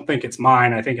 and I don't think it's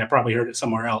mine. I think I probably heard it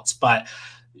somewhere else. But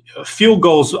field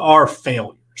goals are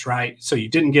failures, right? So you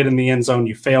didn't get in the end zone,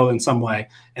 you failed in some way,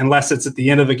 unless it's at the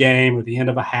end of a game or the end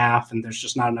of a half, and there's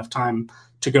just not enough time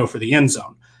to go for the end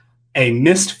zone. A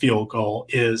missed field goal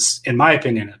is, in my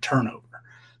opinion, a turnover.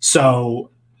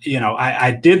 So,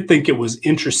 I did think it was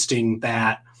interesting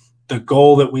that the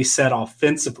goal that we set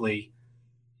offensively,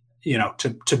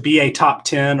 to be a top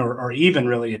 10 or even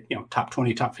really, top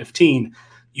 20, top 15,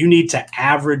 you need to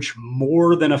average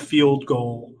more than a field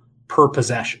goal per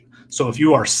possession. So if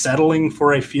you are settling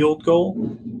for a field goal,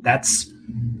 that's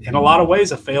in a lot of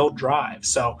ways a failed drive.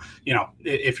 So,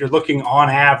 if you're looking on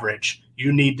average,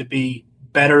 you need to be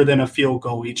better than a field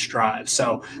goal each drive.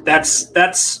 So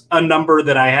that's a number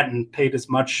that I hadn't paid as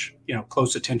much,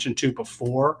 close attention to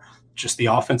before, just the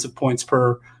offensive points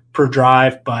per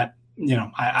drive. But,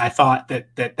 I thought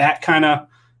that kind of,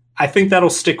 I think that'll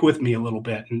stick with me a little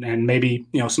bit, and maybe,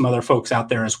 some other folks out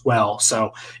there as well.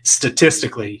 So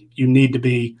statistically, you need to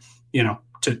be,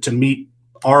 to meet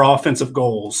our offensive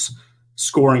goals,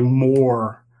 scoring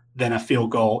more than a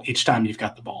field goal each time you've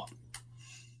got the ball.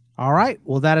 All right.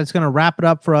 Well, that is going to wrap it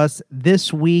up for us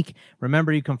this week.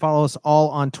 Remember, you can follow us all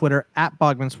on Twitter at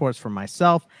Bogman Sports for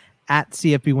myself, at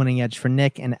CFB Winning Edge for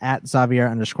Nick, and at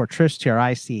Xavier_Triche,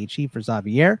 TRICHE for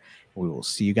Xavier. We will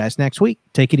see you guys next week.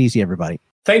 Take it easy, everybody.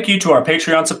 Thank you to our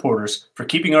Patreon supporters for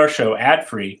keeping our show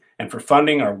ad-free and for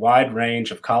funding our wide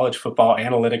range of college football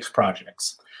analytics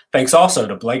projects. Thanks also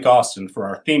to Blake Austin for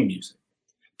our theme music.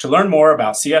 To learn more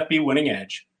about CFB Winning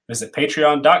Edge, visit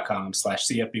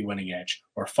patreon.com/CFB Winning Edge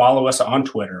or follow us on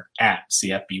Twitter at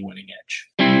CFB Winning Edge.